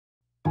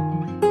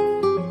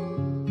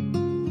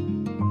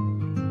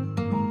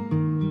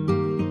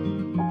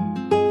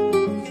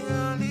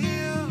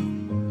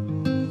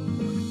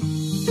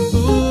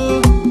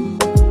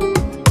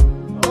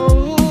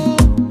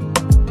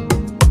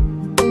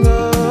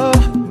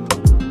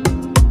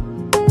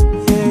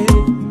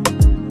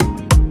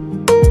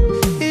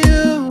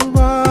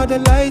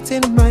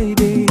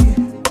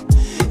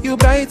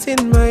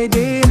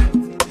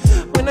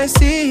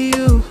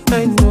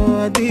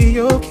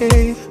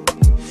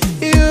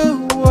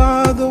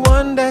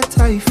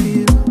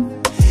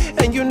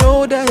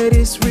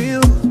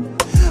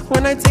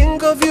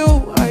of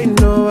you, I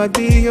know I'd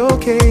be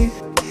okay.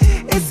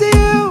 It's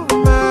you,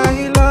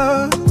 my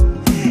love.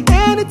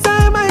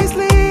 Anytime I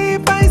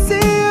sleep, I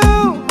see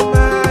you,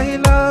 my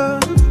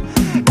love.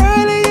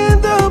 Early in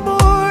the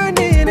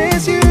morning,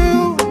 it's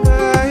you,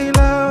 my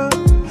love.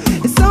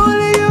 It's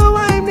only you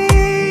I'm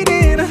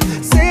needing.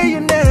 Say you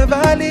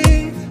never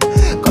leave,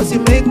 'cause you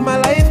make my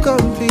life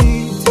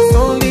complete. It's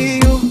only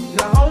you,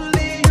 not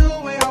only you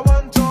where I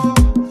want to.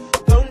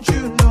 Don't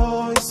you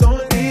know it's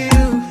only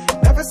you?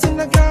 Never seen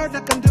a girl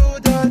that can do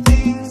the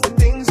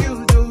things you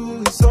do.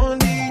 It's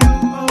only you,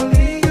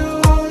 only you,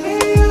 only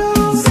you.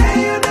 Say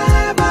you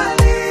never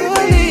leave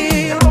me.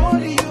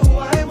 Only you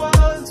I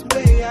want,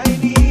 where I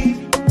need.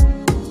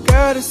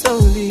 Girl, it's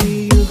only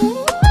you.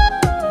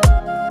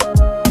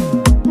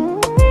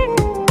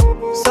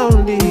 It's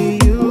only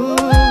you.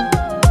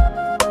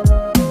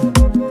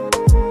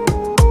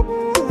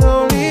 It's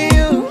only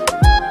you.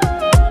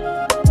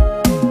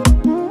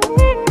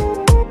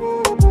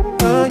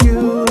 Oh, you.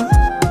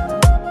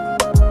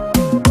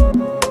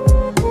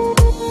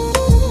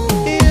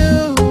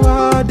 You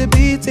are the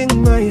beating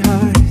my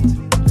heart.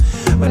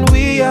 When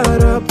we are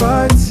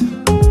apart,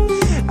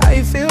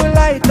 I feel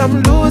like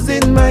I'm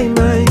losing my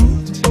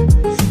mind.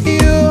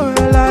 You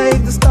are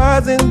like the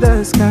stars in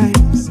the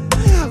skies.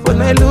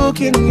 When I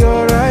look in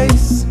your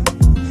eyes,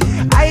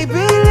 I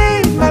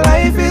believe my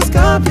life is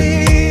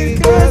complete.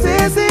 'Cause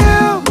it's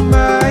you,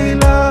 my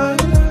love.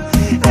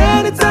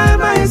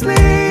 Anytime I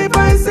sleep,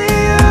 I see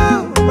you,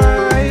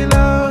 my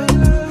love.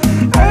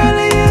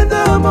 Early in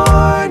the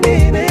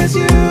morning, it's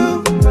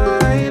you,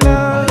 my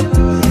love.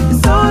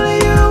 It's only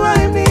you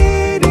I'm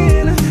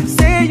needing.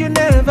 Say you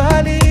never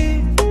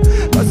leave,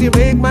 'cause you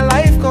make my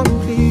life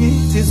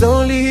complete. It's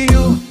only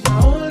you,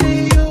 only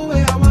you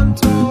where I want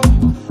to.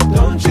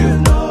 Don't you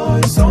know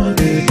it's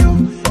only you?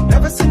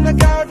 Never seen a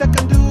girl that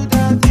can do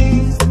the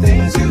things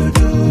you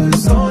do.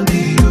 It's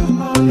only you,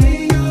 only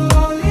you,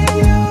 only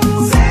you.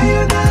 Say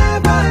you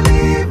never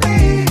leave me.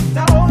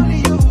 Not only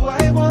you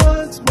I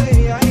want,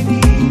 where I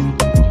need.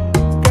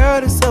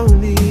 Girl, it's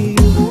only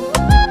you,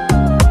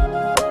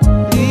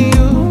 only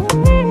you.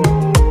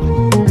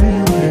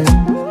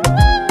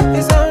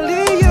 It's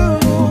only you.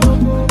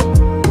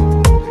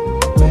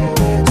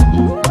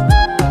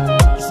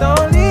 It's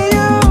only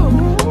you.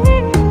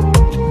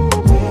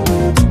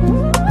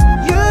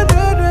 You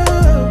do.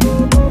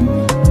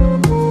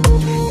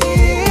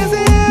 It's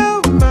you,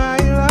 my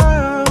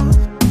love.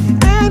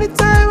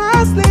 Anytime I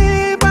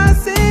sleep, I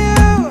see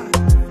you.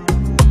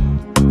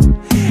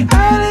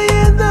 Early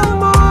in the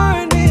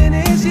morning,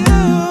 it's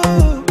you.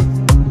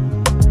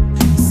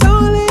 It's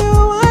only you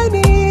I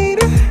need.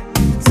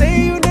 Say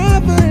you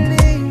never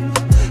leave,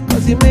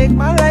 'cause you make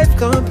my life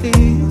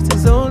complete.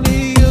 It's only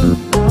you,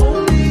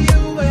 only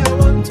you where I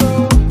want to.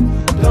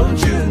 Don't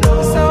you know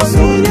it's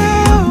only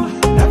you?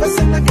 Never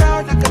seen a girl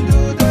that can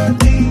do the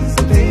things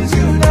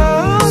you do.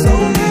 It's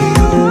only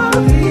you,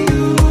 only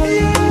you.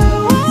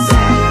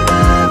 Say you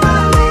never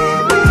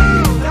leave me.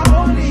 Not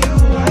only you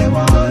I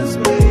want,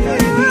 where I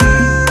need.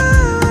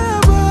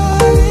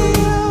 Only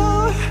you.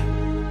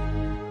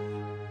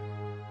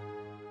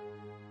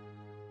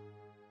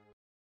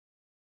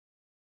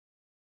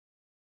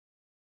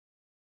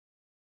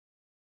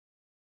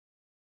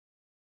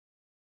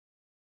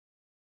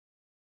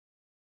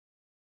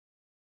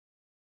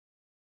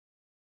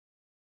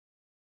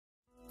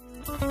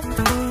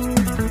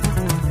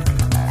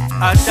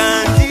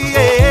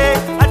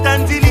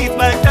 Atandi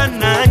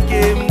lipatana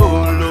ke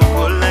mbolo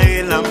kola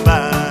elamba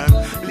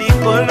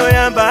likolo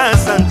ya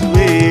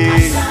basantue.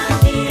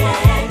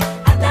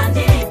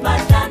 Atandi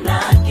lipatana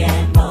ke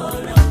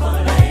mbolo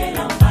kola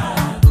elamba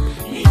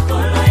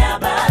likolo ya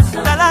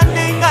basantue.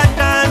 Talandinga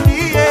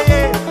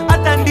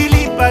atandi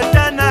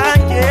lipatana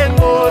ke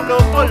mbolo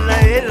kola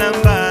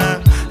elamba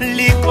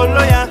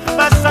likolo ya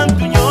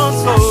basantu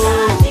nyonso.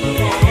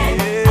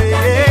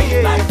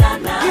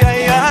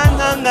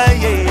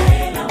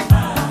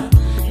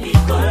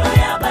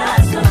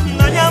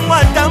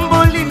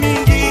 Tamboli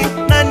mingi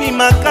nani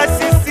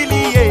makasi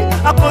silie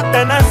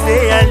akota na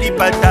se ya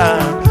lipata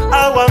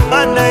awa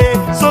mana e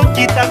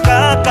soki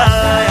takaka.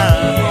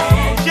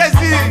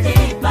 Jésus,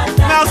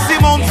 merci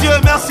mon Dieu,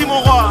 merci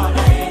mon roi.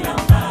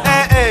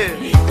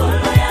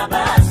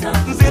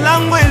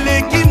 Nzelango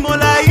eleki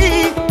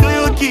molai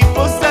toyoki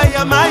posa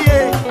ya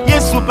maye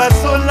Yesu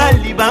basola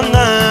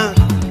libanga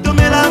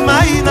tomela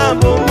mai na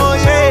bomo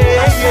ye.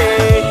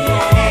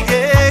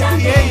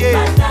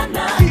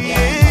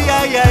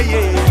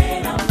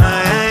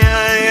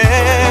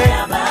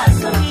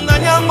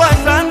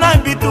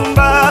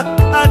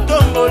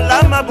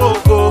 Atombola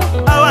maboko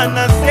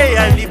awana se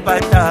ya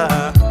lipata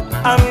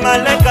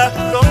amaleka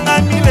longa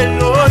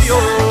mileloyo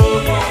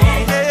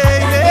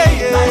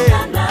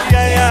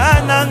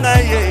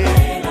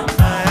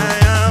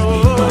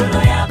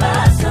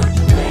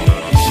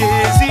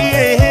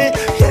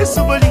Jésus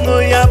Yesu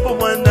bolingo ya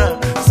pomwana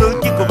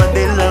soki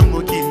komandela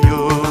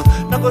mokilio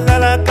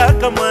nakozala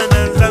kaka mwana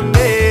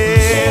Nzambe.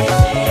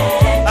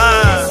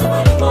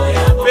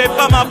 Fais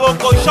pas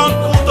maboko, chante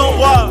pour ton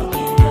roi.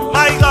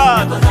 My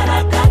God.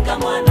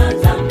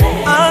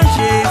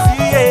 Ange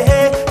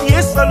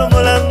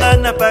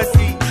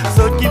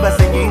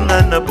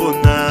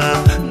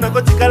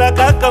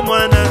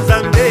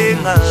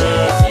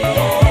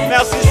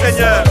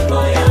Seigneur.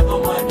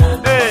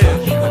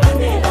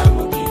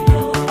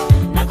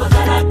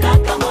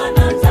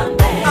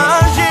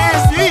 Ah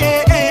Jésus,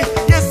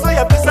 Yesu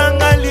ya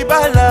pesanga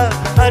libala,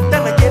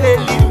 atana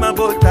keleli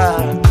mabota,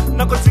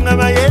 nakotinga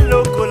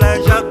mayelo kola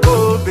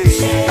Jacobe.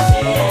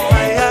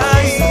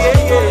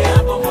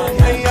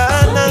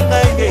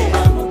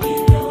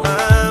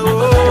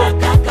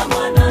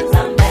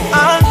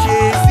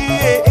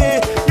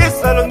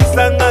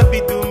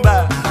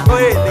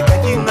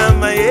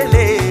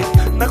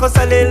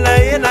 Salela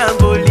ena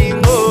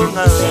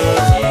bolingonga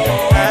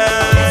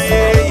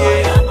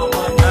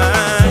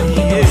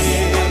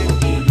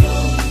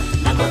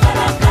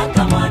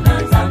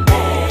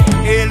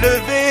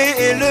élevé,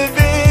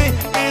 élevé,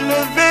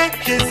 élevé,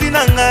 Jésus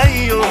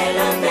nangayo.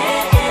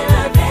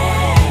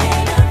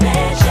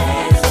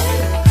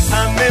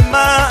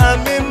 Amema,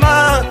 amema,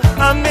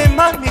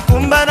 amema,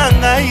 mikumba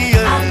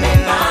nangayo.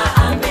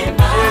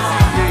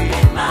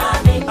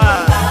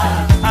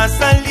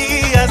 Asali,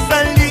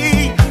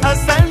 asali,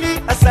 asali,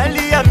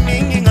 asali ya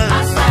minginga.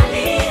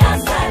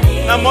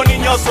 Na moni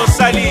nyoso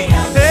sali.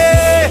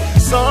 Hey,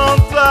 sans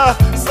toi,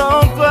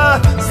 sans toi,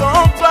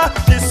 sans toi,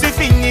 je suis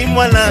fini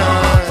moi là.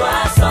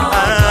 Sans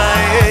toi,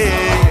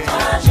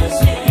 je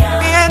suis rien.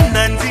 Bien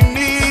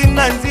nanzimi,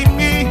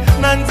 nanzimi,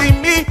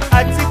 nanzimi,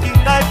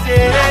 atikingate.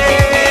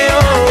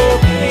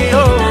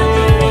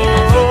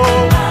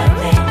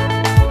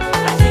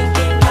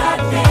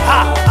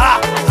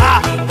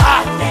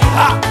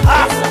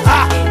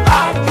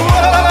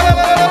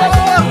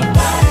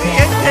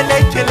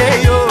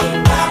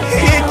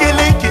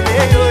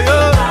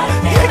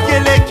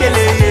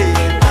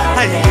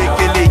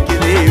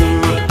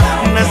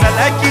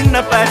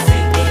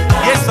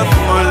 Yesu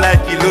kumola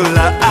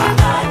kilula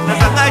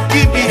nazanga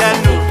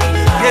kibiano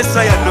Yesu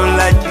ya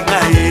nola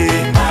kingaye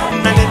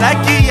nanela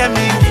ya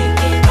mingi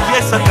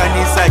Yesu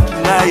kanisa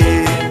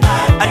kingaye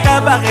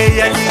ataba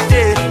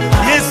realite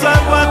Yesu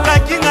abwaka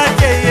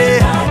kingaye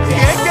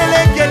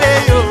yekele kele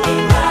yo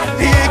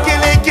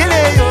yekele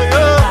kele yo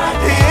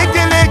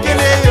yekele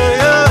kele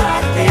yo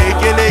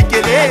yekele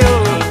kele yo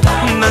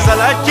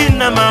nazala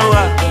kina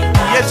mawa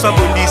Yesu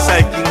abondisa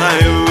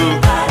kingayo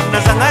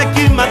nazanga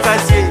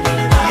kimakase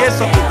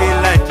Yesu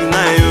kudela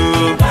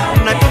kinayo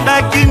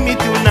natunda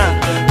kimituna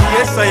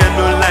Yesu ya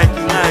nola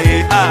kinaye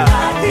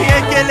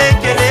yekele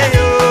kele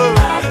yo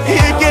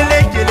yekele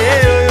kele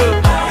yo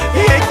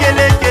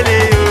yekele kele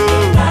yo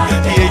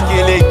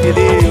yekele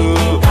kele yo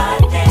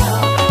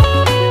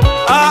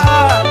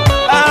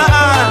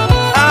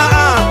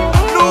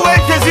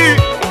louez Jésus,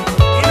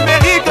 il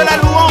mérite la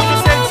louange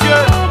c'est Dieu,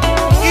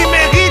 il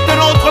mérite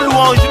notre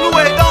louange,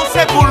 louez,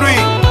 dansez pour lui.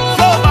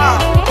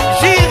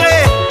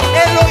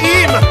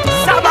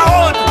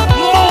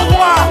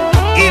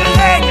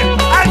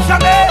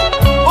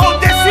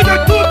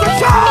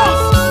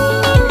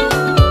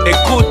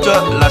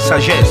 La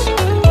sagesse.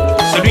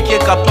 Celui qui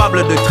est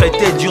capable de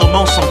traiter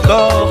durement son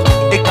corps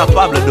est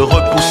capable de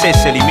repousser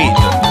ses limites.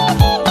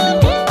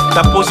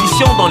 Ta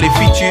position dans les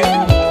futurs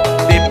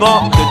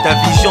dépend de ta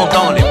vision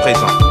dans les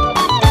présents.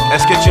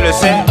 Est-ce que tu le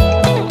sais?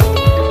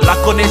 La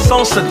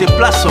connaissance te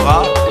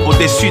placera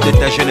au-dessus de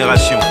ta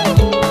génération.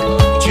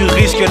 Tu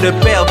risques de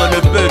perdre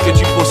le peu que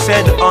tu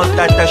possèdes en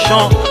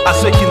t'attachant à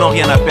ceux qui n'ont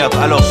rien à perdre.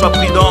 Alors sois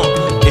prudent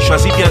et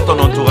choisis bien ton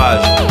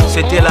entourage.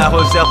 C'était la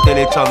réserve de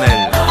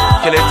l'Éternel.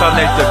 Que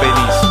l'Éternel te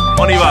bénisse.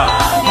 On y va.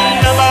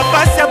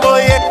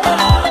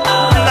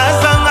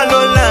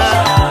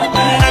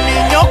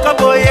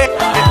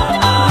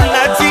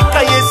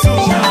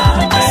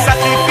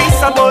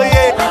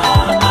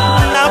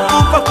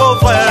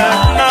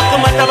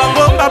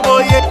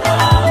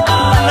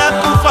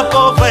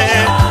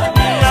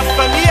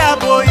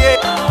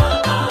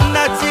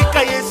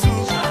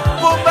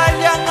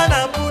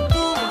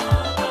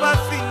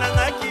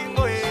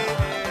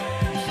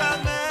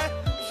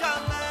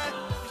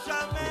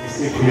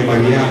 Kule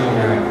Mariamu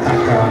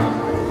anataka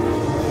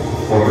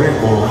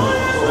Oremo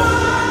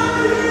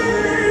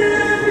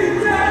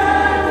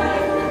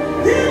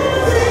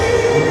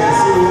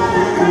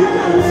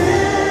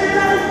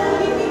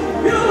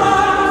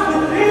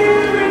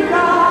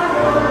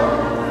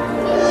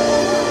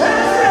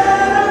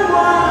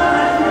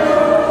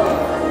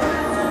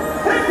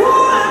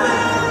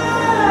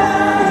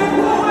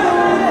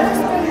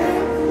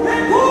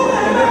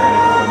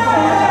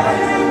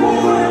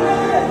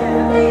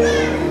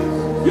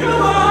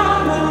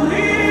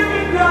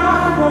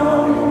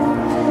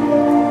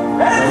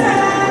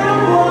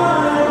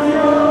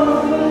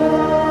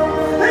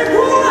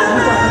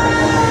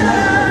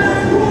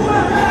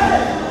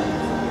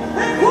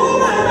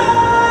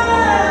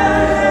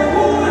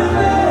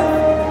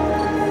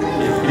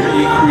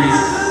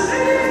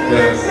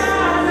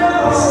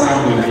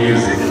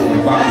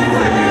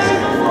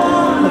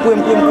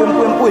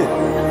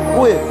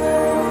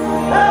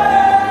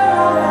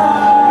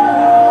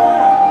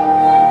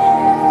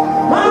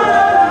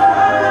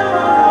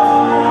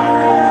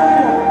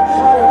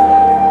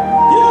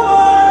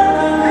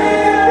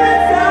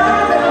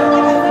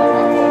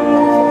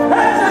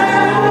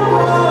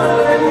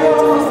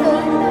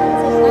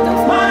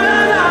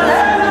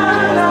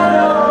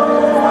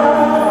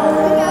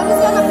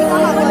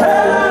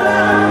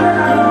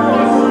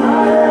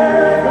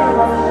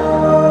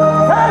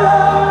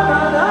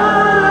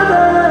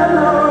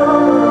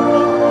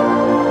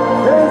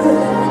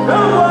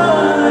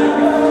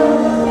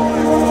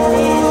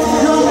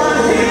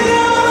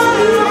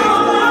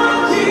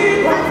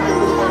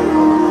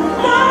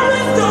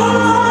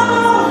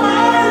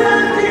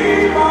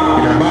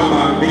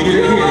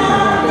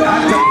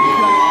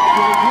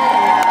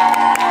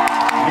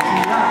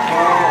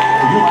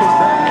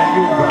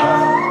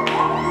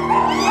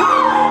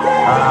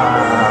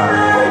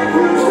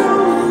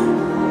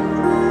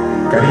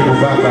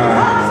baba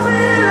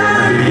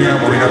na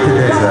Mariamu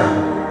inapendeza.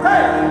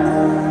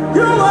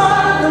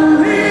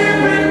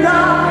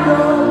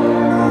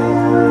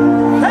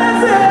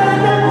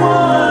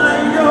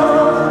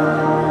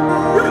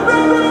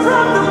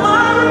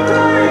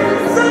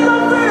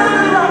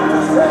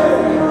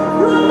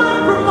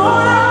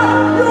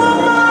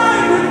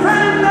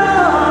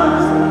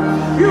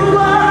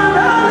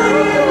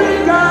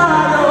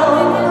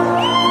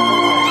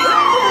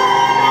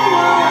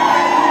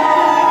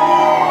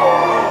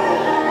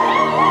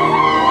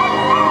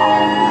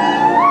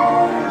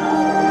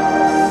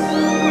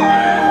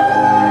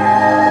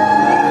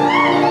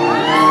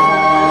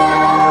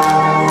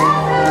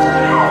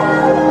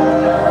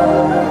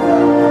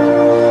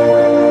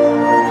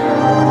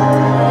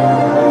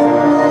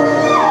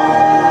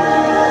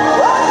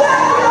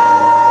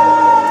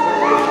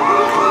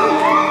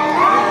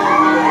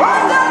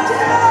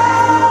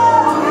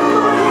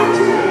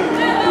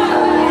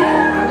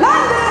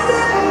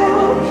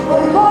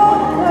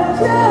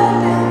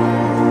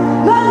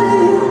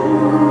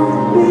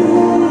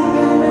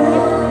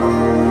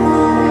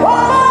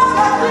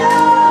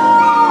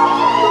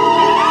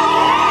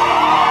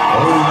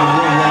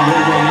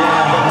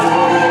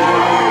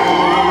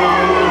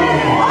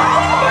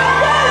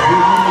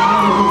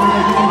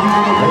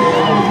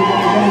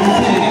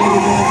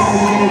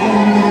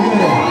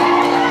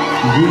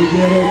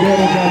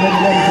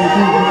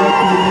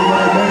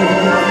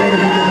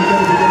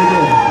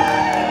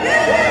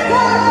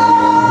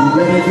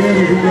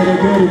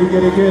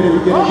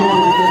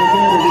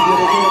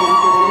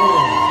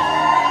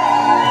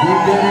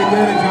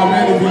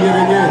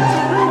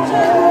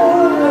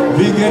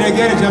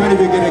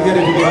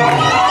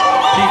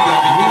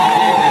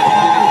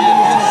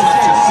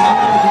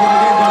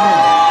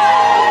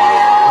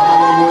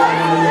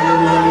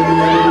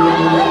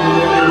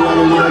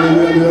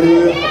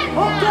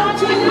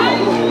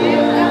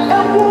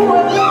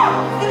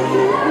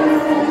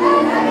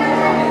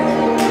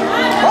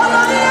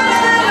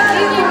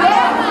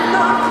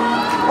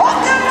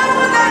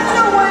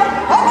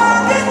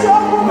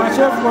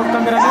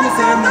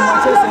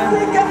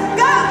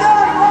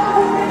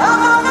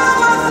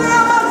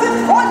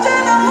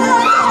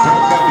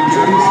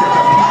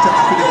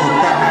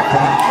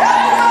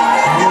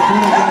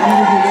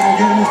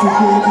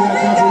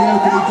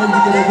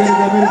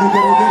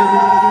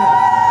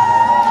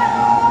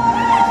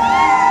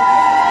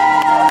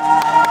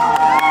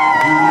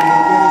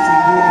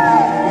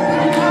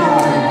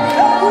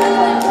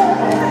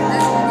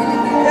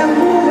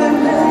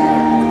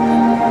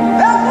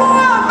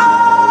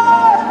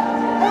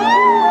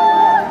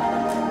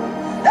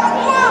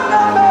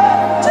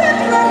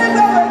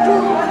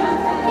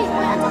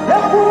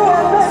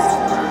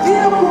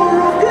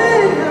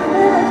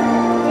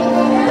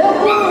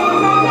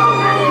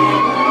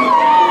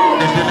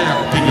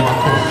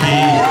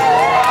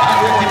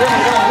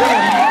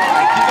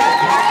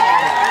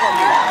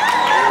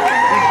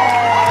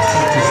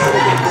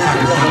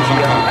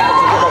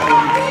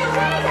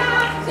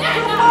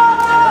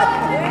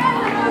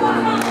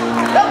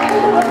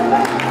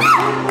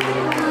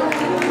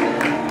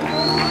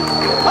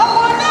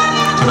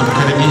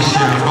 Tunamkaribisha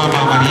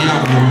Mama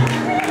Mariamu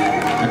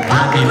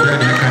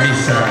ndani ya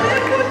kanisa.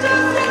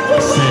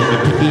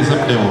 Nimependeza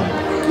mno.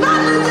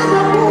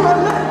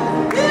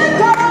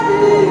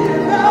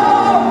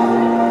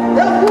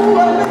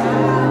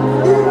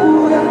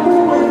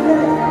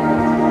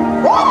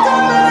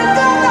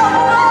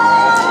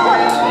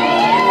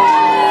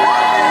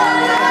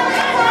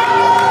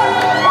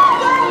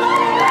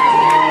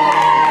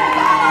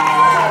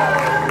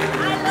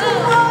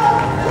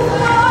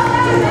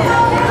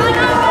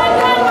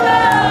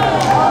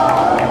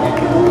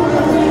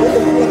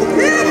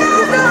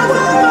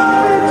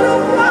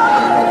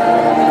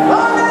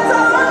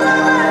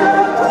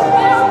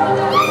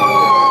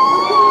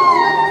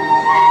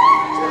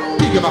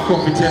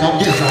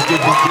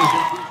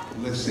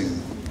 Blessing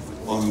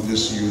on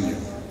this union.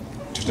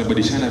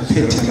 Tutabadilishana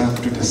pete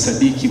alafu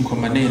tutasadiki kwa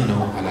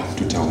maneno alafu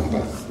tutaomba.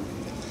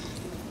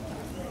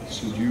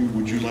 So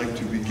would you like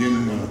to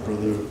begin,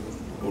 Brother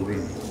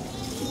Oremo?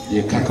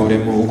 Ye kaka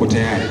Oremo, uko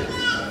tayari?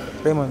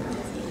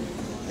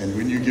 And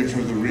when you give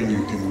her the ring,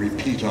 you can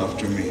repeat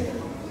after me.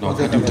 Na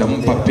wakati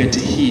utampa pete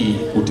hii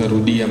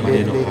utarudia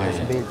maneno haya.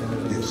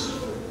 Yes.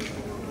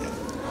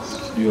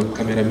 Your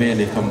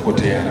cameraman kama uko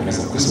tayari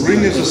amesema. The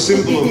ring is a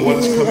symbol of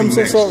what's coming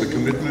next, the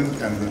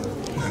commitment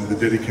and the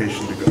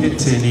dedication to God.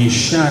 Pete ni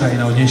ishara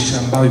inaonyesha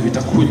ambayo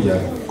vitakuja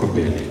kwa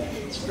mbele.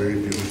 It's very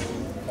beautiful.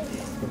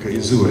 Okay,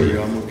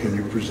 Mariamu, can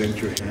you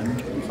present your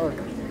hand?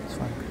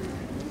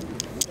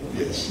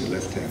 Yes, your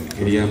left hand.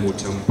 Mariamu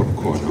utampa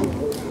mkono.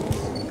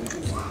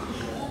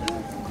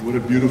 What a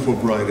beautiful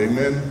bride,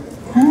 amen?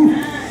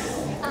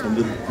 And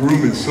the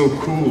groom is so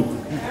cool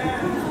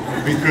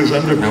because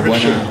under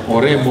pressure.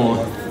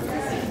 Oremo,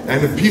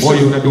 and a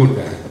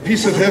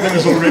piece of heaven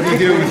is already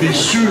here with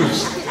these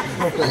shoes.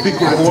 I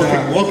think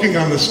we're walking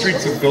on the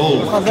streets of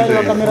gold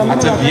today.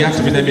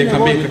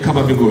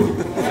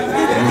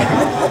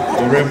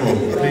 Oremo,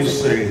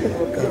 please say,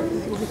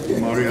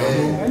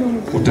 Mariamu.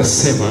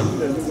 Utasema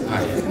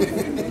haya.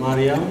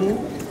 Mariamu,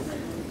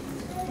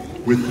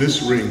 with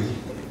this ring,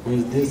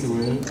 with this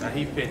ring,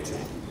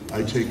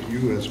 I take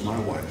you as my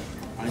wife.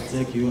 I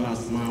take you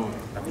as my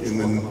wife. In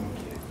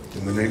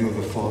the name of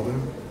the Father,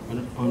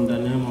 on the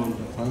name of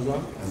the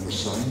Father, and the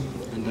Son,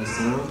 and the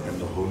Son,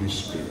 and the Holy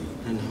Spirit.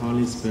 and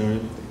Holy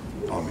Spirit.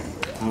 Amen.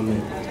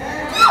 Amen.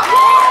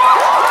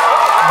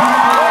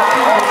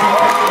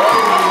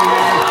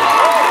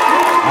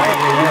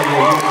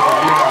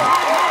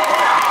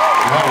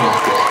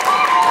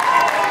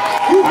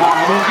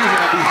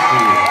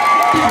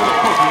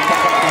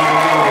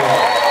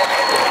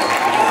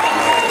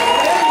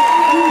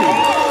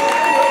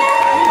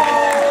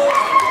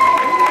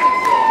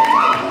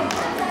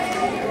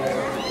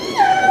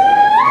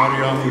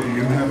 Mariamu, do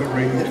you have a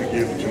ring to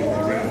give to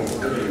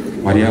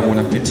Oremo? Mariamu,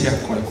 una pete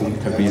yako na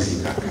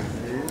kumkabidhi kaka.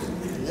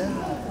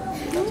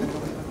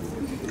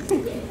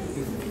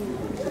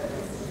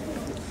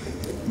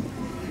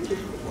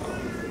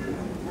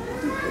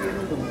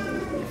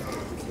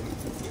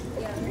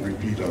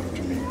 Repeat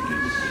after me,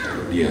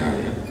 please. Yeah.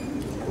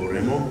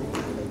 Oremo,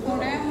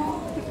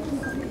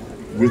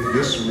 Oremo, with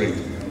this ring,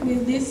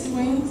 with these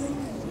rings,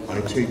 I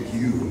take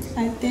you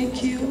I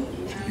take you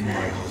to be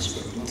my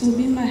husband. to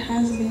be my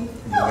husband.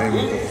 In the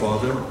name of the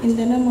Father, In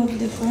the name of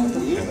the Father,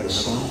 and the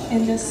Son,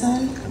 and the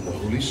Son, and the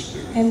Holy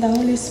Spirit. and the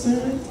Holy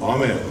Spirit.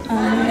 Amen.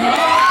 Amen.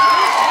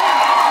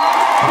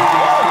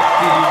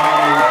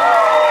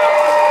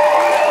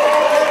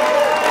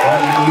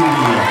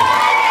 Hallelujah.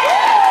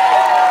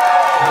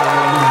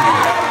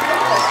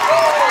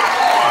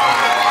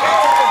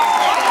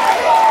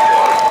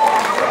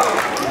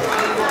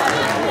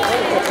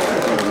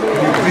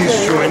 Can you please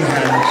join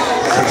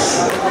hands?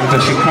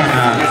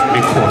 Tutashikana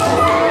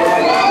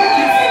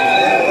mikono.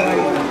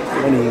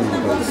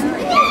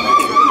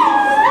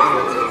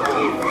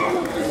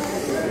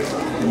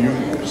 Can you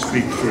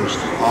speak first?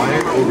 I,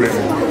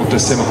 Oremo,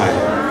 Utasema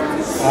haya.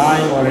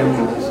 I,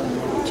 Oremo,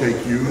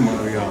 take you,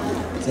 Mariamu,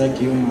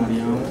 take you,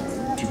 Mariamu,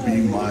 to be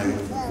my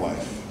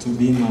wife. to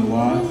be my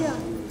wife,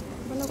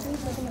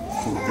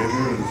 For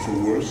better and for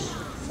worse,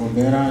 for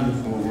better and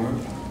for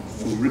worse,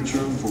 for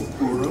richer, for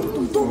poorer,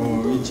 for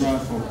richer,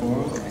 for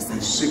poor,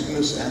 in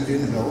sickness and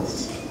in health,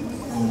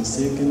 on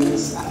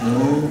sickness,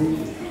 and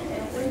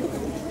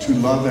to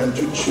love and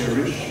to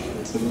cherish,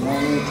 to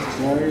love, to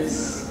cherish,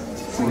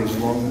 for as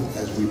long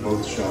as we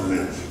both shall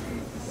live.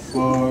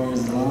 for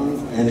as long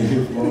and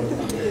you both.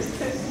 Do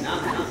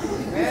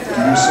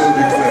you so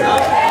declare?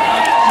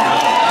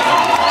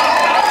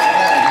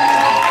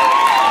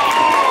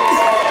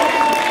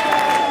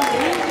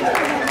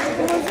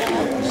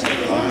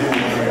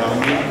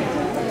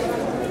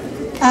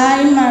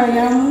 I,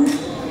 Mariamu,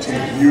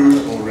 Take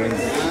you, Oremo,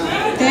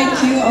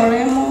 take you,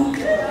 Oremo,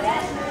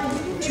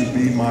 to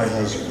be my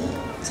husband.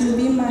 to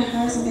be my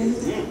husband.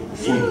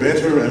 For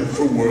better and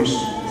for worse,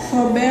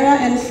 For better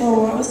and for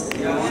worse,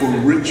 for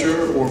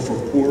richer or for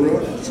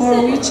poorer, for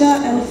richer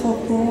and for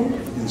poor,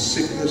 in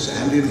sickness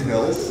and in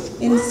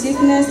health, in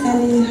sickness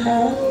and in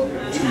health,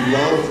 to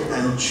love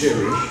and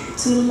cherish,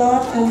 to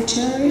love and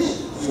cherish,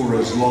 for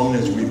as long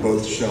as we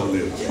both shall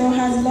live. for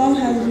as long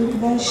as we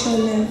both shall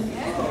live.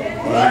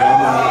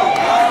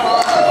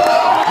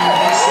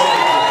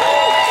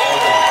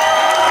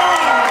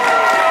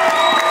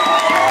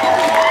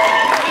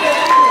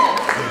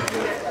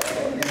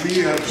 We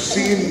have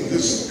seen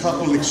this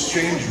couple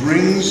exchange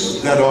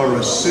rings that are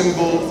a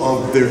symbol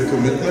of their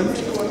commitment.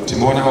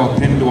 Tumeona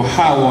wapendwa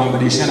hawa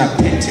wamebadilishana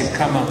pete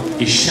kama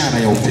ishara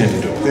ya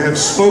upendo. They have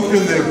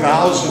spoken their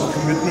vows of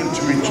commitment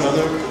to each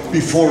other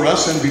before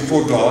us and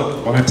before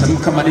God.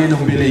 Wametamka maneno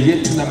mbele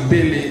yetu na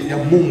mbele ya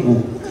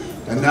Mungu.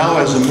 And now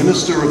as a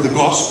minister of the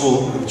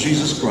gospel of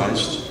Jesus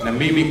Christ, Na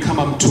mimi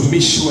kama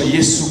mtumishi wa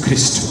Yesu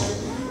Kristo,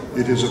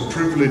 it is a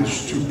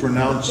privilege to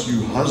pronounce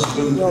you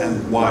husband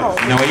and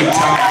wife.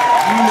 nawaita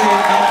mume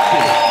na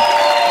mke.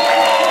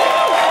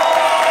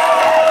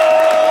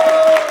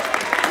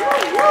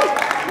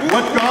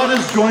 What God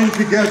has joined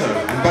together,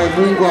 Ambaye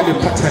Mungu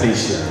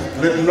amepatanisha,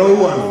 let no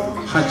one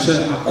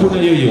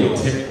hakuna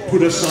yoyote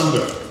put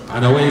asunder.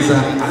 anaweza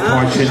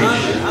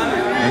akawachenisha.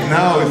 And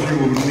now if you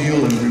will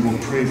kneel and we will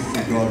pray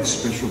for God's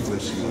special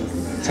blessing on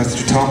you. Sasa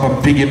tutaomba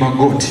mpige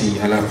magoti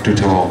alafu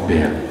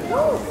tutawaombea.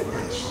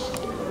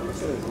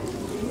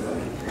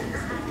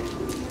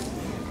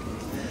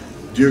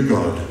 Dear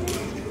God,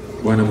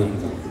 Bwana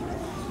Mungu,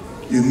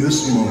 in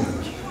this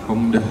moment, kwa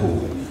muda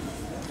huu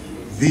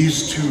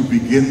these two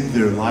begin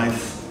their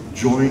life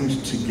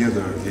joined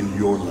together in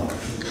your love.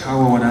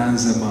 hawa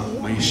wanaanza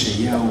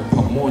maisha yao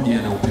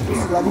pamoja na upendo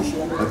wako.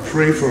 I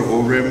pray for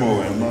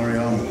Oremo and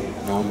Mariamu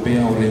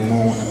Naombea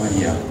Oremo na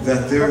Mariamu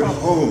that their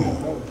home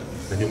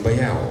na nyumba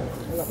yao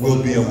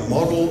will be a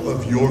model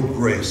of your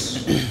grace,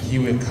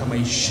 iwe kama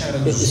ishara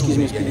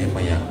nzuri ya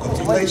neema yako,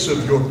 a place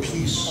of your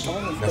peace,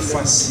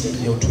 nafasi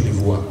ya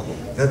utulivu wako,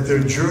 that their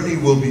journey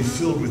will be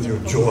filled with your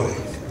joy,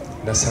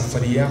 na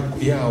safari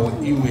yao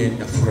iwe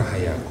na furaha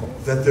yako,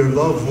 that their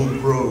love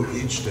will grow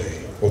each day,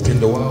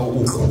 upendo wao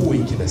ukue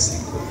kila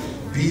siku,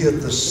 be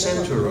at the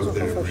center of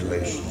their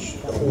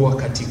relationship. kuwa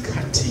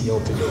katikati ya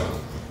upendo wao.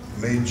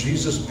 May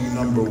Jesus be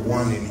number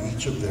one in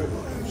each of their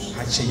lives.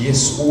 Acha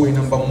Yesu uwe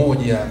namba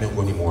moja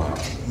miongoni mwao.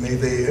 May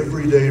they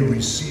every day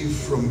receive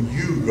from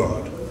you,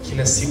 God,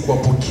 kila siku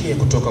wapokee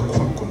kutoka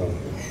kwako Mungu,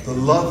 the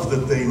love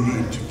that they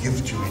need to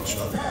give to each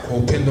other, kwa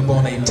upendo ambao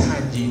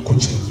wanahitaji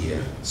kuchangia,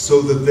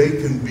 so that they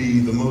can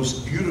be the most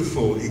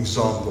beautiful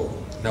example,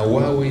 na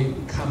wawe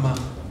kama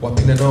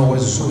wapendanao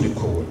wazuri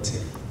kwa wote,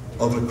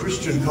 of a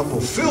Christian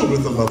couple filled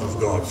with the love of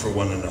God for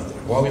one another.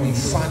 Wawe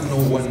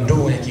mfano wa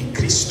ndoa ya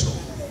Kikristo.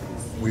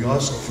 We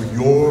ask for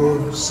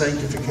your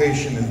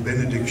sanctification and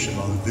benediction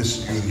on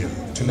this union.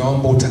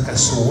 Tunaomba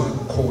utakaso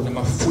wako na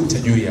mafuta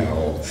juu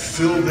yao.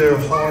 Fill their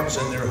hearts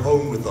and their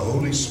home with the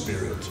Holy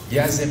Spirit.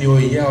 Jaze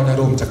mioyo yao na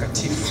Roho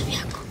Mtakatifu.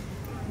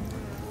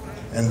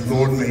 And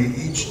Lord, may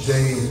each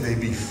day they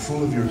be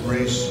full of your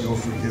grace, your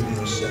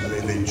forgiveness, and may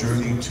they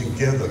journey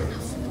together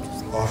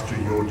after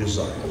your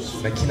desires.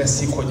 Na kila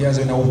siku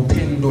wajazwe na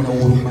upendo na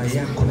huruma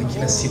yako, na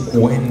kila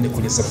siku waende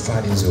kwenye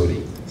safari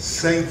nzuri.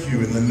 Thank you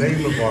in the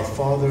name of our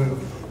Father,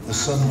 the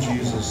Son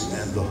Jesus,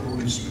 and the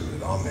Holy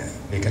Spirit. Amen.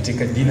 Ni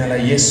katika jina la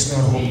Yesu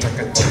na Roho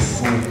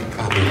Mtakatifu.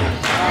 Amen.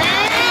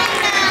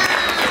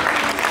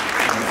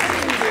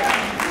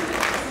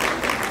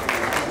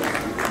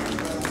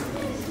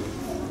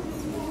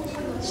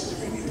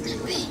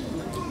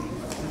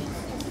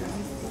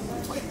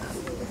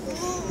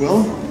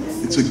 Well,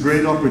 it's a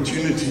great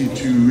opportunity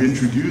to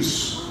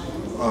introduce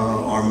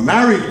our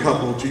married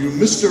couple to you,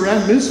 Mr.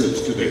 and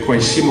Mrs. today. Kwa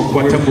heshima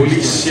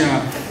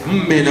kuwatambulisha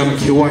mme na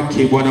mke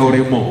wake Bwana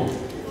Oremo.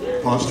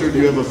 Pastor, do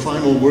you have a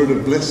final word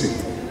of blessing?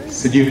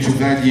 Sijui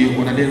mchungaji,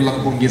 una neno la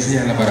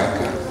kuongezea la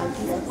baraka?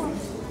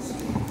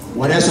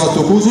 Bwana Yesu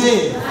atukuzwe.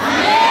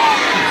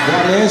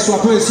 Bwana Yesu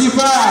apewe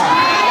sifa.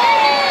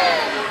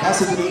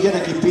 Basi tunaingia na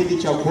kipindi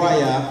cha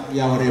kwaya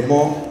ya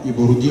Oremo,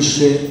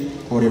 iburudishe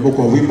Oremo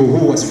kwa wimbo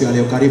huu wa siku ya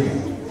leo. Karibu.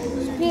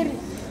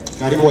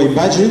 Karibu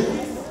waimbaji.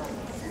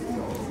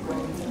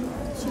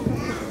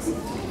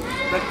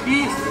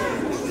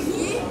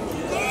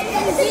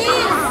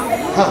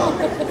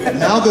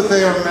 Now that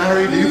they are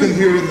married, even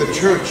here in the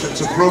church,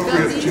 it's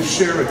appropriate to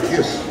share a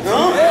kiss.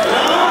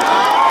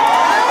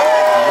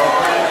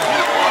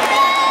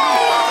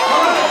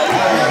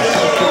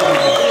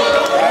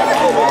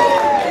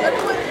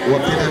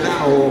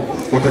 Wapendanao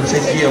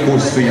watachangia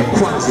busu ya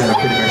kwanza na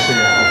kwenye maisha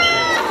yao.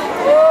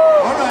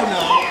 All right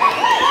now.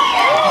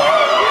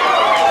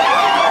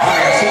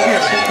 Haya,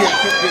 sogea.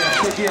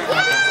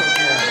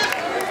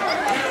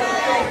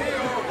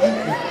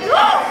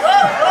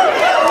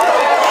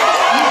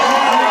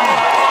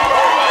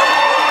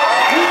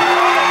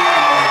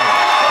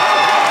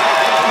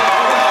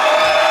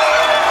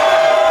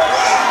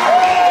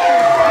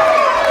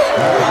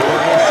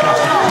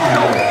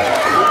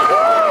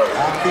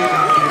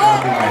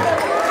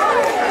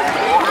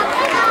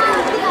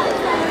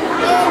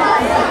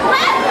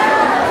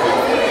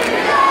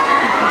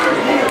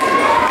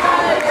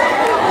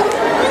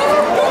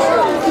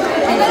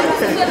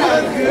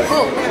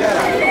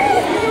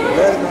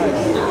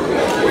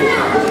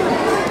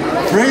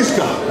 Praise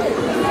God.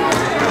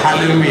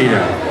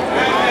 Hallelujah.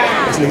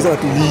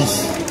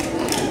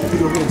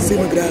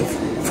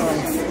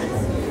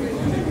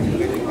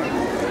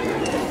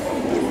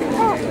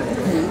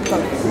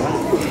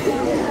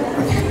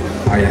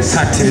 Haya,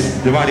 asante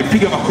jamani,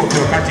 piga makofi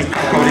wakati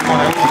kaka Oremo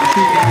anarudi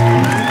chini.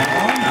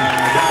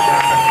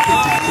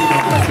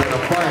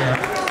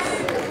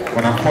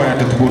 Wanakwaya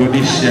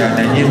atatuburudisha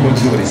na nyimbo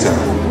nzuri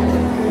sana.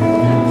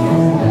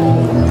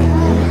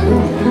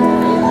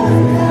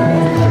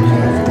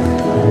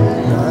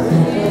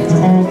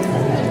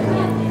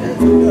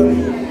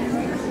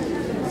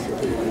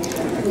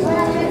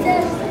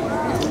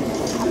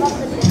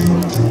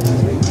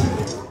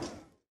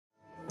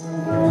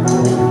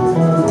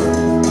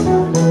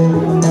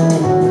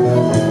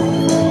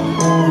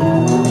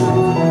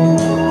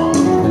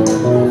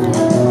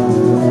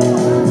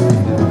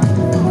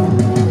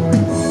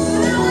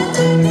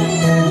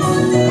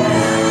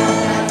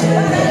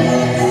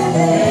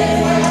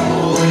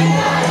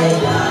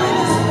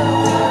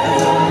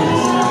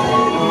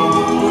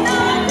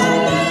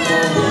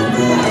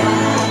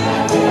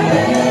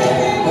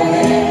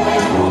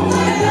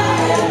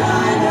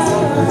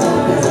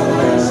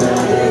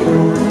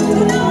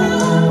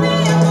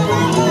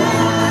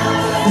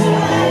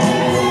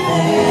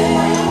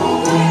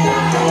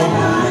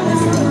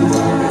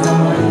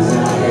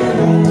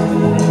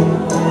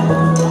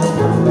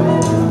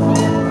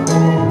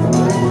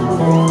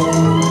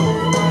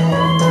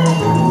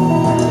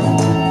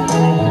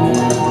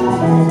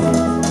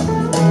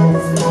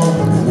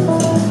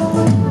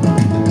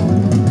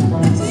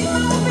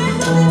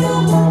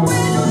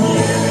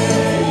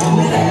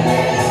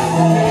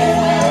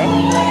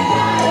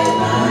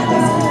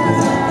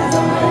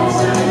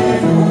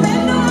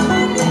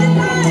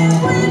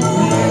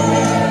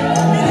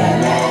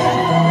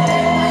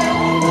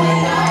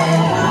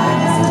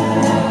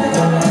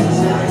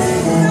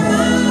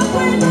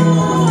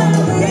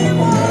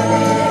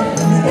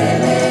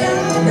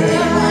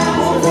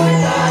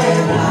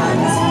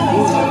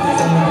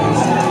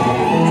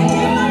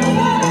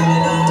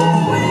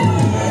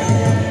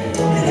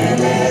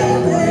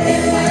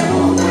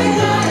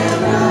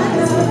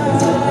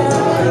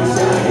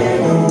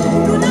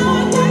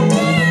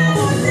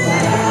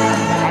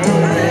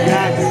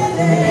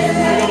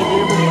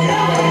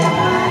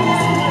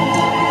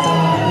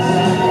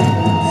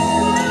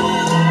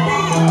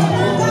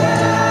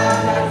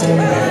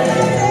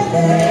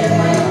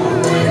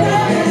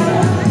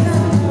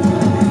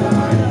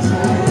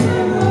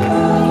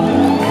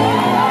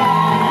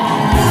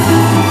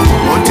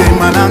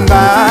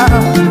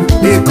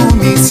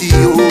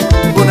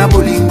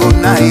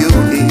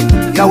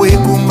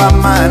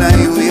 mama na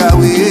yo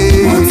yawe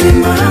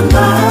motema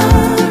nanga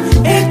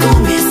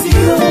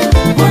ekomisio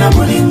mpona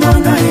bolingo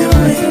na yo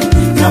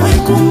yawe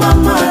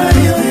kumama na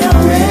yo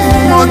yawe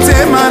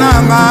motema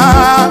nanga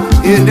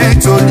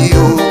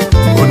endetolio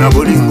mpona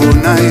bolingo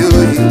na yo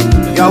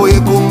yawe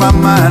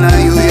kumama na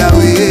yo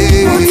yawe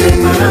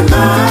motema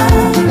nanga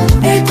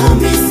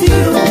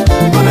ekomisio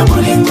mpona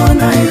bolingo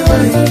na yo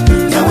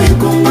yawe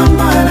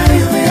kumama na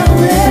yo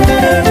yawe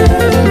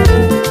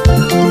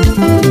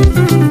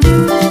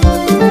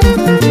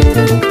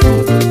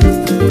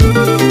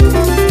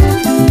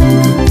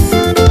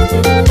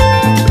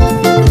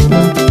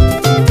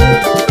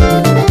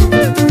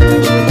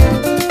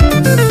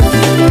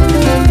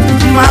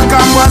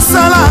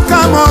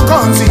asalaka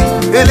mokonzi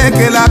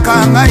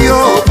elekelaka ngai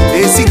yo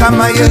esika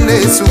mayele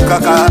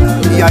esukaka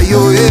ya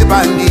yo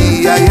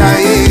ebandi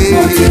yayae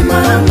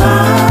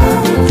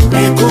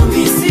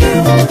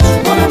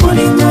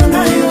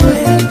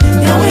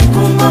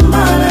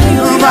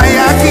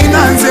bayaki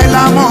na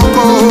nzela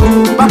moko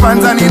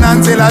bapanzani na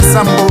nzela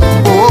sambo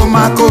o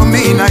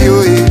makomi na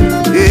yo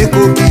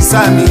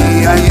ekokisami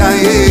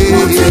yayae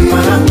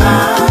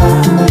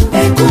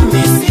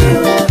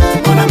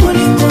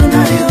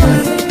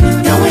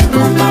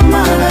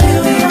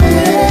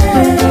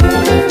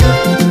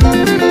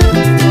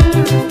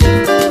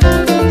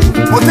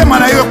motema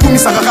na yo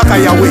ekumisaka kaka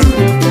yawe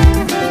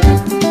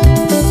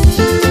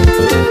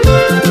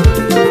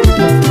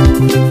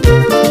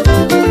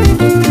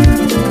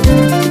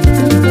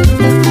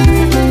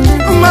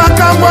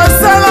makambo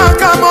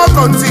asalaka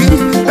mokonzi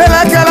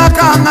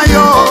elekelaka ngai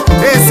yo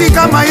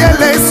esika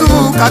mayele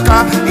esukaka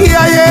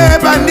ya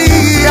yebandi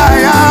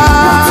yaya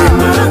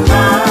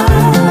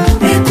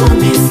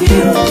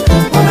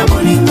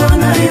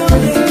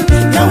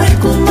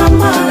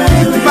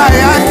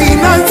bayaki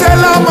na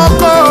nzela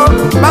moko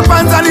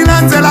bapanzani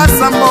na nzela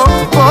sambo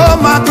o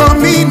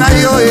makomi na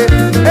yo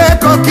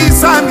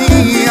ekokisami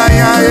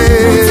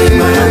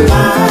ayae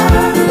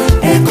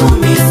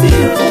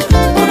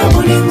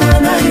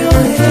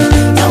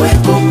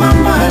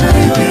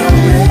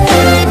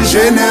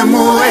je ne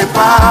mourrai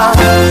pas,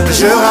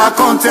 je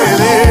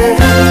raconterai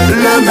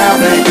le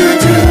merveille de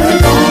Dieu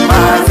dans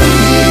ma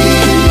vie.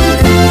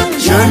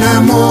 Je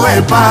ne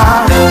mourrai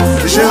pas,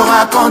 je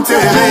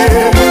raconterai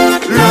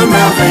le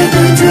merveille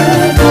de Dieu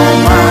dans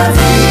ma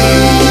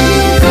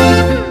vie.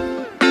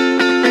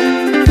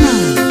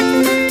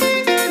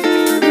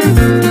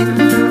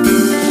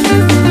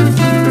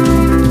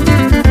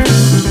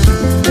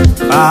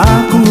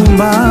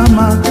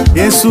 Akumama,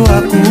 Yesu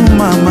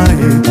akumama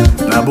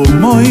na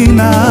bomoi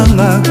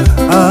nanga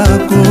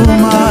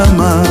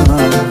akumama.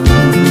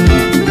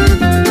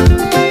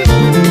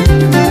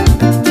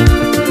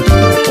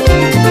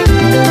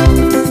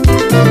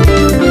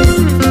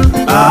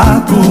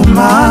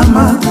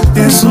 Akumama,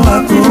 Yesu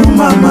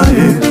akumama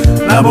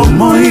na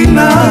bomoi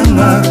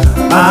nanga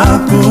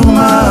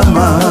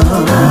akumama.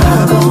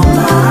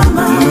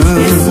 Akumama,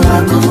 Yesu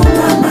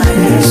akumama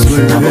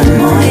na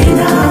bomoi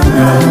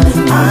nanga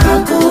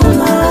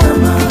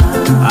akumama.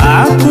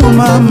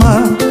 Akumama,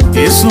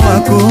 Yesu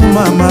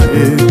akumama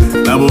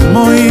na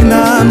bomoi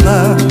nanga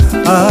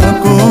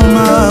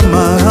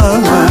akumama.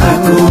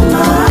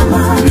 Akumama,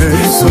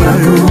 Yesu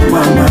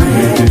akumama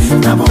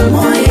na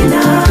bomoi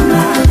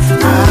nanga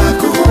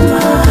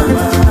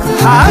akumama.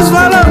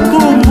 Azwala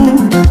kumu,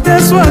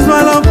 Yesu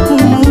azwala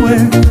kumu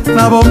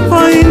na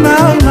bomoi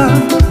nanga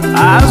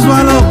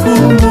azwala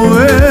kumu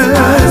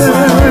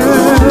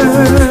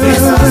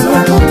Yesu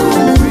azwala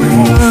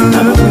kumu na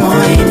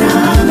bomoi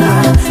nanga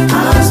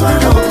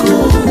azwala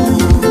kumu.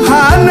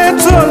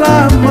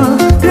 Anetolama,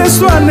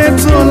 Yesu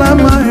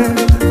anetolama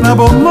na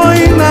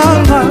bomoi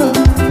nanga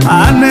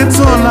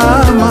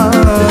anetolama.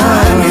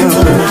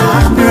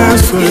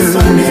 Yesu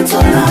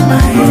anetolama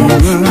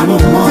na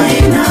bomoi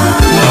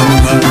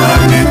nanga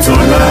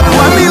anetolama.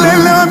 Wa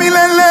milele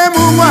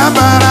Mungu wa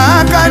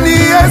baraka ni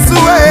Yesu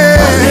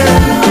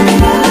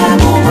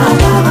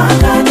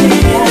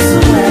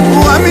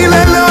wa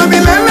milele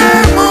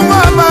Mungu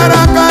wa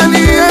baraka ni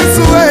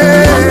Yesu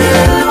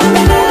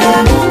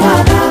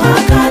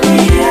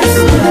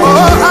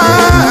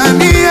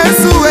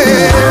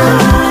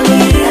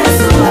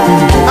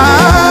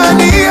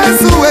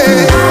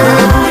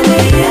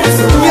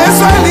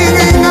Yesu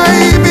alingi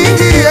ngai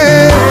bingi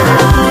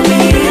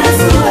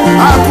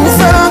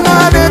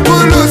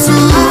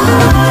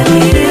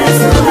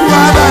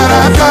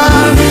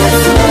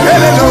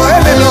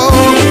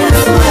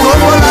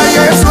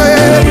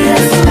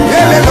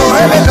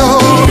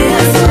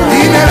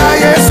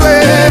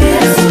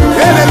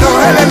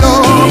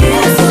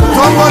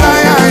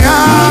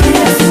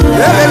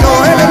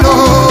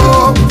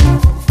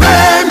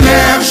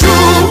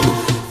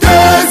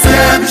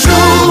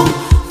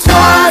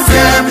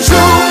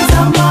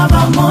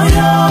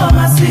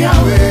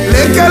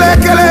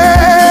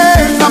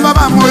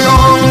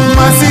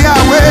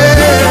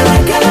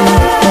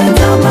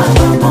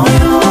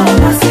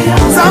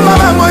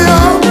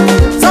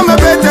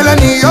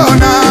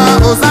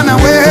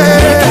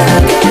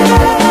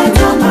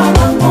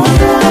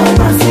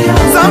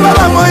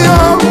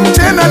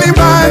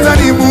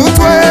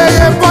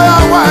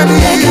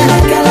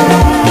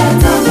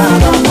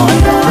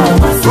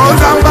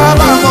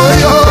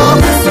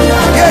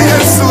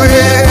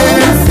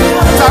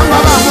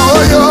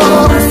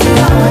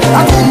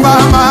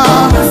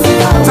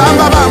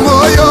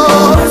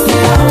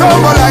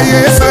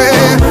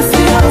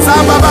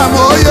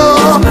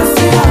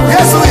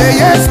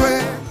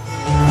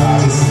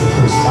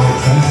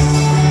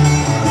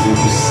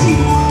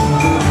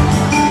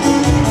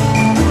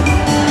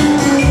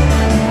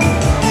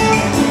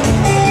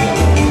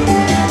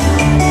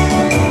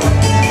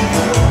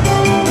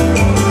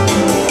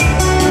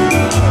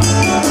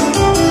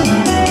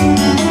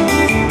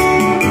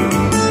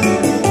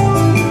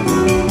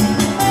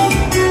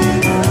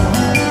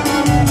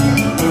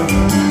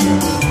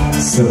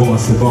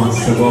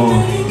Pastor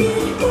Bon.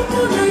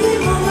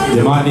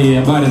 Jamani,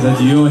 habari za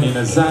jioni.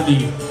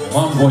 Nadhani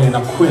mambo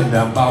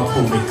yanakwenda ambapo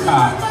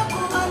umekaa.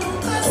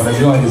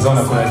 Unajua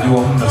Arizona kuna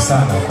jua mno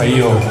sana, kwa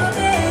hiyo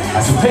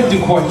hatupendi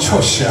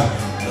kuwachosha.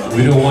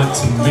 We don't want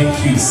to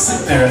make you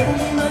sit there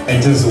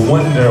and just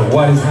wonder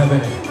what is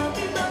happening.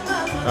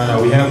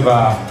 No, we have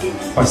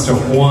Pastor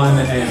Juan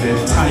and the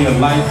entire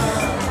Life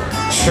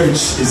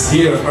Church is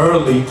here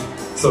early,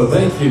 so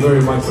thank you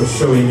very much for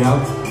showing up.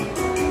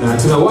 Na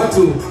tuna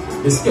watu,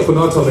 nisikia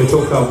kuna watu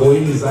wametoka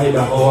Boise,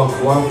 Idaho,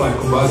 hapa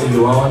Kumbazi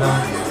niliwaona.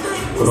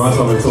 Kuna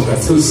watu wametoka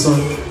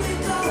Tucson.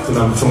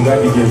 Tuna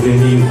mchungaji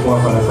Jeveni kwa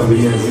hapa na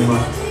familia nzima.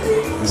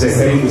 Mzee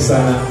karibu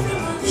sana.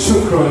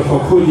 Shukrani kwa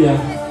kuja.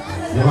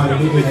 Jamani,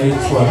 mimi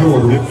naitwa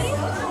Nuru.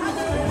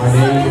 My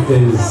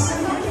name is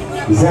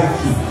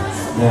Zaki.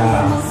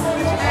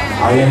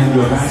 I am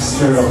your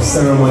master of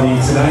ceremony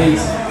tonight.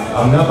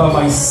 I'm not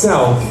by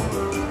myself.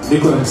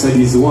 Niko na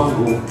msaidizi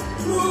wangu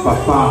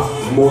Papa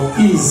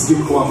Moise.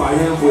 I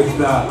am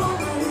with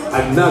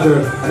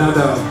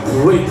another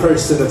great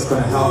person that's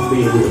going to help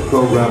me with the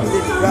program.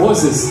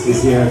 Moses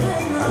is here.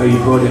 I know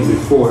you've heard him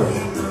before.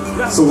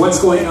 So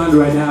what's going on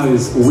right now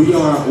is we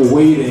are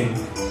waiting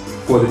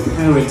for the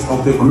parent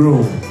of the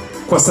groom.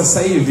 Kwa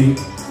sasa hivi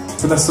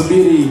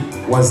tunasubiri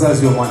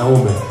wazazi wa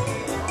mwanaume.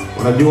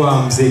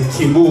 Unajua mzee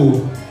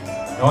Kibu,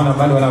 naona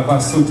bado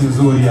wanavaa suti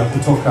nzuri ya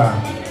kutoka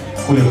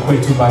kule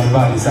kwetu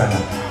mbalimbali sana.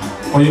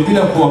 Kwa hiyo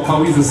bila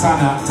kuwakawiza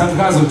sana,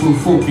 tangazo tu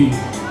fupi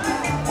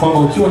kwamba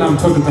ukiwa na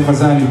mtoto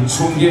tafadhali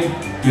mchunge,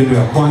 hiyo ndio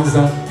ya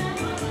kwanza.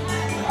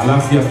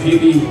 Alafu ya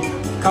pili,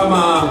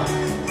 kama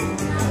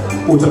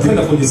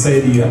utapenda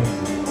kujisaidia,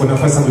 kuna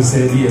nafasi za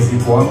kujisaidia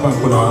zipo hapa,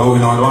 kuna wanaume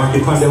na wanawake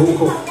pande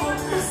huko.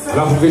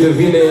 Alafu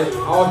vile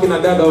hao kina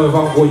dada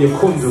wamevaa nguo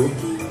nyekundu,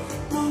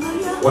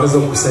 wanaweza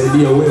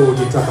kusaidia wewe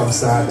ukitaka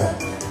msaada.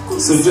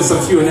 So just a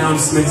few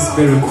announcements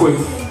very quick.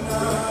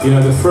 You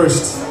know, the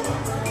first,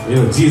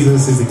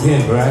 Jesus is the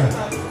king, right?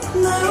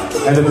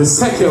 And then the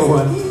second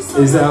one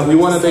is that we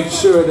want to make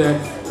sure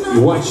that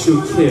you watch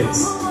your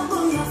kids.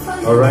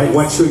 All right,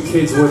 watch your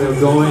kids where they're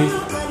going.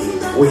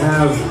 We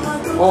have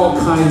all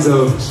kinds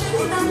of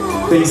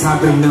things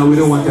happening now. We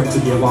don't want them to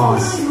get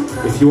lost.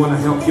 If you want to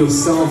help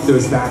yourself,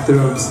 there's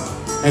bathrooms.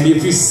 And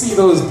if you see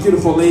those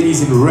beautiful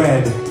ladies in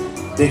red,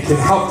 they can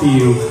help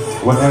you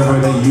whatever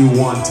that you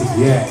want to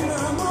get.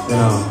 You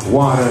know,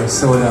 water,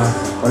 soda,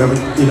 whatever,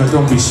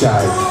 don't be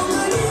shy.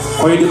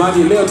 Kwa hiyo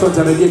jamani, leo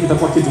tunatarajia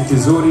kitakuwa kitu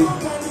kizuri.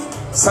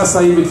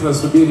 Sasa hivi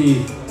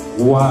tunasubiri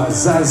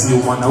wazazi wa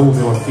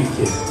mwanaume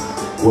wafike.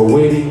 We're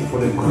waiting for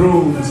the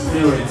groom's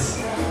parents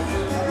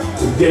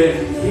to get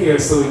here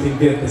so we can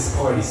get this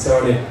party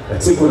started. Na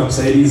tuko na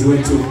msaidizi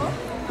wetu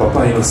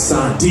Papa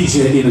Innocent, DJ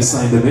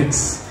Innocent in the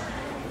mix.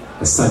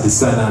 Asante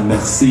sana,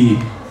 merci.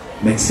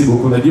 Merci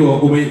beaucoup. Najua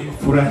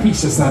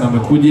umefurahisha sana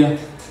umekuja.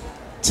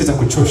 Sita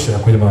kuchosha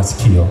kwenye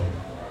masikio.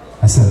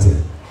 Asante.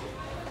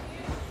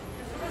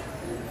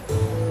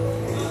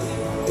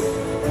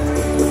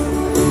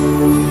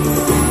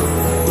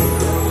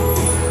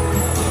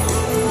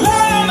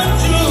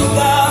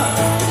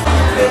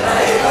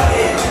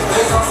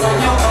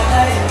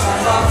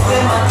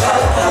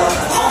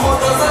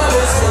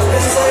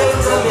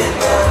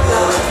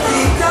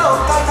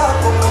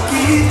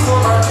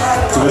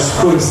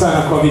 Tunashukuru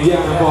sana kwa vijana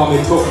ambao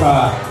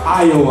wametoka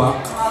Iowa.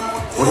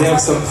 We have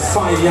some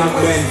fine young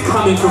men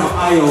coming from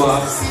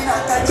Iowa.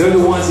 They're the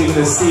ones you're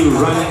going to see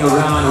running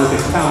around with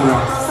the camera.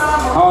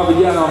 Hawa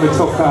vijana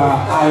wametoka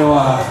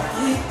Iowa.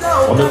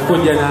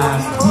 Wamekuja na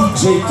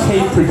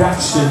DJK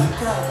Production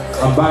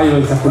ambayo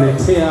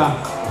itakuletea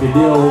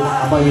video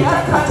ambayo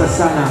itakata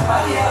sana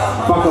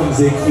mpaka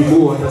mzee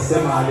Kibu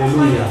atasema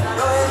haleluya.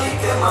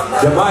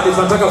 Jamani,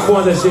 tunataka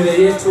kuanza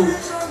sherehe yetu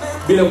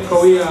bila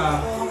kukawia.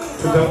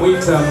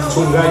 Tutamuita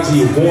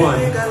mchungaji Juan.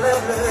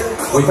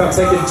 Without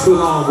taking too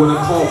long, we're going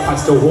to call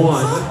Pastor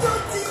Juan.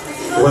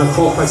 We're going to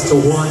call Pastor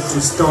Juan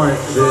to start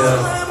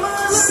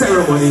the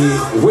ceremony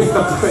with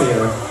a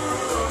prayer.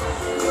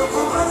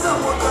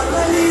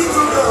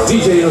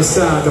 DJ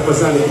Innocent,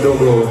 tafadhali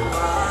kidogo.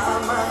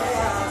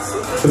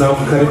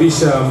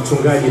 Tunamkaribisha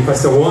mchungaji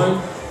Pastor Juan.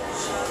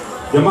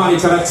 Jamani,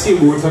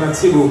 taratibu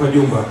kwa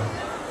jumba.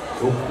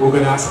 We're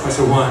going to ask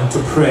Pastor Juan to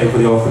pray for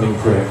the opening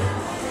prayer.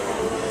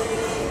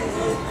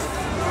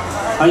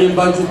 I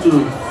invite you to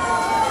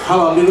have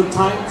a little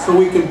time so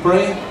we can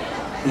pray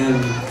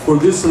and for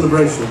this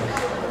celebration.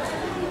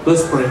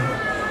 Let's pray.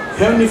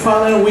 Heavenly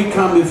Father, we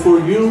come before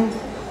you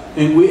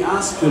and we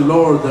ask you,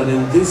 Lord, that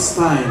in this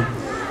time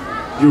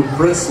your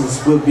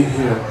presence will be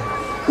here.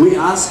 We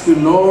ask you,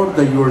 Lord,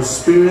 that your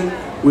Spirit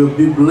will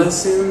be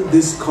blessing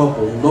this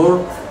couple.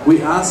 Lord,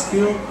 we ask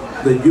you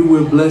that you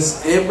will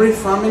bless every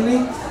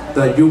family,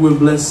 that you will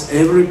bless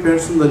every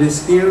person that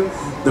is here,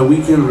 that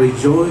we can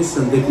rejoice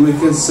and that we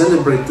can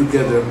celebrate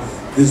together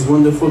this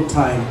wonderful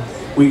time.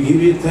 We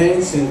give you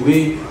thanks and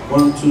we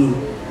want to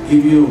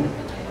give you,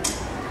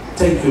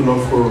 thank you,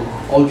 Lord, for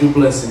all your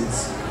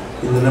blessings.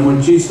 In the name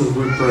of Jesus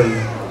we pray.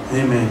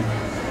 Amen.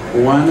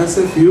 One as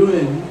a few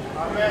and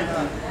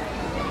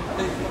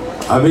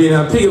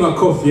Amina. Piga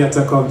makofi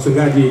hata kwa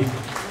mchungaji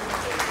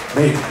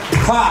Make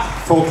clap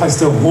for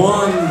Pastor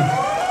Juan.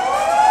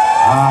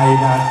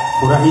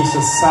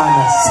 Inafurahisha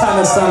sana.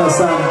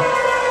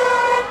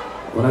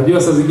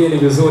 Unajua saa zingine ni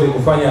vizuri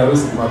kufanya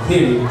harusi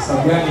Jumapili kwa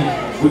sababu gani?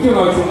 Ukiwa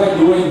na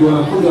wachungaji wengi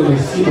wanakuja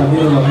wameshika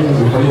neno la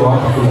Mungu, kwa hiyo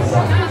hapa kuna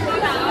sana.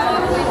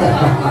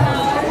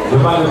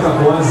 Jamani, nataka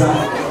kuanza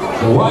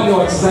wale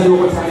wachezaji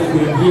wako tayari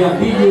kuingia.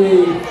 DJ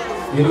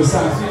ndio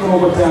safi kama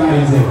wako tayari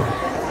nje.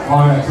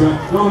 Haya,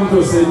 tunaomba mtu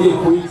usaidie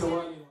kuita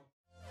wale.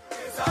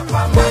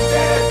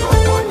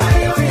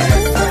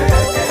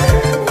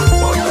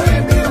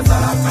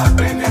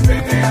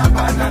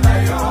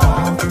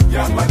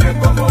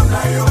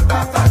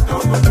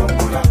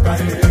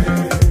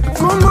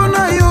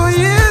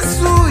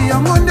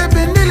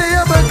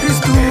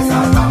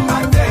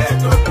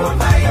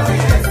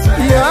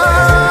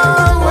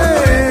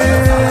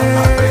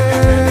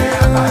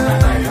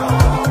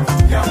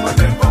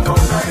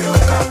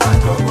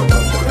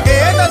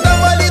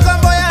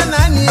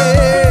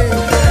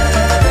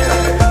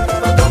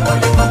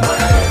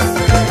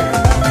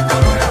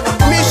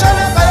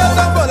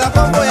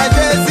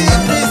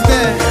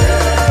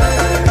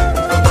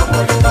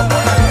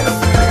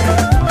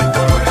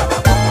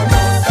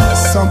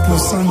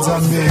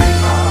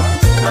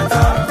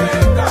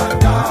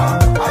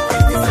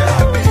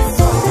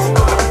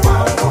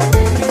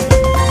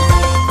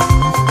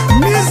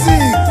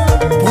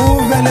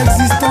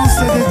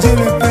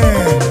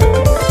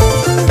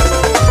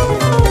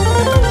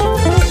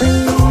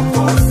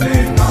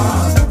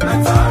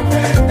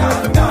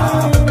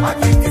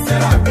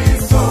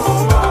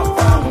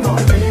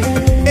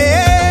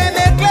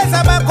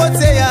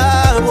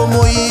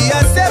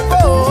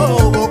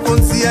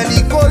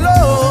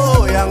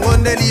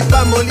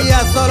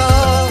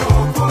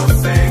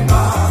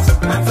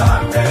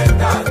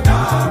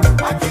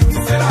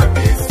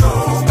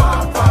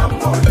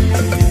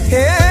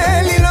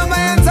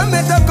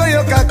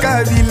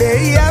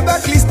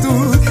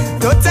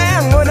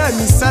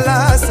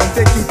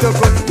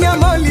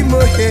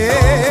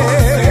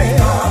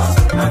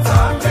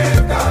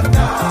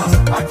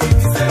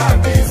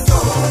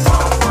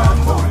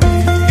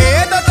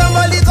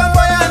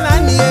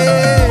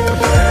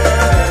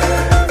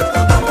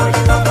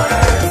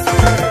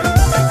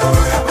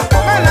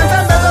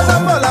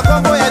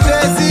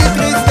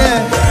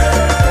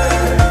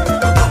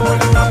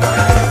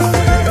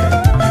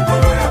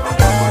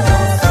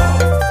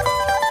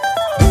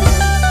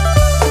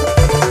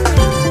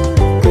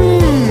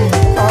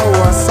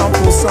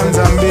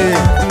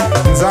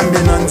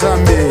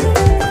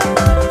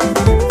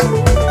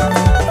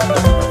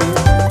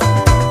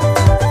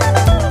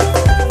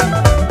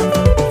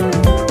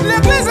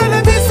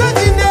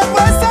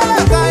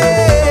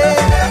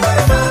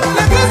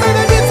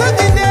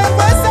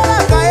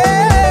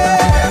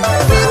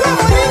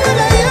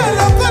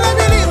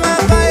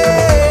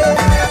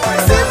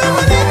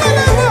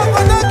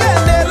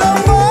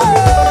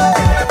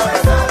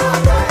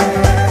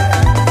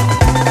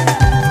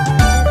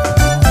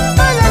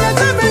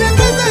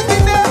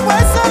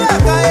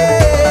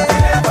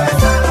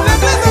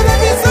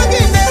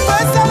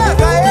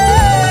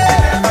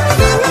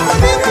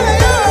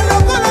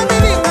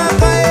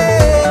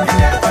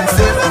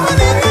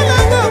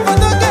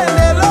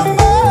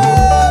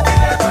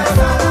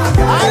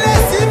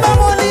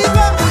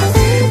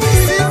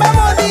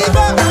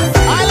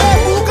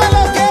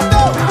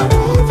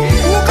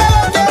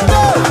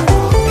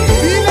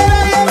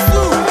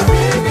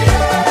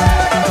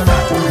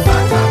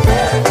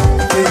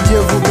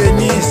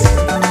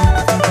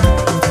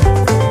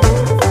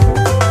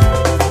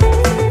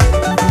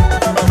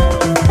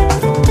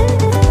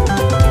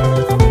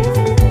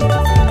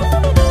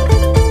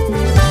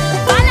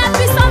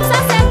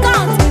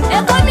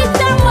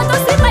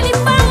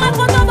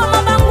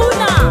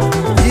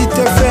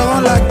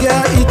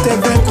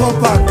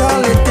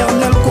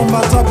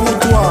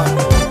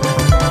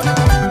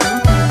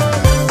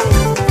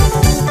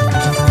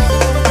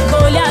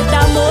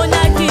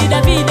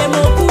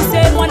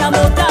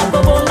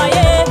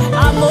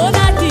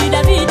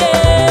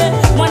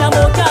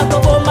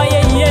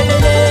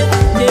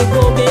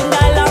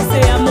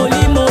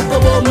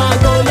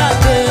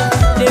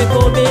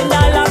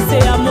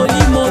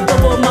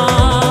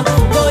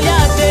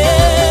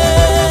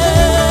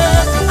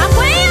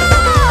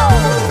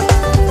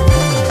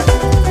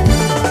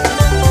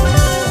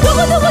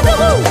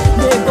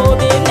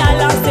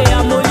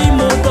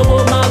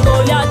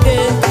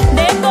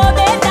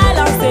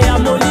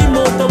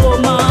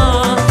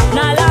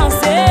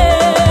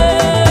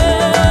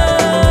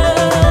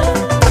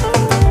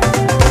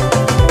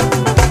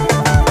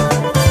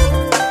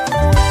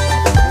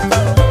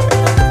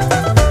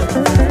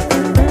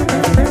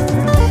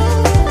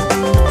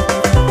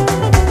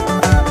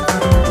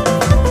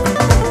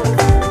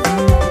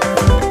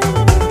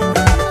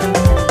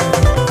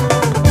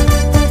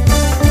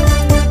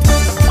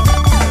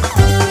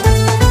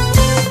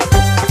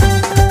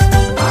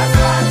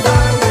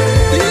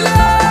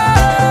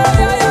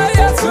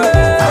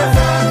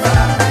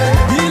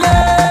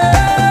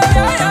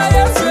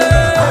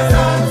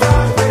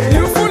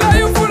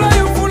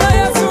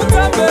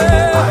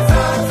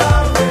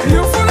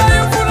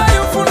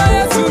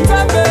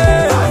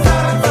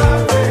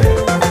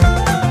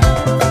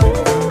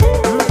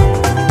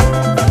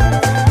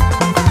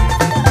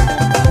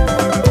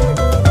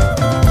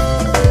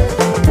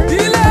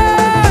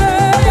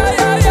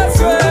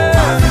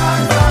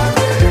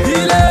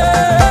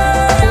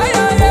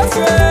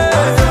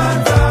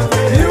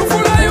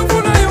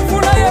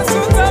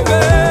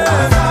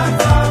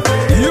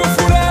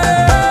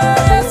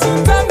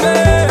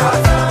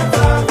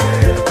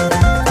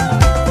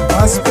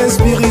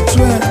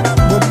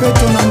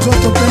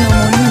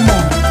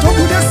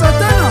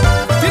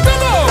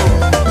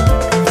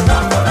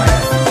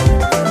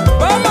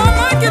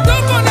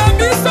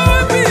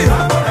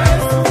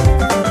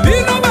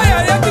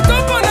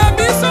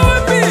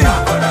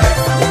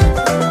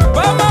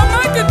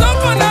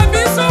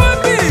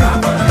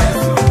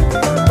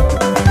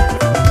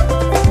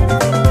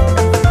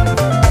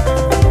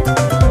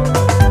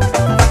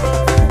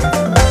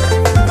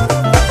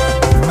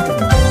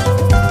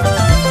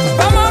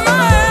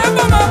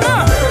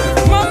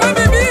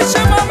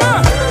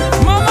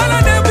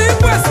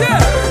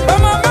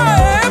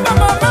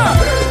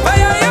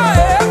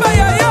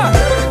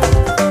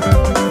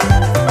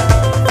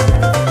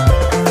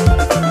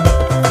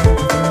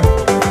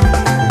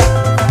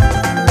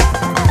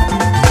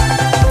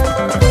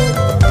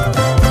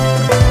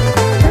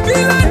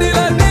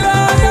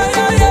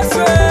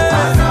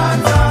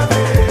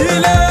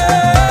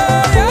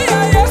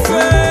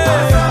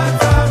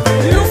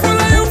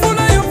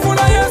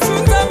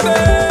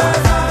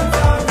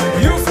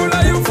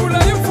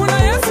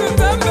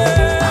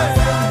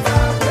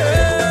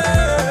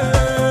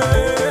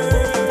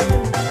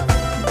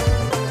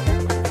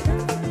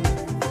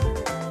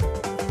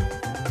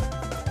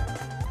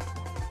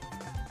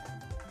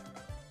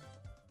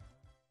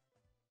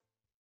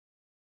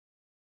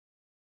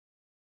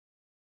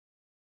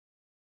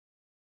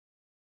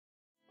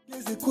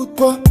 Les écoute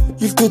pas,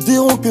 ils te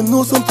diront que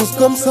nous sommes tous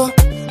comme ça.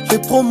 Les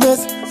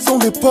promesses sont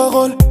des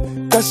paroles,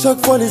 qu'à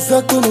chaque fois les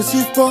actes ne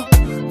suivent pas.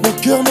 Mon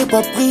cœur n'est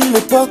pas pris, il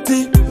est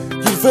parti.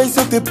 Il veille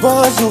sur tes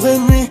pas jour et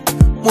nuit.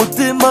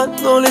 Monter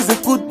maintenant, les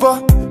écoute pas.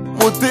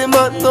 Monter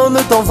maintenant, ne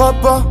t'en va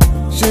pas.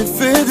 J'ai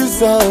fait du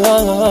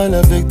sale,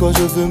 avec toi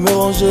je veux me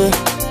ranger.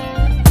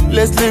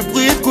 Laisse les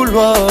bruits de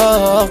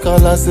couloir, car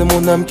là c'est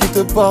mon âme qui te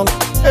parle.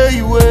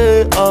 Hey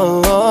ouais,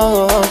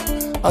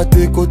 à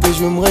tes côtés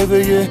je vais me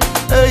réveiller.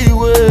 Hey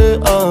ouais,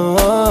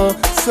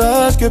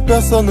 sache que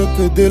personne ne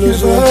peut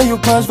déloger. Que veuille ou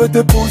pas, je vais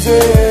t'épouser.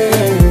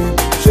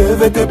 Je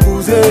vais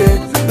t'épouser.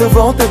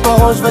 Devant tes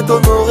parents, je vais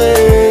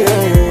t'honorer.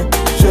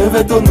 Je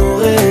vais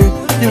t'honorer.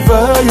 Qu'ils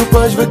veuillent ou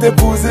pas, je vais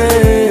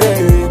t'épouser.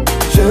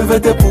 Je vais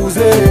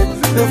t'épouser.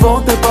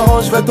 Devant tes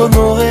parents, je vais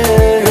t'honorer.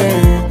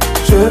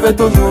 Je vais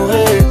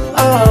t'honorer.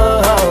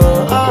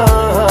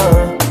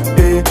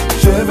 Et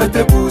je vais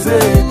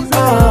t'épouser.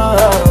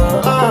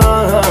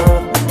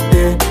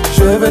 Et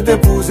je vais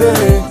t'épouser.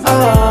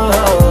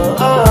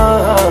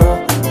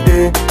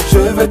 Et je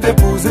vais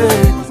t'épouser.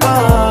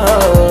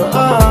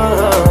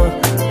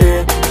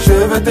 Et je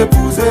vais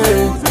t'épouser.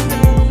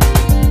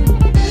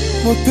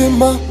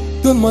 Monte-moi,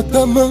 donne-moi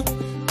ta main,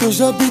 que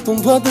j'habite ton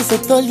doigt de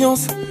cette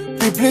alliance.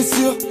 Tes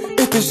blessures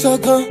et tes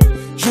chagrins,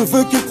 je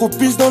veux qu'ils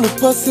propissent dans le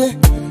passé.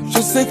 Je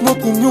sais que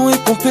notre union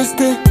est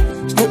contestée.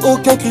 Je n'ai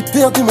aucun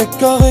critère du mètre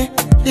carré.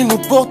 Il nous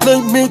porte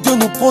l'œil mais Dieu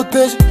nous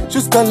protège.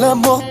 Jusqu'à la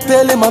mort,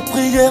 telle est ma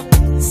prière.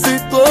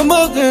 C'est toi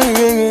ma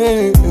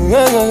reine.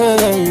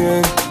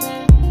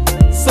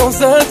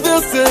 Sans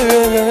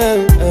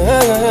adversaire.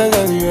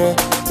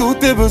 Tous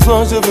tes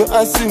besoins je veux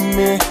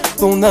assumer.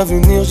 Ton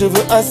avenir je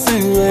veux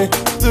assurer.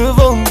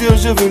 Devant Dieu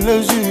je veux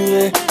le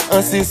jurer.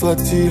 Ainsi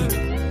soit-il.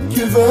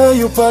 Qu'il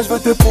veuille ou pas, je vais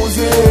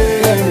t'épouser.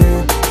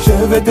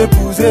 Je vais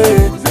t'épouser.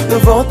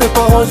 Devant tes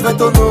parents, je vais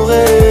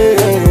t'honorer.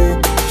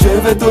 Je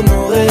vais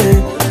t'honorer.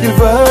 Qu'il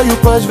veuille ou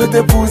pas, je vais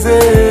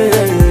t'épouser.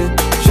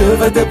 Je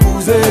vais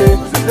t'épouser.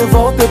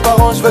 Devant tes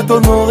parents, je vais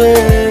t'honorer.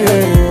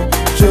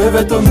 Je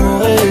vais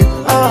t'honorer.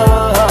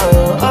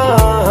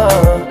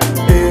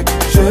 Et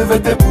je vais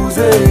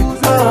t'épouser.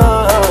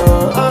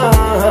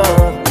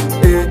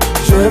 Et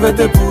je vais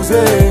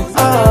t'épouser.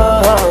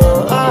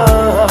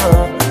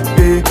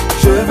 Et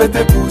je vais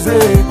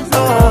t'épouser.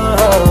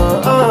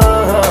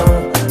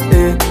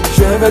 Et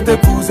je vais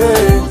t'épouser.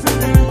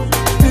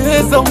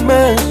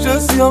 Désormais je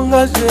suis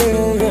engagé.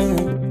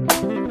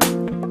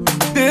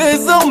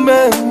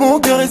 Désormais mon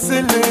cœur est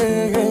scellé.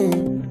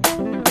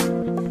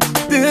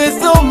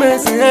 Désormais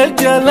c'est elle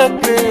qui a la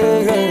clé.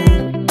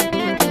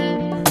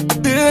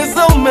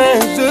 Désormais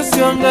je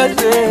suis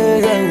engagé.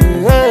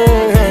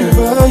 Qu'il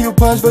veuille ou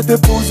pas, je vais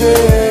t'épouser.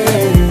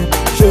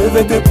 Je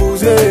vais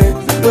t'épouser.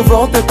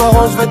 Devant tes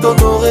parents, je vais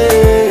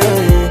t'honorer.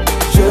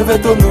 Je vais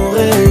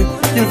t'honorer.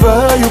 Qu'ils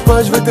veuille ou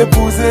pas, je vais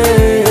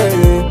t'épouser.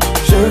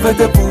 Je vais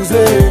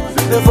t'épouser.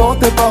 Devant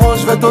tes parents,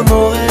 je vais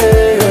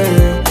t'honorer.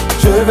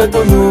 Je vais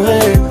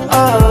t'honorer.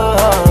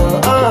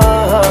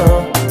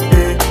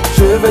 Et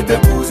je vais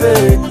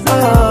t'épouser.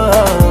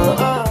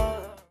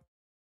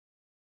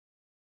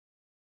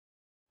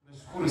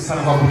 Nashukuru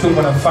sana kwa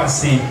kutupa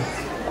nafasi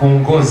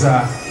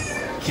kuongoza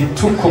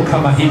kituko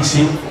kama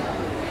hichi,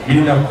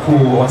 ili na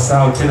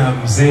kuwasahau tena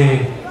mzee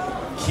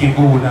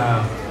Kibu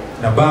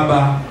na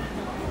baba.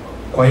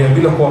 Kwa hiyo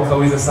bila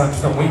kuwakaweza sana,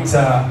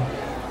 tutamuita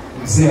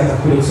mzee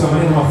atakuja kusema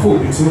maneno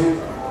mafupi tu.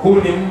 Huu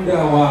ni muda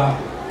wa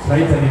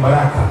tunaita ni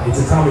baraka. It's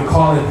a time we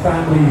call it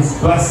family's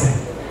blessing.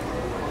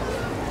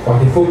 Kwa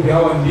kifupi,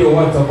 hawa ndio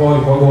watu ambao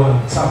walikuwa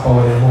wanamchapa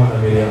Oremo na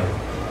Mariamu.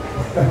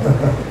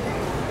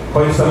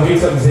 Kwa hiyo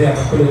tutamuita mzee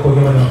atakuja kwa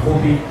maneno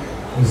mafupi,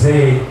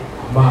 mzee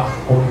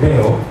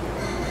Mombeo,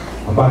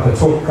 ambaye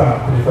atatoka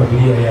kwenye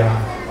familia ya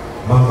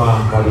mama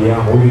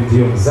Mariamu. Huyu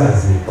ndio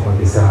mzazi kama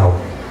nisahau.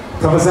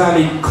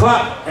 Tafadhali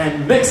clap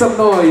and make some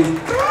noise.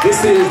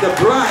 This is the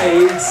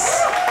bride's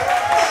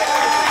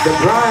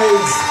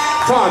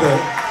father.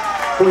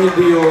 Huyu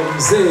ndio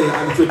mzee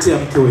anatuletea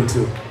mke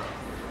wetu.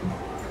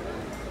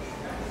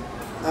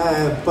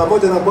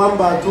 Pamoja na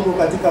kwamba tuko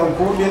katika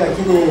ukumbi,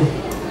 lakini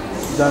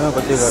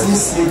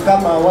sisi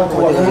kama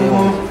watu wa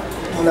Mungu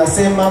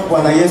tunasema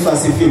Bwana Yesu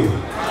asifiwe.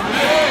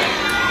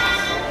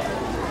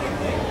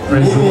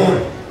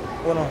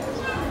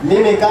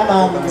 Mimi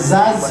kama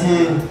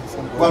mzazi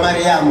wa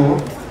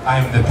Mariamu, I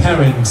am the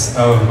parent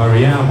of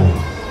Mariamu.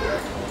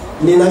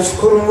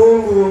 Ninashukuru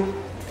Mungu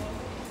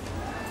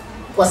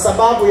kwa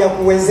sababu ya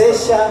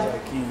kuwezesha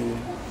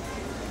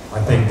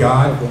I thank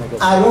God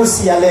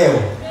harusi ya leo.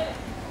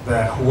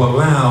 That who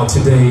allow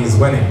today's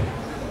wedding.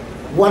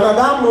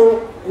 Wanadamu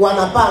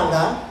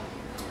wanapanga,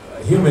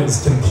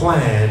 humans can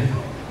plan,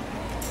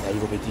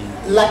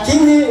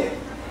 lakini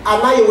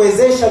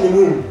anayewezesha ni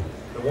Mungu.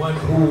 The one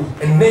who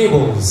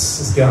enables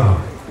is God.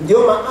 Ndio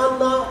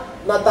maana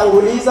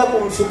natanguliza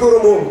kumshukuru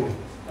Mungu.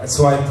 That's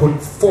why I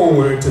put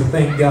forward to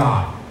thank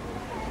God.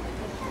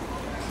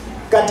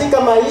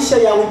 Katika maisha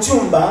ya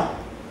uchumba,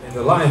 in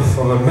the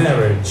life of a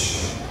marriage,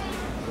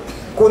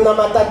 kuna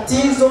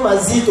matatizo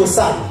mazito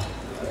sana.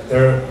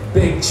 There are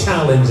big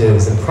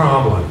challenges and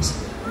problems.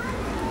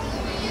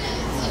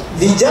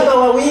 vijana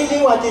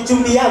wawili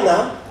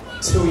wakichumbiana,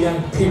 two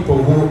young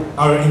people who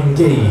are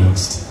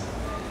engaged.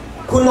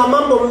 Kuna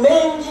mambo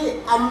mengi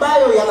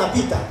ambayo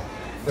yanapita.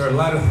 There are a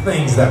lot of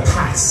things that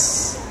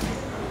pass.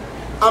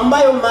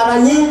 Ambayo mara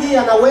nyingi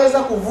yanaweza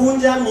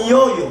kuvunja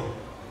mioyo.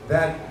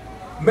 That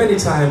many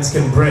times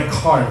can break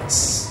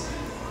hearts.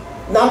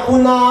 Na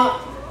kuna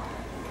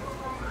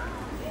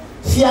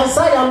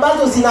fiançailles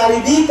ambazo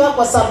zinaharibika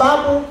kwa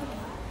sababu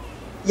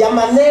ya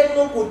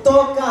maneno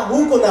kutoka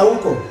huko na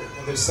huko.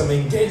 There's some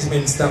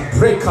engagements that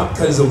break up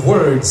because of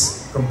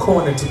words from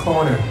corner to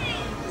corner.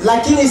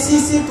 Lakini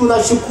sisi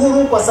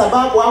tunashukuru kwa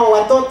sababu hao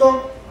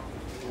watoto,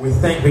 we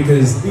thank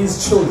because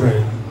these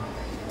children,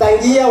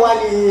 tangia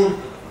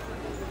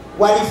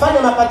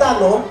walifanya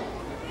mapatano,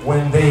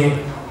 when they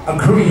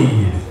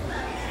agreed,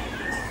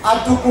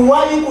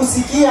 hatukuwahi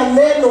kusikia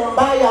neno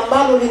mbaya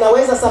ambalo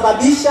linaweza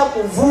sababisha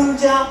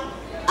kuvunja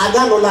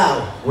agano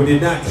lao. We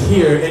did not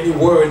hear any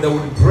word that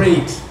would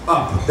break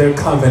up their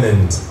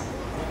covenant.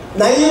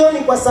 Na hiyo ni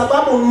kwa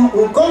sababu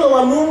mkono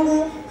wa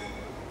Mungu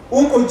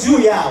uko juu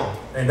yao.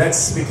 And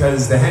that's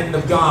because the hand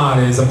of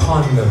God is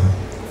upon them.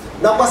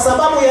 Na kwa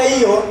sababu ya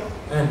hiyo,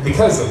 and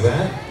because of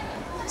that,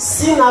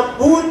 sina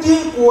budi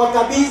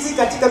kuwakabidhi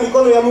katika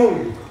mikono ya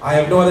Mungu. I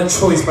have no other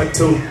choice but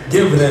to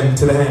give them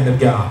to the hand of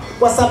God.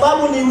 Kwa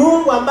sababu ni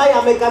Mungu ambaye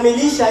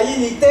amekamilisha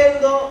hili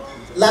tendo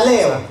la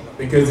leo.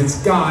 Because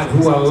it's God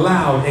who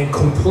allowed and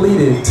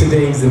completed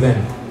today's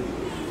event.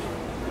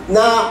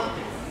 Na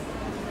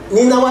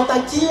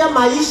ninawatakia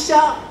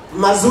maisha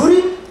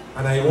mazuri.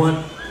 And I want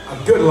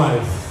a good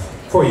life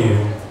for you.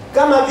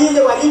 Kama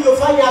vile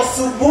walivyofanya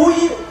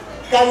asubuhi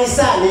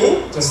kanisani.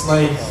 Just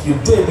like you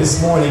did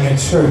this morning at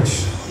church.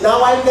 Na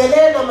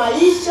waendelee na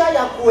maisha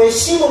ya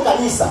kuheshimu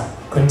kanisa.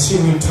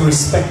 Continue to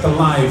respect the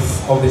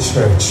life of the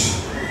church.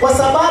 Kwa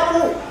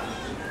sababu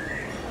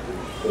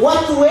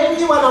watu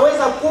wengi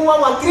wanaweza kuwa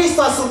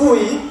Wakristo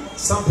asubuhi.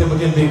 Some people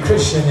can be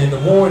Christian in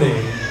the morning.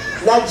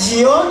 Na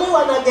jioni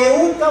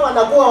wanageuka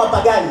wanakuwa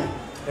wapagani.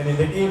 And in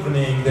the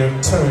evening they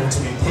turn to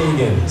be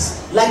pagans.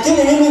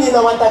 Lakini mimi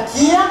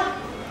ninawatakia,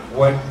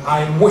 what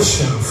I'm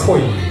wishing for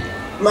you,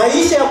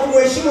 maisha ya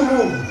kumheshimu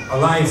Mungu. A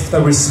life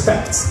that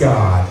respects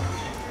God.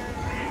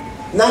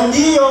 Na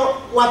ndio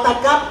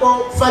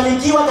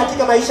watakapofanikiwa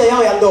katika maisha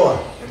yao ya ndoa.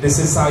 And this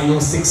is how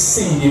you'll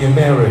succeed in your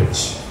marriage.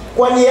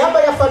 Kwa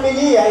niaba ya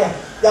familia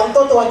ya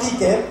mtoto wa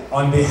kike,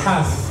 on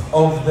behalf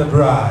of the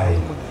bride,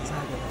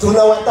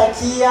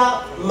 tunawatakia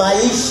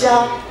maisha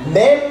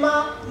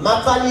mema,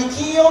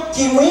 mafanikio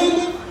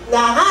kimwili na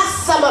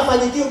hasa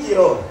mafanikio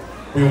kiroho.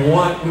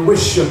 We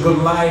wish you a good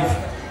life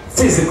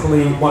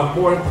physically, but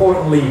more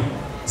importantly,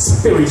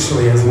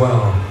 spiritually as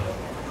well.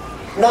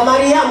 Na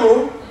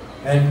Mariamu,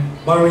 and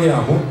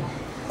Mariamu,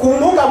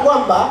 kumbuka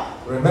kwamba,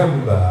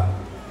 remember,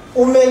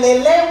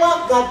 umelelewa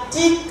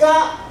katika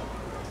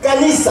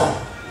kanisa.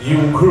 You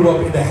grew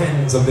up in the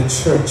hands of the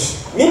church.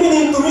 Mimi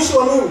ni mtumishi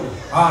wa Mungu.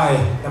 I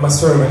am a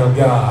servant of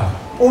God.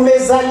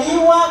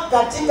 Umezaliwa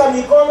katika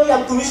mikono ya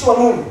mtumishi wa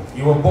Mungu.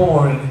 You were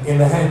born in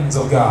the hands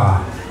of God.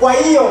 Kwa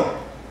hiyo,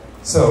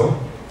 so,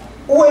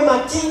 uwe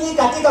makini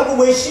katika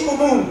kumheshimu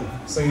Mungu.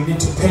 So you need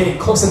to pay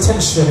close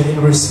attention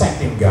in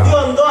respecting God.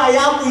 Ndio ndoa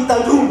yako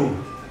itadumu.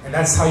 And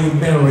that's how your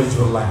marriage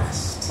will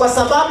last. Kwa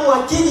sababu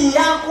akili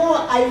yako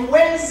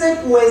haiwezi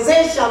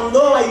kuwezesha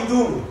ndoa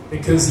idumu.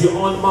 Because your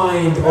own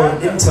mind or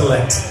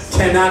intellect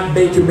cannot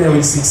make your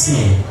marriage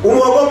succeed.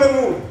 Umuogope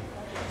Mungu.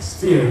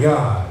 Fear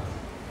God.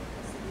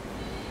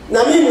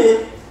 Na mimi,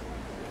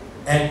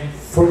 and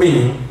for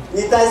me,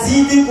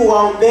 nitazidi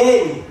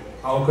kuwaombeni.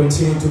 I will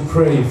continue to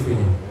pray for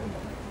you.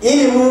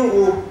 Ili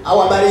Mungu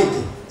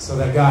awabariki. So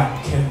that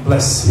God can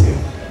bless you.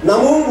 Na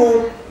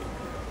Mungu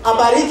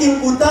abariki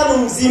mkutano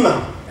mzima.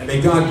 And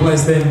may God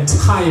bless the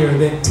entire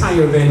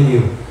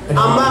venue.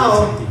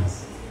 Ambao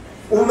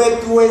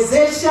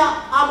umetuwezesha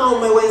ama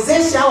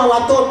umewezesha hawa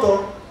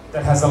watoto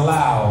that has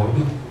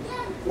allowed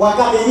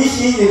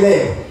wakamilishi hili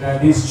leo.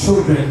 That these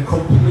children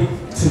complete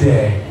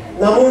today.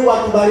 Na Mungu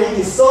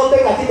atubariki sote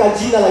katika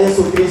jina la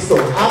Yesu Kristo.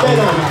 Amen.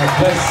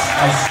 Bless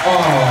us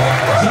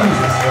all in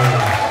Jesus'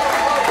 name.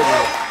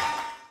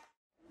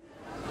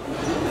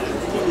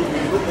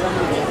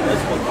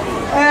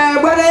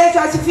 Bwana Yesu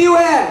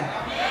asifiwe.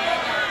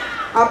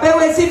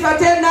 Apewe sifa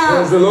tena.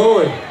 Praise the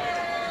Lord.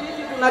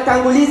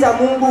 Tunatanguliza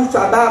Mungu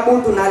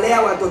sababu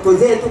tunalea watoto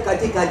zetu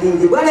katika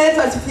dini. Bwana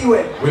Yesu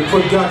asifiwe. We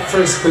put God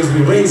first because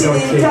we raise our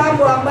kids. Ni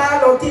jambo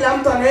ambalo kila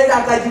mtu anaweza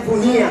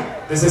akajivunia.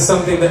 This is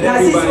something that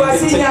everybody can take pride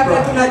in. Na sisi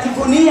hapa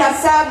tunajivunia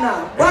sana.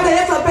 Bwana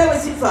Yesu apewe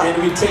sifa. And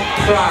we take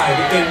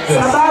pride in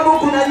this. Sababu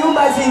kuna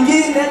nyumba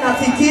zingine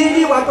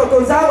nafikiri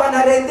watoto zao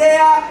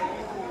wanarendea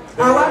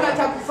hawana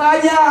cha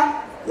kufanya.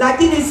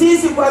 Lakini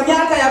sisi kwa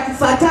miaka ya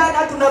kufatana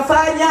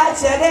tunafanya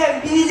sherehe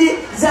mbili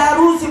za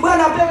harusi.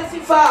 Bwana apewe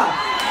sifa.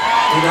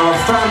 In our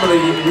family,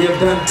 we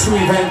have done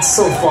 2 events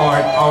so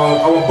far.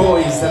 Our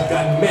boys have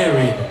gotten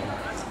married.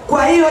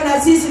 Kwa hiyo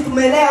na sisi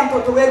tumelea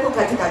mtoto wetu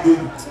katika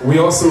dini.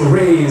 We also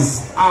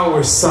raise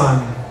our son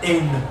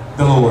in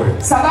the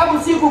Lord. Sababu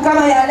siku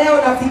kama ya leo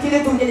nafikiri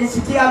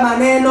tungelisikia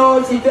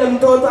maneno sijue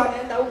mtoto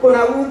anaenda huko na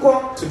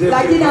huko,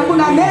 lakini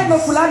hakuna neno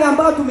fulani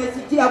ambao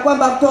tumesikia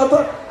kwamba mtoto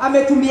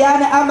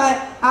ametumbiana ama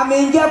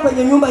ameingia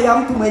kwenye nyumba ya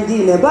mtu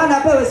mwingine. Bwana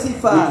apewe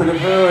sifa. We could have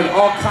heard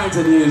all kinds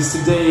of news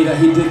today that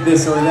he did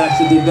this or that,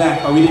 he did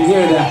that, but we didn't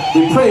hear that.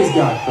 We praise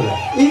God for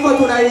that. Hivyo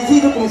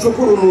tunazidi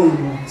kumshukuru Mungu.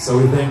 So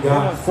we thank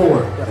God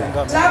for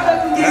that. Labda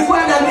tungekuwa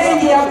na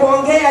mengi ya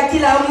kuongea,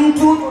 kila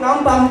mtu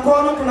tunampa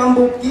mkono,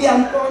 tunambukia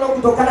mkono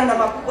kutokana na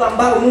makubwa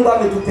ambayo Mungu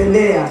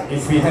ametutendea.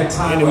 If we had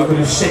time, we could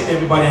have shaken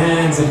everybody's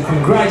hands and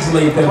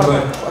congratulate them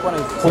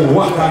for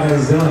what God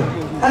has done.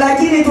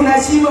 Lakini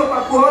tunashindwa kwa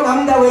kuona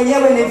muda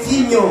wenyewe ni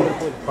finyo.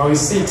 But we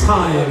see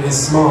time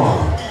is small.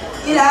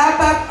 Ila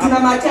hapa tuna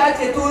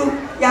machache tu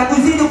ya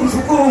kuzidi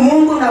kushukuru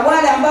Mungu na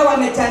wale ambao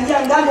wamechangia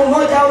ngambo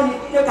moja au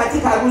nyingine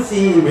katika harusi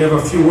hii. We have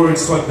a few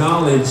words to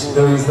acknowledge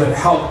those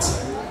that helped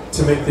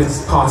to make this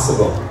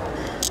possible.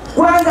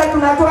 Kwanza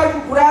tunatoa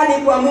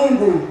shukrani kwa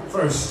Mungu.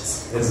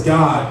 First is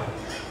God.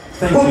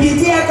 Thank you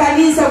kupitia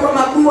kanisa kwa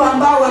makuu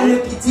ambao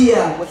wamepitia.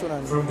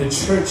 from the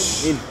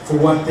church for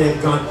what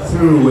they've gone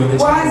through in the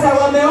Kwanza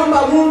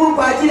wameomba Mungu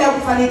kwa ajili ya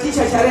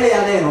kufanikisha sherehe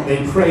ya leo. They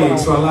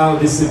prayed to allow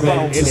this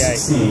event to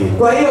succeed.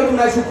 Kwa hiyo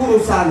tunashukuru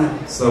sana.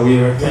 So we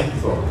are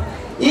thankful.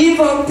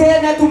 Hivyo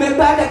tena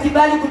tumepata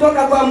kibali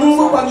kutoka kwa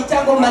Mungu kwa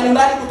michango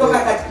mbalimbali kutoka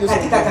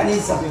katika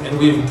kanisa.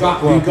 And we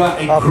got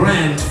a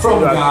grant from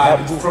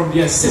God from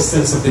the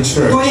assistance of the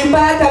church.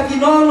 Tulipata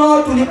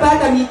vinono,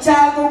 tulipata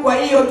michango, kwa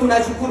hiyo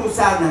tunashukuru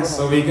sana.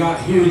 So we got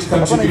huge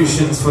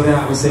contributions for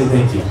that. We say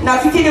thank you.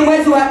 Nafikiri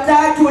mwezi wa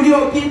 3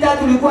 uliopita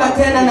tulikuwa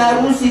tena na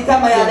harusi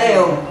kama ya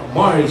leo.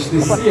 March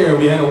this year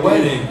we had a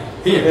wedding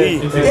here.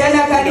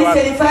 Tena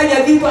kanisa ilifanya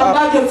vitu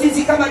ambavyo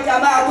sisi kama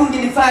jamaa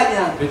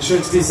tungelifanya. The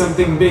church did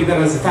something big that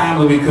as a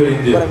family we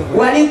couldn't do.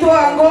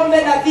 Walitoa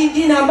ng'ombe na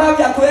vingine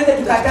ambavyo hatuwezi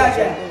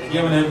tukataja.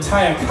 They gave an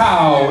entire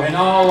cow and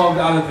all of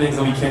the other things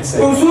that we can't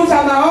say.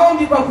 Kususa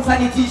maombi kwa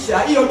kufanikisha.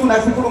 Hiyo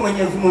tunashukuru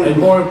Mwenyezi Mungu. And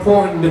more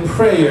important, the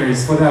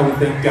prayers for that we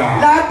thank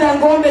God. Labda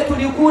ng'ombe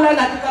tulikula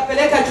na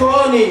tukapeleka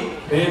chooni.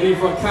 Maybe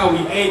for cow we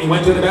ate and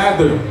went to the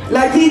bathroom.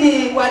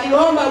 Lakini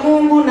waliomba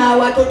Mungu na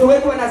watoto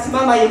wetu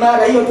wanasimama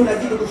imara. Hiyo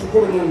tunazidi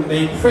kushukuru Mungu.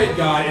 They prayed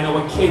God and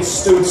our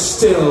kids stood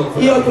still.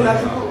 Hiyo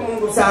tunashukuru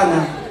Mungu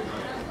sana.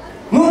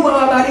 Mungu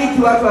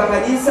awabariki watu wa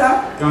kanisa.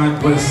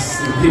 God bless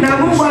the people. Na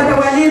Mungu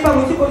atawalipa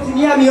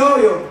msipotimia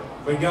mioyo.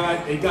 But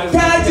God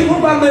taji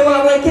Mungu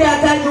amewawekea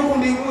taji huko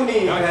mbinguni.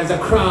 God has a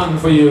crown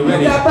for you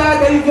ready.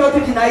 Mtapata hivi vyote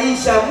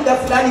vinaisha, muda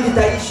fulani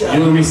vitaisha.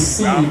 You will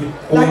receive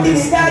all Lakini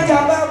this. taji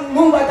ambayo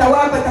Mungu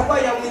atawapa itakuwa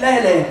ya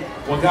milele.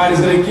 What God is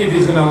going to give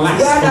you is going to last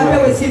God apewe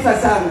forever. sifa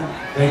sana.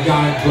 May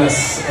God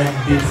bless and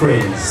be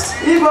praised.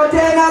 Hivyo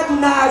tena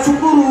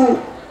tunashukuru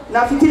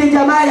nafikiri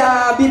jamaa ya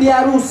bibi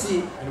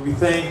harusi. And we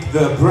thank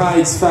the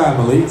bride's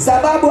family.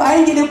 Sababu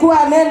haingilikuwa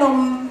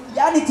neno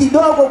yani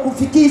kidogo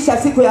kufikisha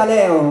siku ya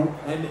leo.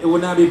 And it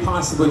would not be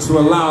possible to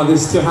allow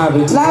this to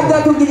happen today.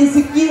 Labda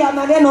tungilisikia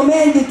maneno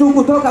mengi tu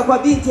kutoka kwa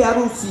binti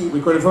harusi. We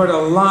could have heard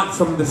a lot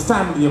from the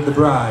family of the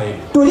bride.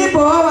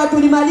 Tulipooa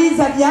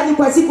tulimaliza yani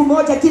kwa siku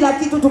moja kila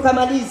kitu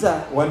tukamaliza.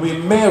 When we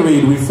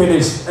married, we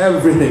finished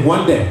everything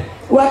one day.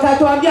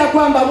 Wakatuambia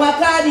kwamba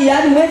mwakani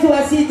yani mwezi wa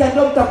 6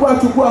 ndio mtakuwa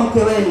chukua mke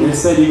wenu. They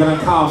said you're going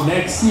to come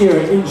next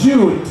year in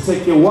June to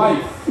take your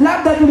wife.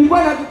 Labda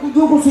tulikuwa na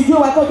kukujuku sijui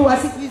watoto wa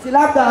siku hizi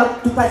labda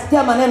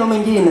tukasikia maneno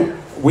mengine.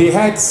 We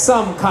had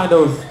some kind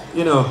of,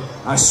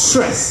 a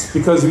stress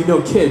because we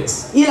know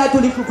kids. Ila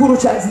tulishukuru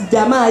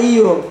jamaa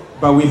hiyo.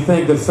 But we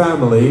thank the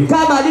family.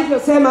 Kama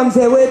alivyosema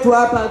mzee wetu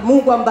hapa,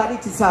 Mungu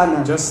ambariki sana.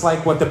 Just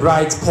like what the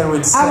bride's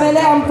parents said.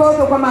 Amelea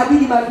mtoto kwa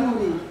maadili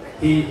mazuri.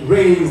 He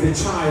raised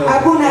the child.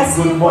 Hakuna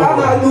siku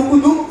ama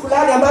ndugu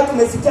fulani ambayo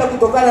tumesikia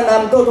kutokana na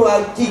mtoto wa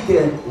kike.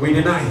 We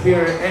did not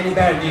hear any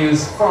bad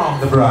news from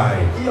the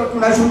bride. Hiyo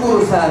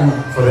tunashukuru sana.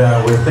 For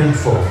that we're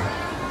thankful.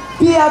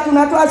 Pia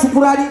tunatoa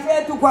shukrani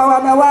zetu kwa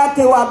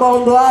wanawake wa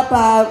Bondo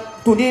hapa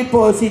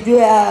tulipo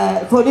sijui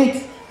Phoenix.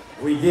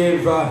 We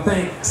give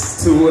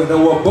thanks to the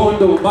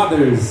Wabondo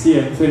mothers here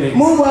in Phoenix.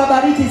 Mungu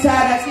awabariki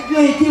sana.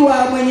 Sijui ikiwa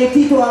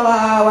mwenyekiti wa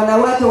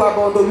wanawake wa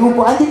Bondo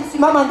yupo.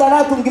 Angesimama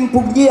angalau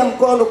tungempungia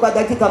mkono kwa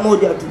dakika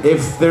moja tu.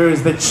 If there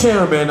is the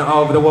chairman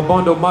of the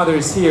Wabondo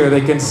mothers here,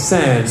 they can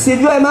stand.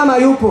 Sijui mama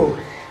yupo.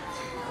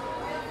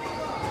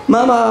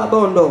 Mama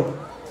Bondo.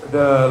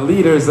 The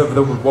leaders of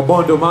the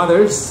Wabondo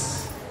mothers.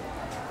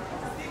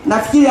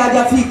 Nafikiri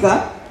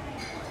hajafika.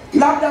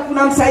 Labda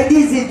kuna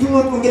msaidizi tu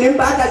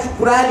tungelimpa hata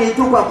shukrani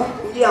tu kwa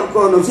kumpungia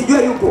mkono.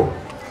 Sijui yupo.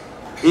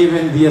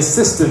 Even the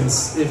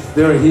assistants if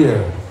they're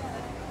here.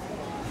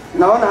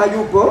 Naona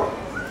hayupo.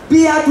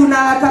 Pia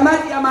tuna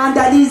kamati ya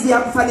maandalizi ya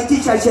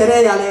kufanikisha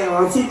sherehe ya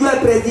leo. Sijui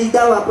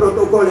president wa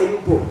protokole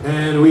yupo.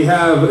 And we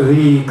have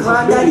the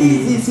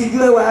maandalizi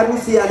sijui wa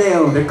harusi ya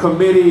leo. The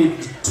committee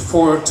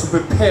to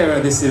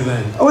prepare this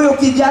event. Huyo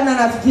kijana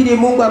nafikiri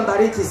Mungu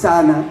ambariki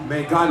sana.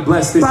 May God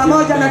bless this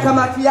pamoja na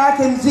kamati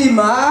yake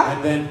mzima.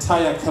 And the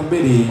entire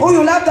committee.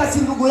 Huyu labda si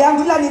ndugu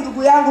yangu ila ni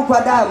ndugu yangu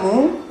kwa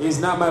damu. He's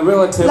not my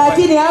relative.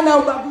 Lakini hana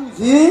ubaguzi.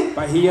 ubaguzi.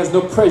 But he has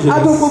no prejudice.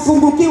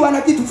 Hatukupungukiwa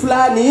na kitu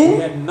fulani.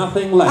 He had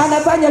nothing less.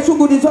 Anafanya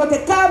shughuli zote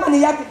kama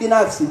ni yake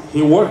binafsi.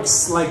 He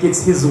works like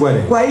it's his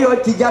wedding. Kwa hiyo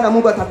kijana,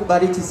 Mungu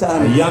atakubariki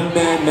sana. A young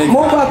man, may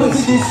Mungu God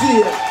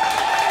akuzidishie.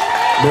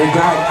 May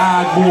God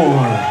add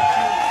more.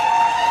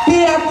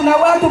 Pia kuna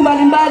watu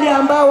mbalimbali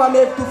ambao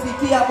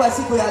wametufikia kwa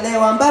siku ya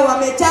leo, ambao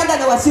wamechanga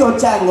na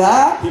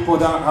wasiochanga.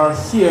 People that are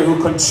here who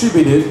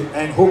contributed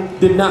and who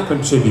did not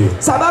contribute.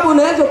 Sababu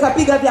unaweza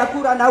ukapiga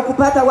vyakula na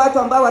ukupata watu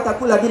ambao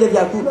watakula vile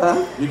vyakula.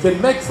 You can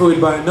make food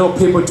but no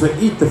people to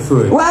eat the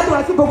food. Watu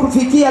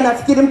wasipokufikia,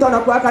 nafikiri mtu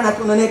anakuwaka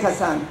anatononeka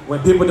sana. When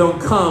people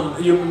don't come,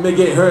 you may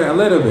get hurt a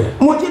little bit.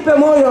 Mjipe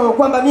moyo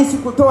kwamba mimi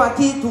sikutoa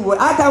kitu,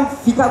 hata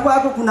fika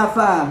kwako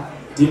kunafaa.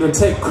 Do not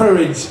take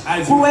courage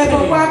as you Kuwepo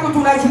came. kwako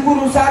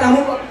tunashukuru sana,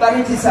 Mungu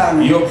akubariki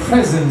sana. Your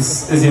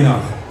presence is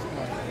enough.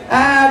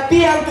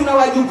 Pia tuna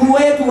wajukuu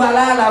wetu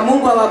walala,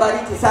 Mungu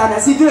awabariki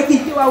sana. Sijui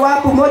kikiwa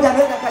wapo, mmoja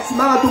anaweza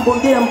kasimama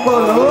tumbongee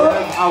mkono.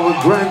 Our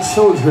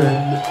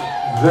grandchildren,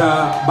 the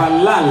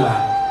Balala.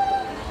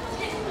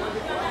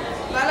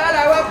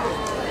 Balala wapo?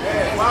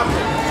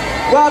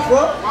 Wapo?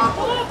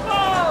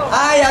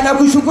 Aya,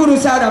 nakushukuru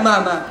sana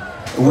mama.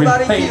 We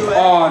thank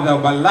all the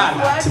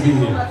Balala to be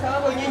here.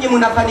 Nyinyi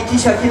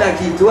mnafanikisha kila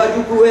kitu,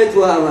 wajukuu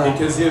wetu hawa.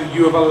 Because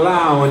you have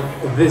allowed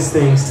these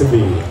things to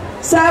be.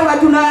 Sawa,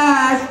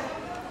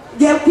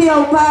 tunageukia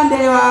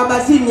upande wa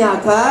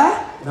Basinyaka.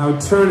 Now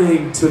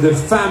turning to the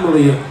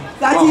family.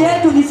 Kati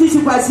yetu ni sisi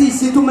kwa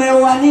sisi,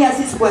 tumeoania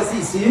sisi kwa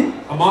sisi.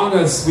 Among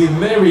us, we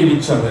married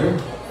each other.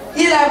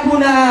 Ila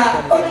kuna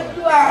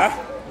unajua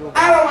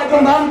hawa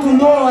wajomba mtu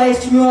ndio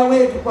waheshimiwa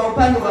wetu kwa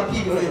upande wa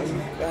pili wetu.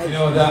 You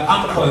know, the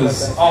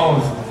uncles of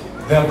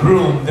the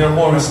groom, they're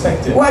more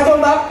respected.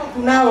 Wajomba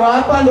tunao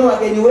hapa ndio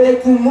wageni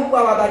wetu, Mungu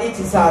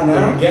awabariki sana.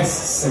 They're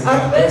guests and God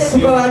Hatuwezi bless you.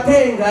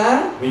 tukawatenga.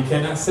 We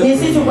cannot Ni separate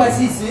sisi you. kwa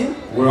sisi.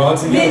 We're all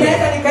Mimi together.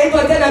 naweza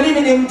nikaitwa tena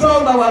mimi ni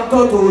mjomba wa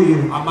mtoto huyu.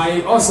 I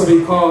might also be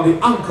called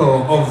the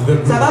uncle of the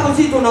groom. Sababu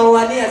sisi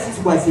tunaoania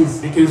sisi kwa sisi.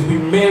 Because we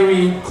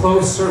marry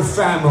closer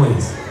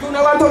families.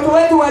 Tuna watoto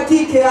wetu wa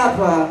kike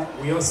hapa.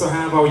 We also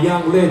have our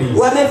young ladies.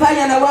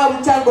 Wamefanya na wao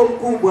mchango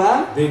mkubwa.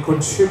 They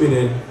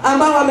contributed.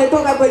 Ambao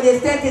wametoka kwenye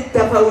state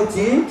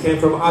tofauti. Came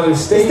from other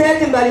states.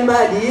 State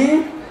mbalimbali.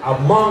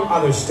 Among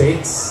other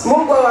states.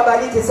 Mungu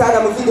awabariki sana,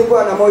 mzidi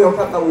kuwa na moyo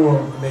kama huo.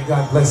 May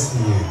God bless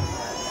you.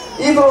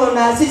 Hivyo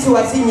na sisi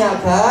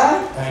Wasinyaka.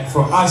 And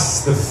for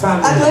us, the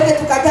family. Hatuweze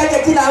tukataja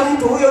kila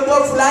mtu, huyo ndo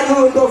fulani,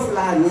 huyo ndo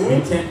fulani.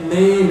 We can't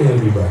name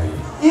everybody.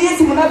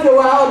 Hizi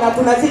mnavyowaona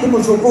tunazidi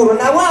kushukuru,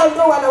 na wao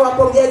ndio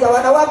wanawapongeza,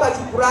 wanawapa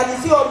shukrani,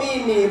 sio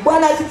mimi.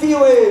 Bwana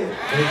asifiwe.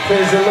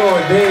 Praise the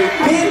Lord.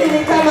 Mimi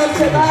ni kama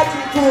msemaji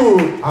tu.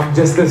 I'm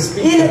just the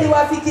speaker. Ili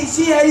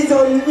niwafikishie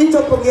hizo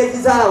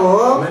pongezi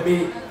zao. Let me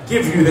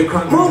give you the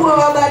context. Mungu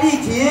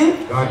awabariki.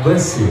 God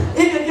bless you.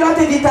 Hivi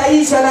vyote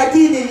vitaisha,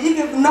 lakini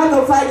hivi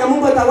mnavyofanya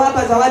Mungu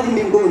atawapa zawadi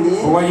mbinguni.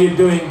 What you're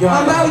doing, God,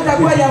 ambayo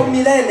itakuwa ya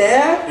milele.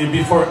 It'll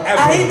be forever.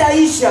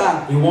 Haitaisha.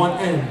 It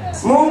won't end.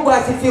 Mungu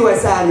asifiwe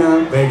sana.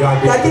 May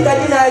God be katika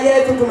jina la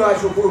Yesu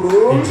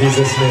tunawashukuru. In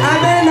Jesus' name.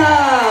 Amena.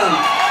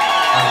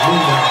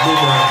 Amina,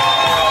 amina.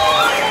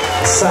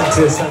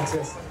 Asante, asante.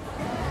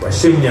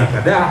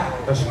 Washimnyaka,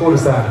 nashukuru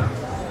sana.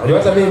 Unajua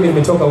hata mimi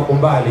nimetoka huko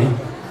mbali.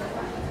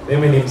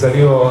 Mimi ni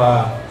mzaliwa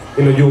wa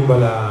hilo jumba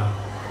la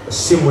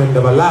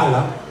Shimwenda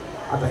Balala.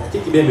 Hata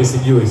kiki debe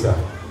sijui sana.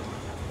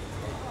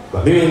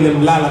 Mimi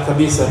nilimlala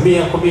kabisa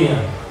 100%.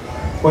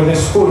 Kwa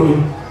nashukuru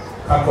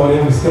kaka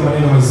Oremo, msikia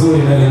maneno mazuri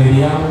na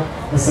Mariamu.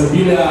 Sasa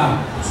bila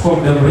chukua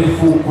muda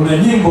mrefu, kuna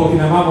nyimbo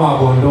kina mama wa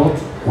Bondo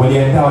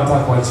waliandaa wataka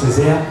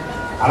kuwachezea.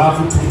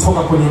 Alafu tukitoka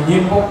kwenye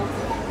nyimbo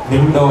ni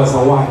muda wa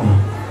zawadi.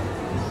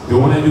 We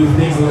want to do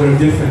things a little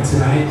different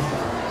tonight.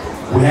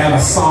 We have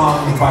a song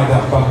by the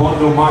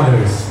Bondo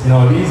mothers. You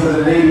know, these are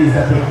the ladies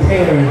that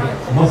prepared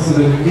most of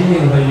the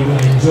meal that you're going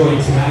to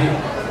enjoy tonight.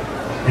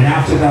 And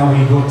after that,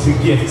 we go to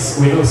gifts.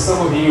 We know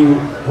some of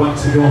you want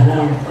to go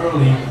home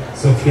early,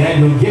 so if you have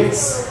your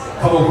gifts,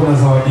 kama kuna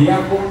zawadi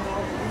yako,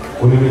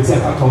 uliletea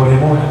kaka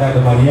Oremo na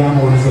dada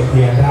Mariamu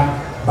ulizokiandaa.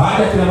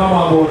 Baada ya kina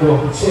mama ambao ndio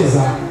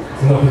kucheza,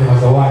 tuna kwenye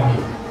mazawadi.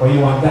 Kwa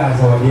hiyo andaa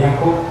zawadi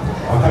yako.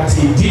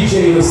 Wakati DJ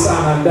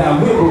Lusana andaa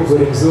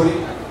wimbo mzuri.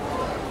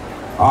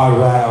 All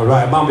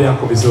right, mambo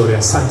yako vizuri.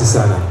 Asante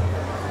sana.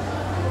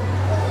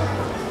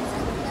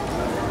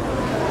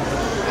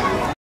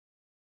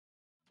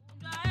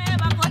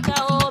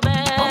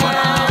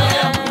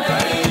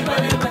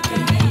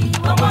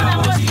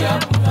 Wakota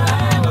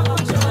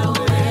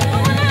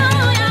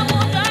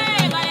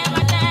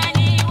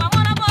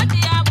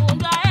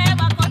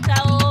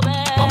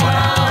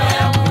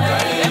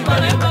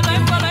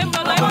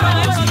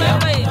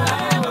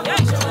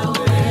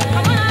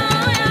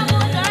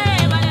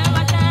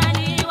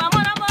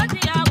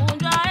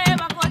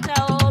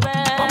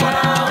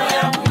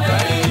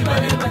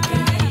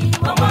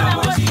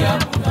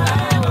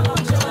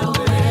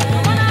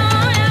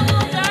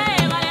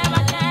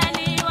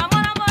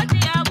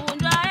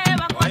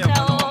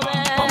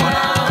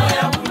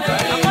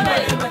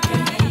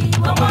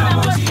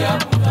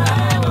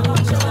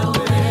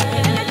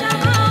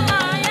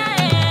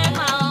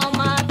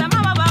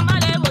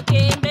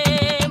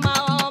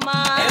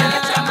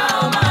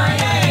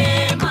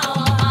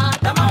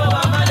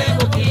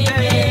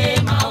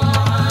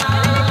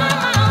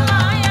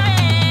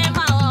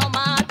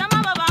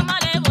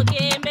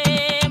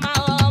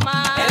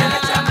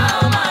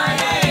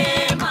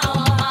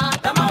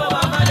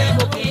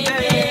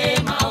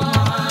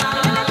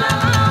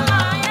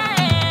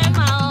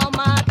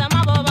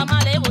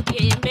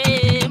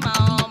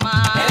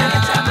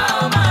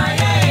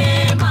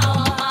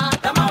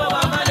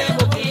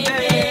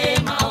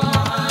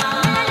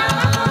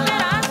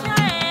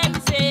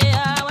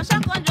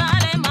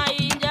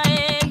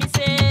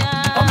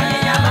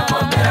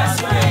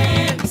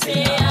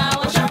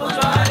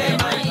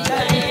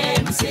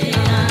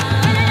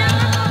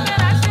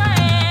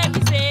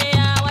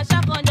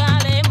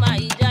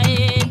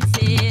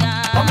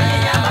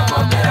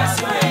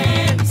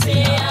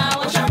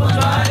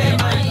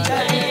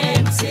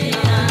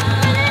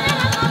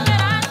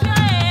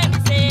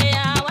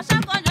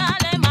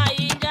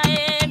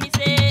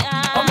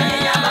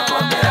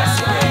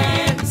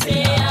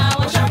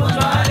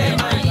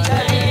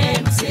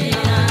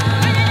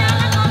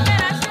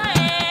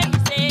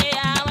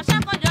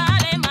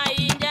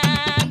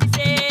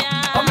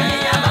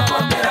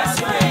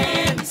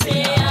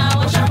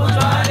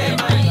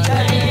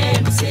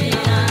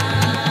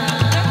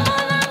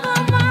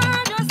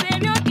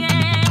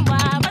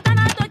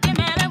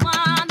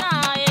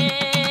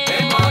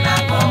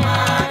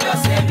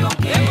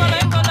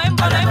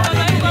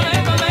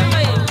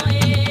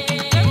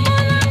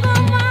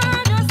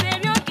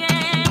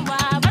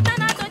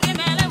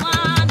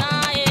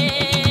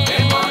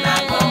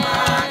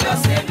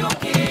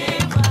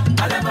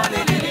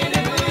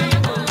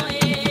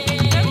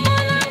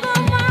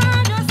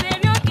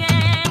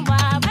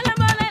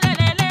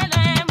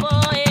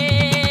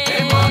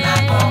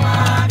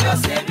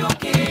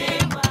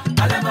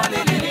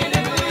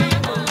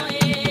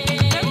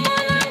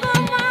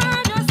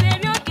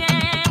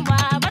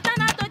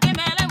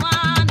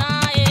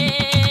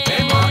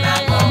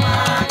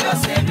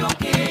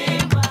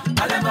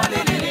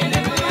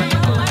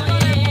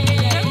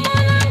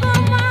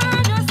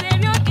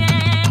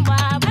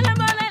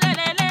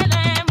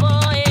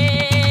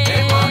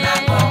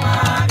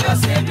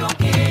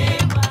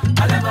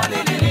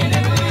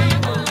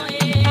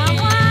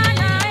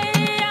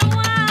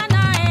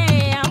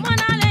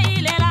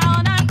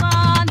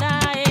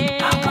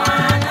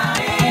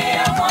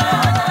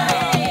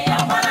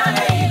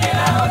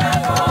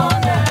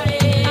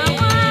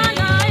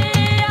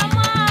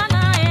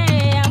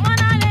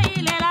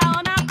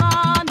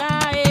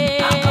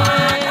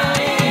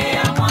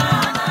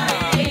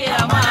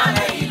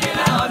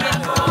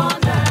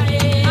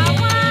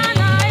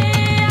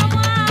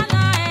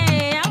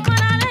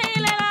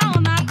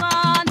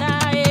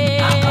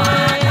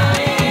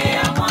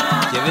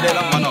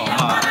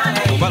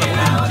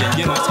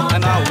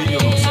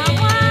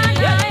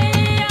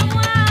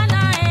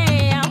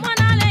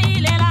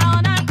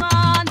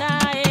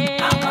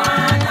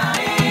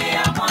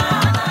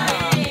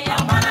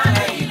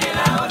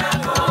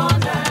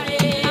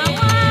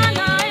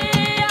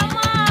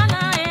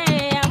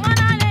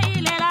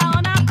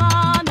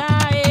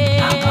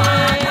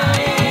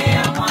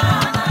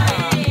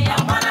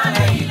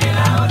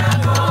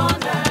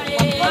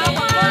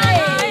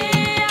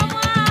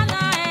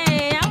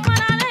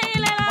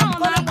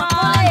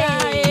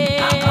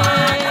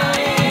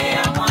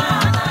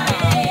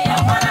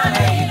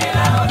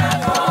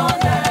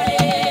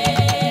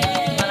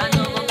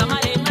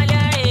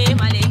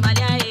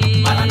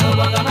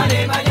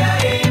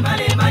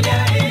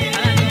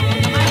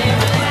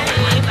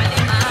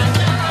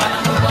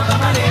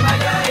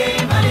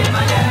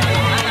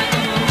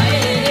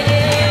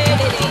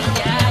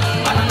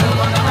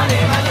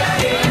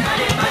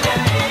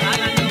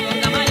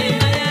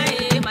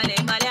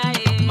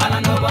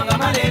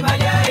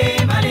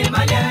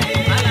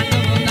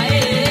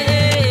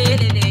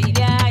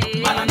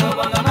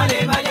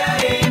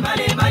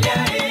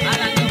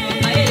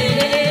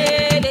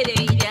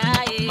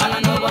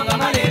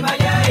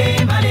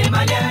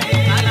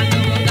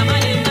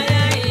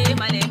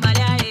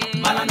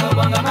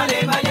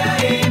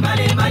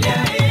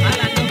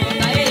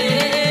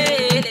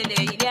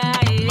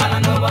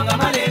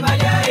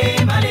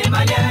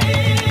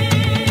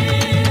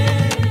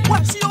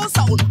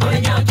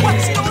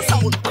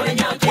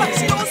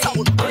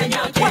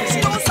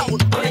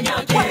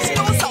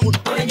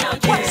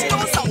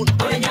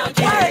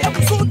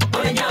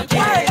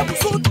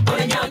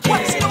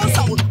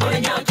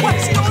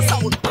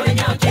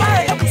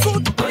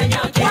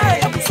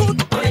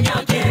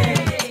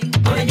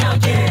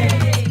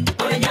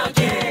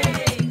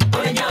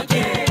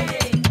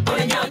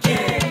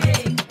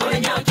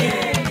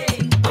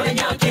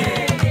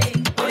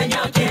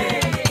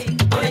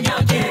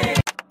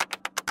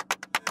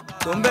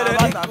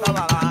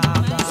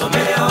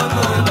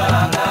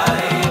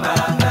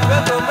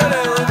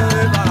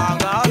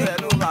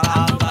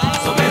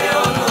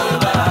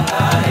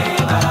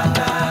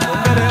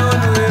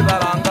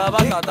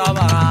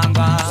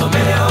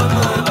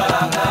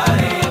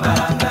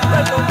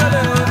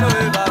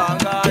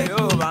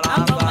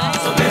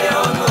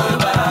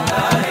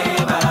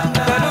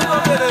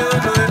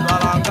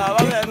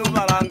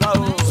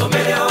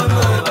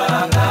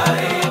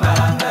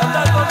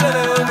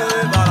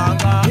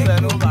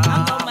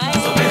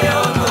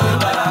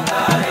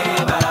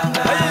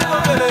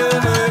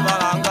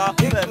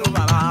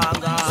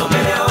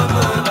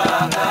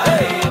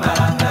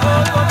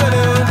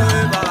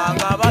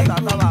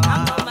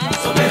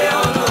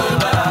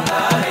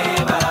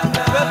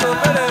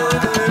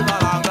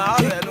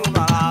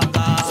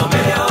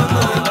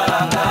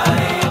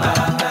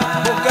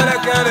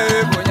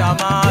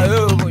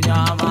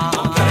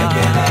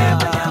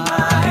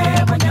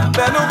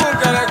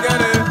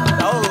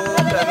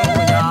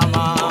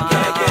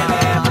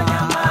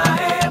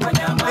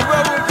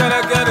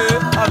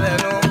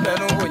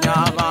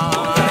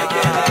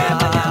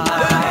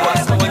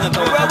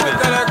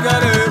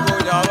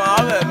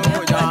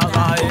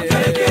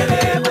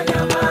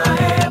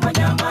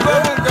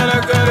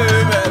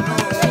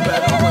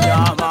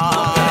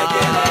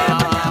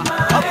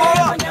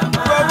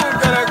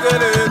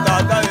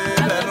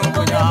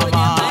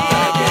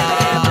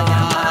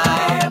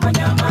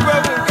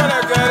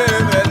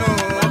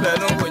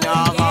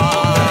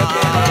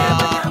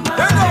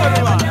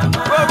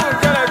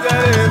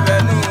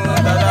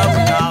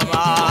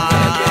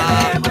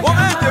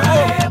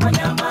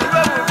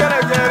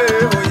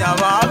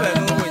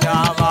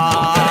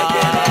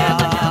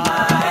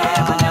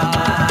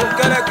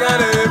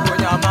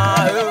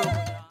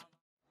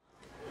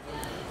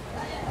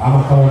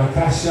ama kama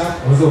unakasha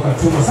unaweza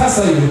ukatuma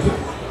sasa hivi tu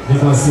ni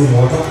kwa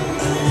simu hapa.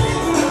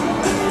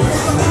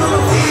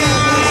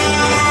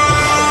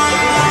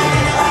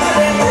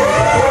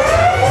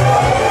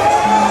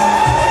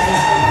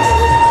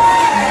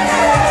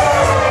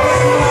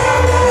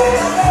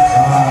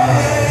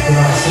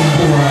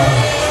 Tunasumbua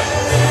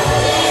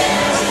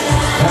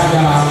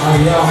dada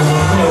Mariamu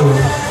Mombeo,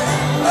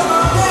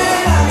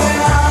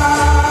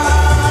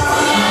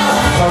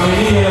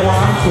 familia ya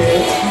mwanamke.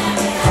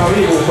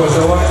 Karibu kwa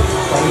zawadi,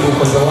 karibu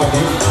kwa zawadi.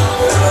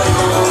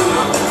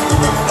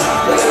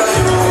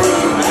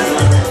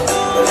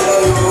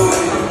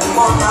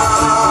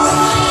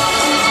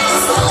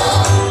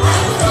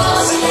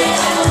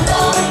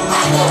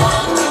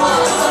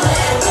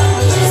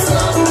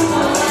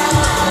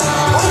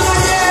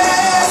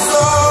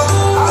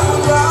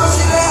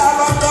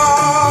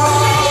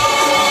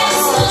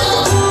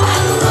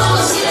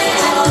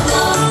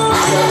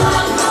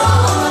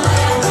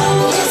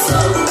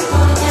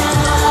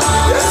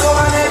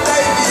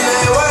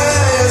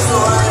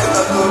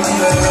 Yesu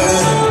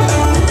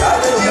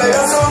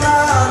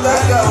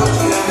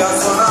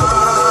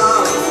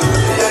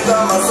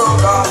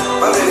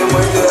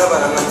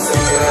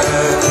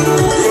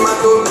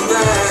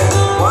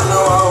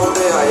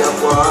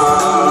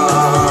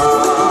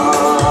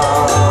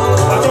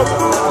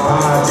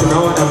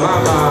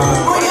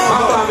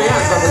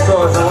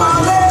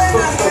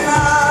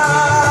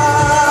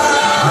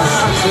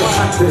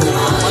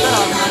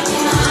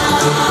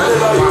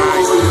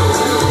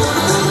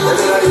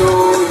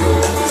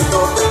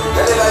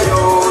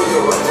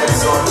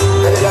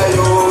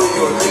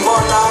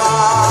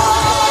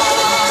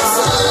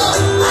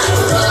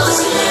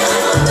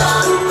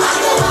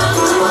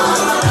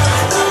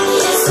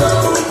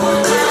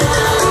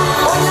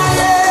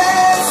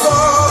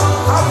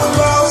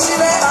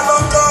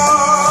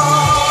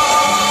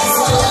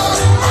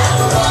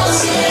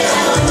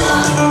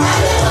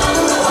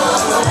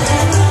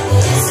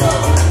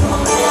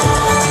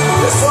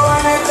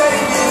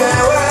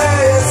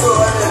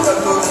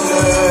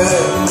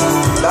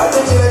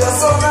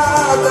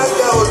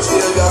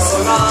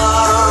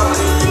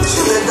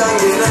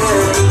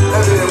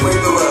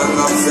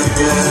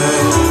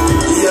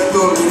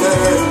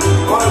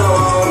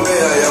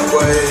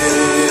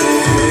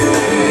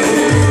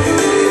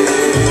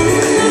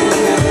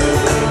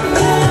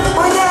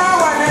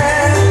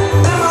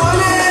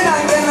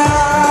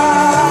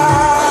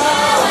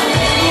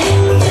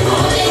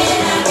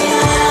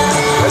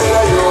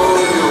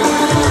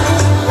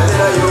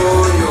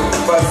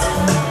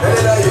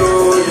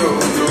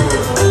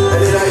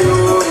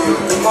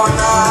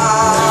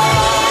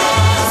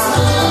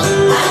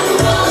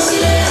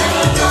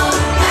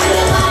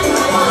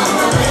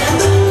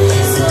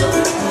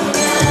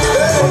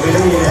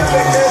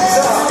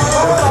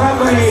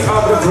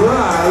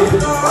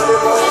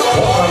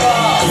bride.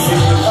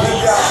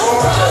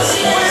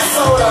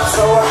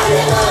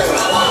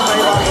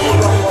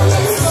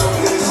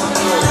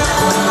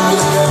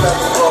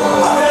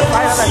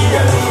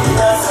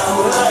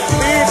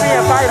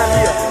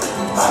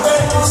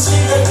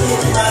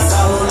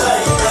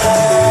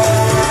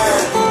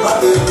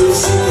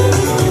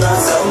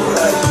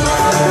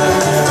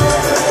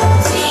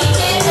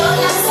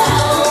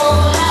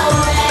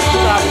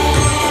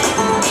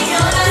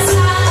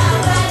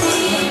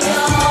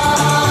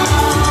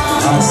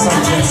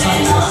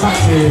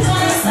 Asante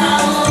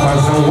kwa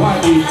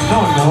zawadi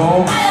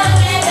nono.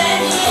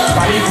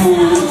 Karibu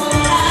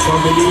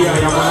familia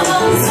ya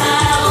mwanamke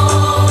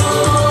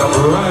na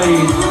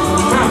bride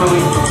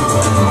family.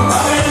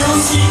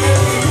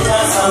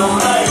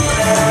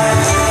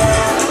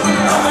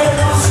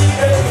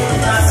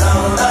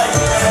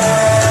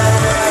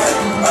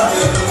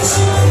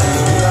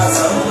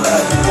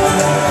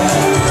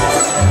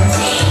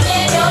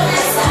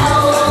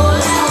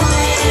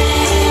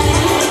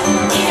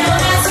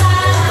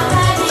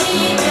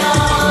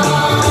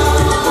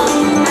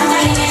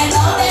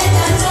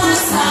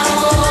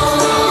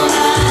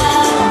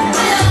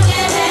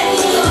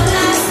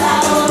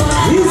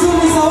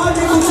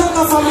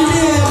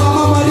 Familia ya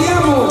mama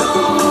Mariamu,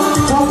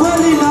 kwa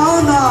kweli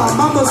naona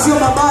mambo sio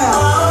mabaya,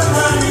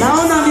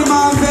 naona ni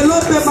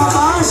maenvelope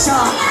mabaasha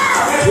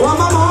wa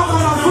mama wako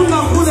wanafunga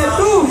kule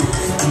tu.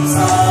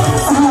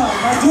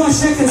 Najua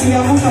sheke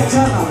zilianguka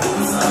jana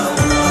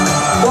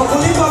kwa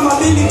kulipa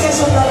mabili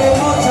kesho tarehe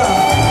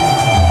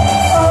 1.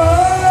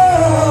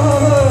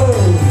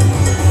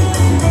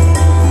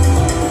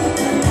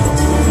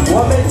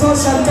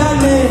 Wametosha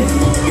ndani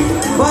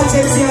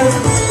budget ya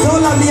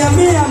dola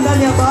 100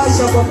 ndani ya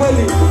bahasha. Kwa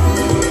kweli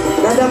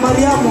dada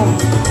Mariamu,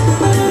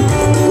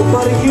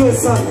 ubarikiwe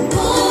sana.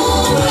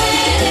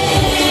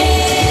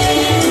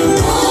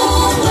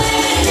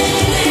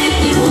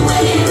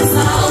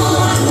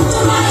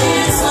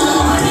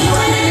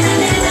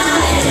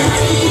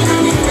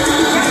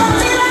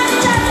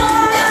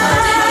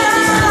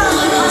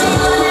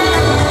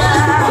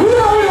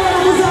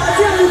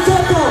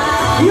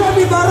 Hiyo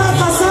ni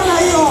baraka sana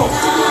hiyo.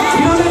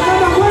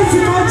 Inaonekana mwezi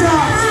moja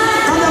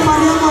dada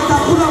Mariamu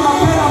atakula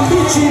mapera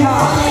mbichi na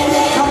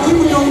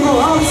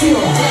kibudongo, au sio?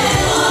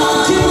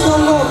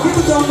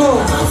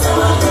 Kibudongo.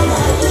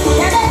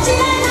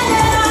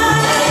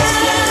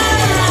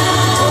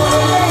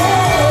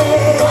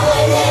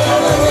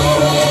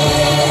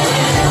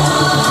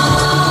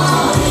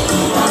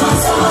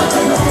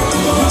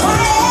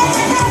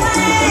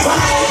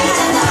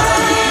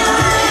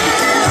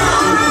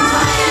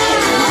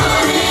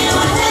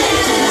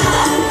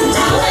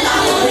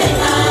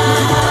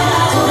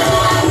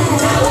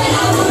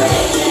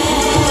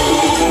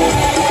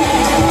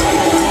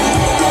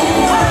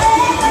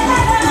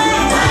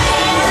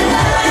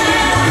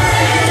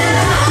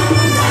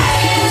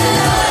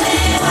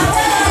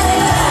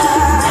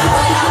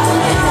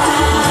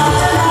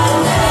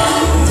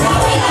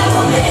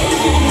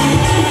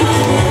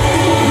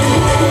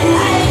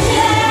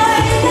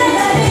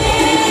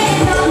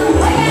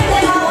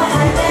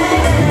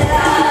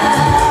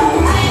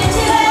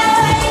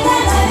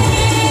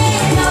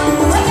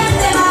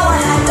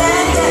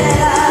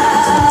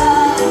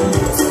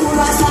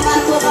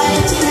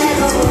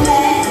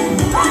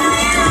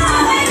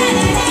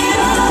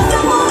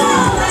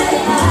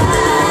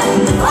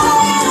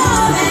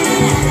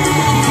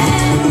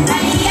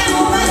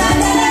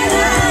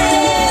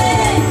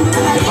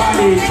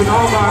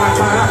 Tunaomba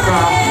haraka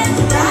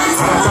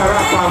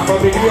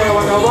familia ya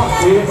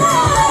wanawake,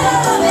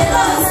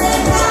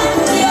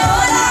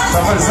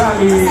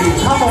 tafadhali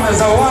kama una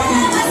zawadi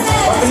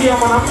familia ya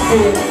mwanamke,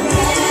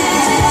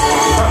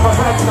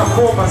 tafadhali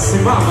tunakuomba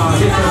simama,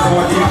 leta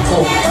zawadi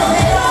yako.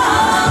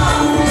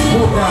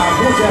 Muda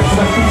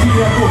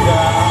tunafikia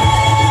muda.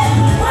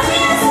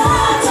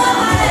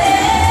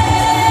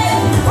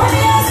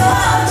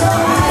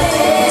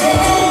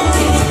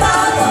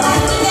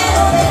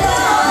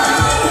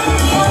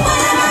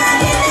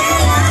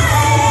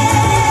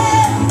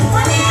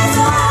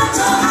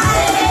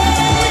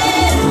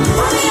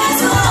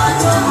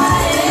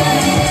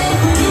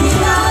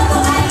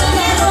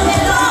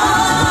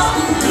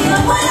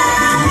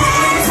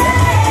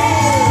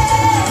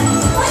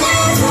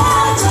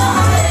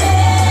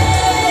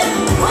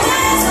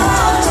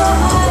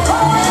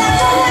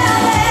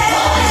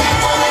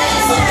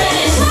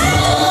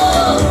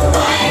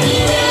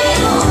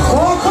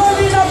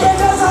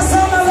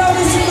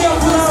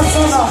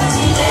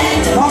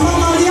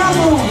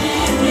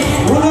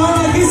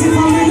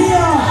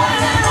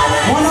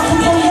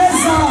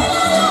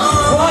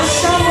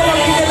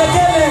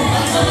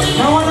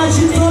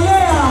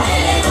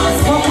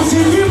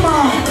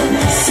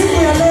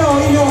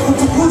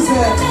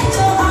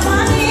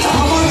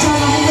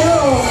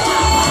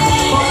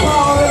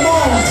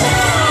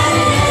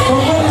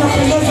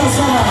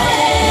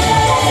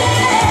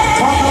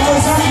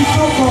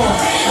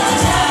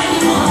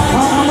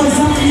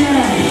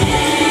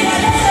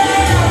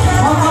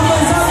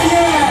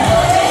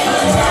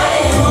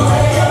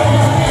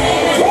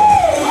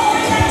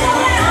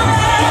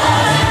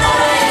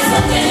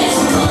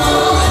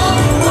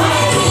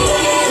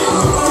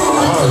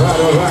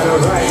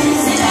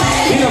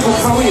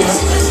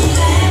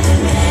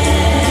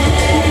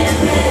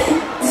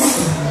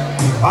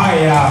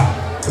 Haya,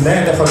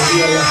 tunaenda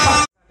familia ya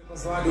kwa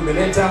zawadi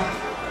umeleta,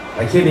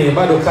 lakini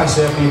bado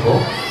kasha ipo.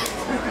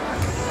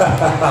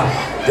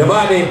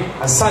 Jamani,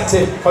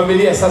 asante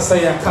familia sasa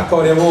ya kaka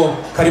Oremo,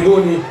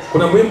 karibuni.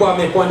 Kuna mwimbo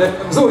amekuandalia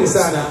mzuri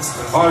sana.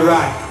 All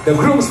right, the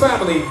groom's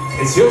family,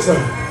 it's your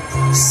turn.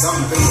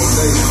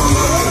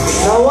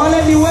 Na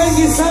wale ni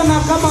wengi sana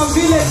kama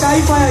vile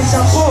taifa ya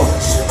Japan.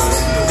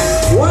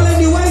 Wale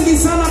ni wengi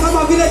sana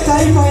kama vile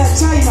taifa ya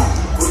China.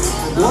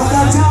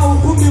 Wakajaa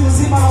ukumbi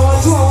mzima na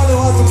wajua wale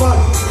watu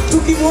pale.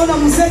 Tukimwona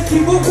mzee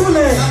Kibu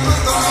kule,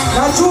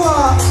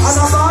 najua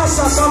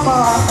anabaasha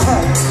kama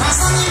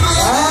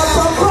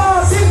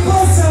papa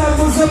Simpose,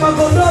 mzee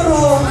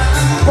Magodoro,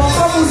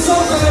 papa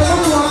Musoke,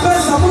 mtu wa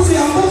pesa, mtu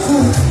ya nguvu,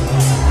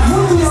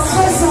 mtu ya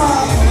pesa.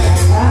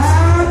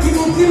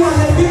 Kibukiwa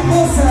le big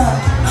boss,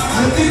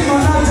 le big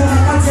manager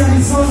na kati ya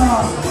Arizona.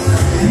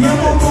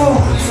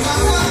 Yamoko,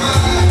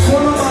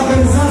 kono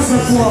mabezaza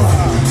kwa.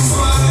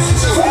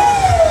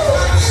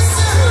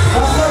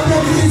 Wakati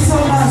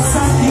Arizona,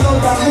 San Diego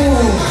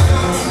Damu.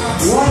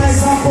 Wana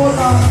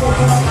zapona,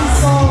 kokona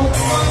kiso.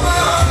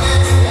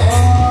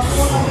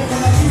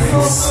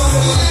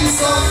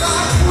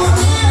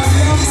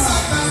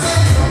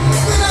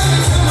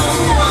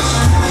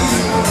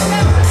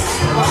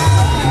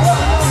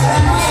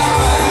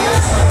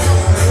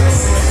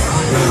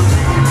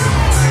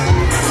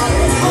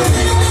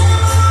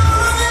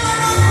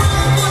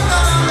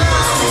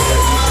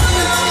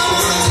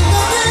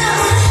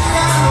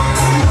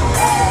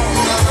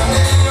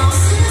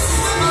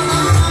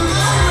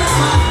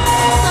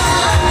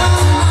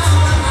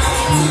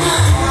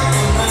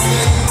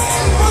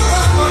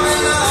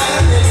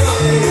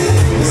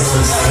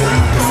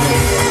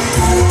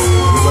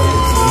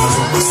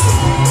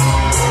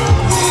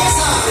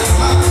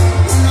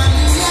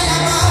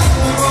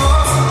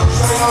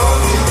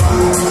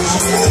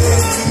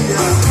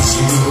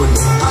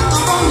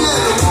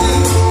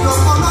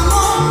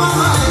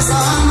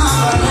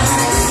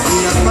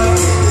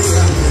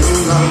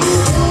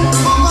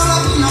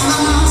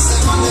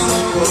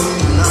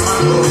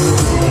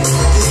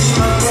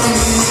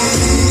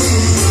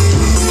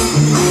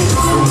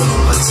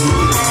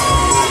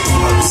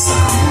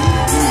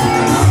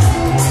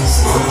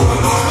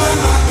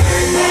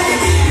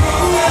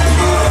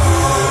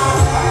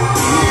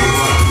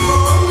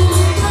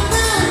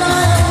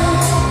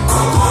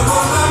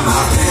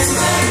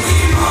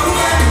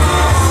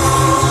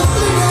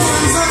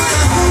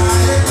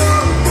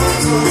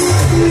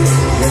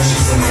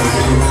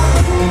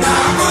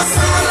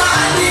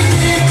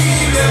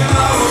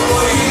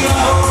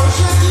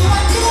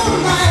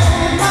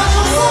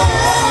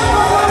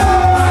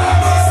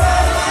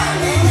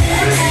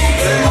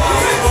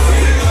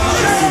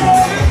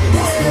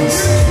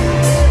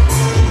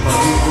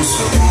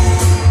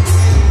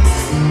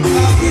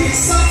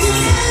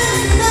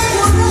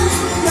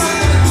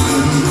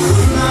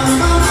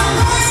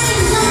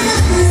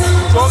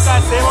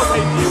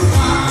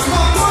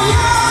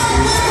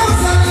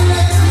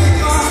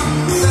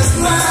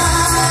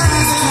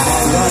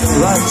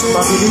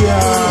 Familia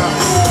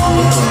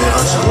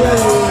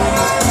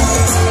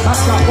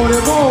kaka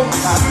Oremo.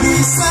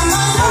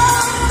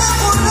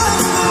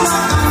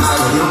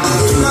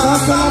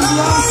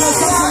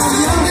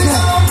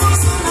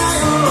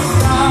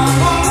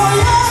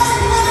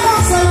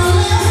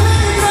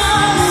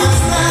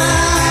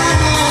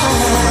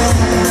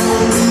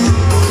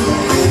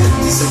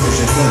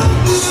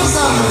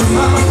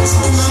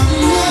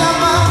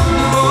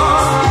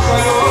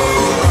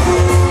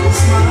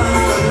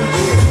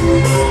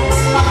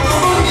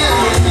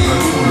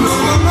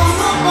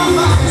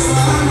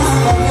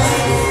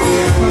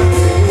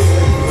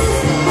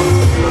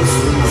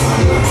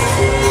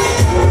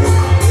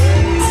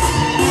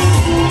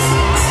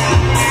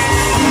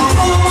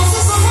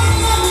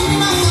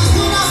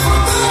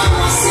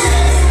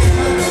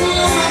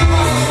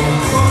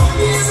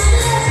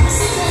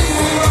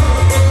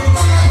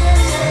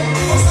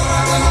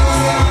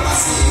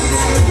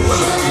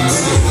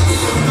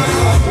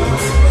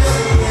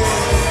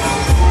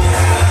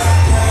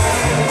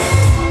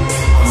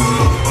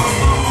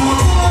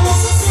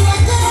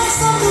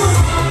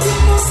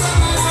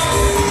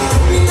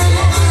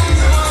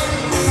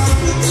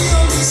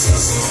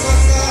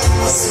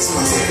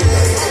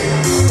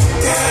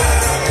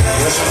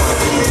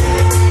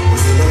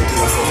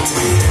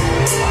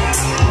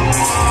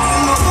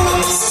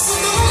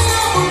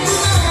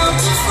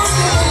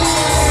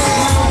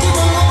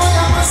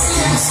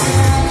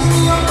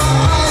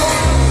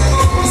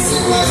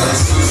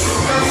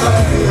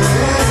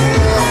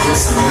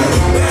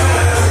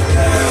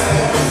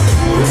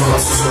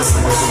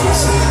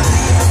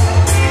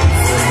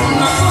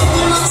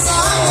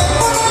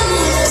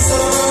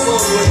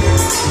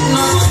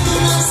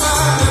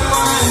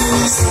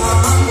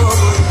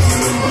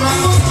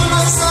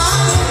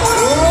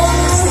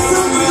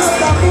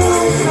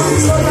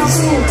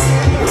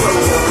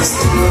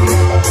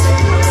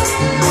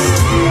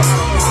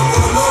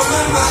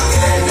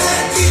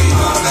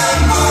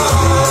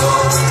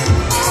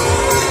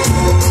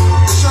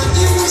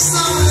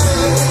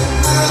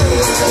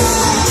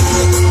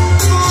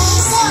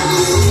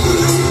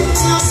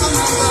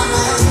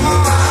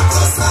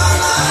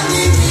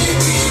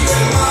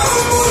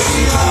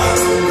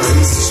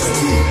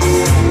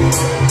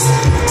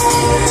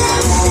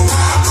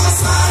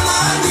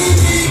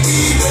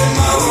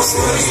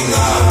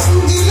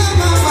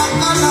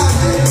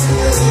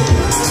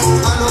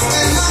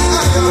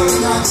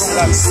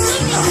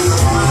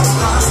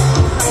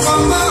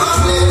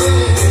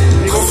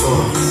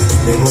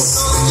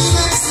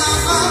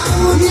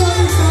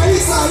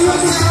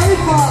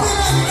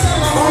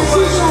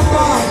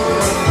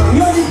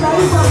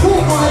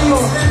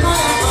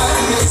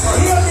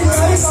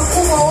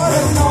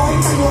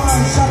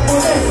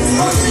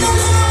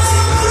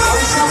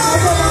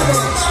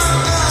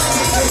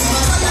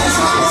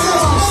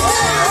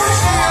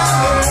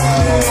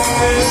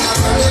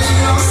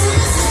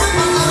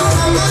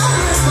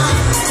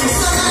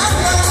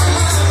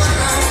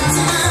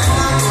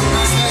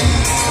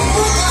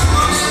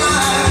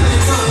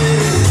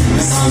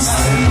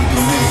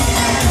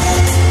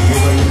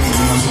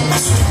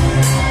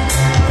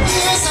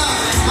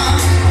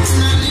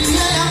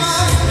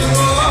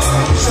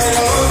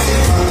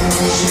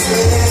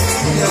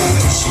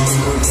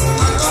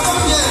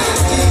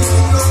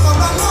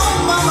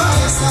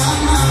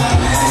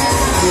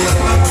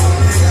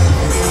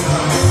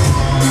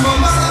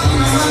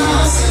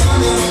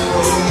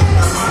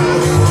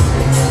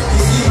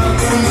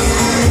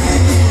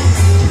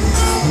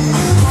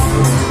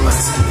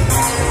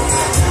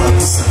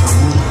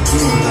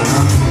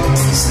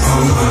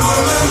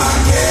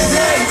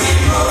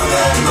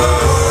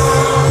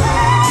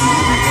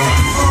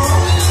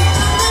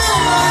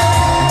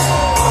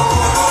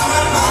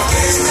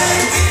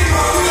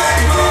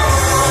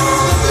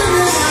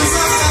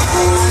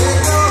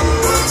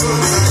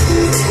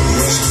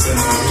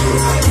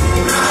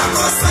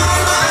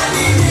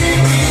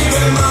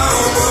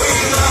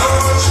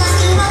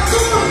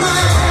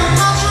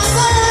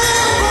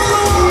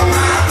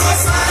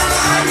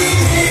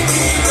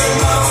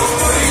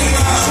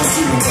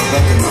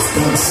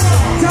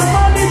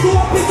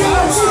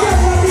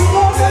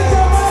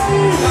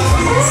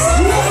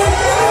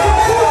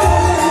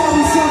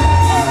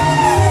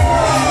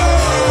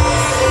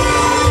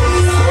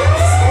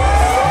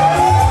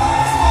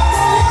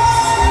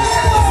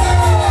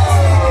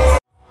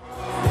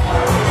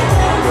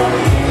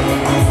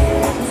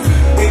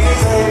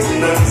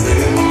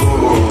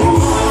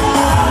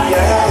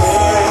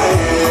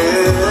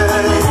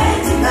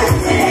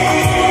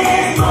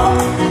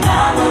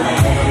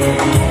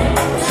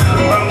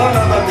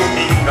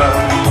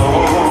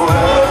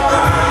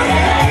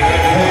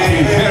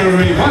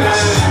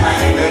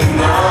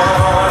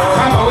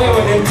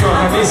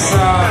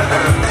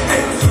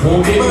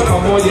 Mombeo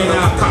pamoja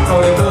na kaka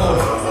Oremo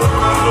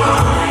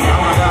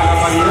na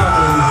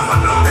Mariamu.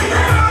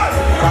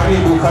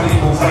 Karibu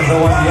kwa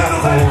zawadi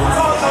yako.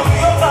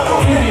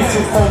 Ili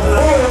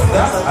tukomboe.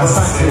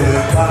 Asante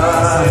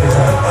sana.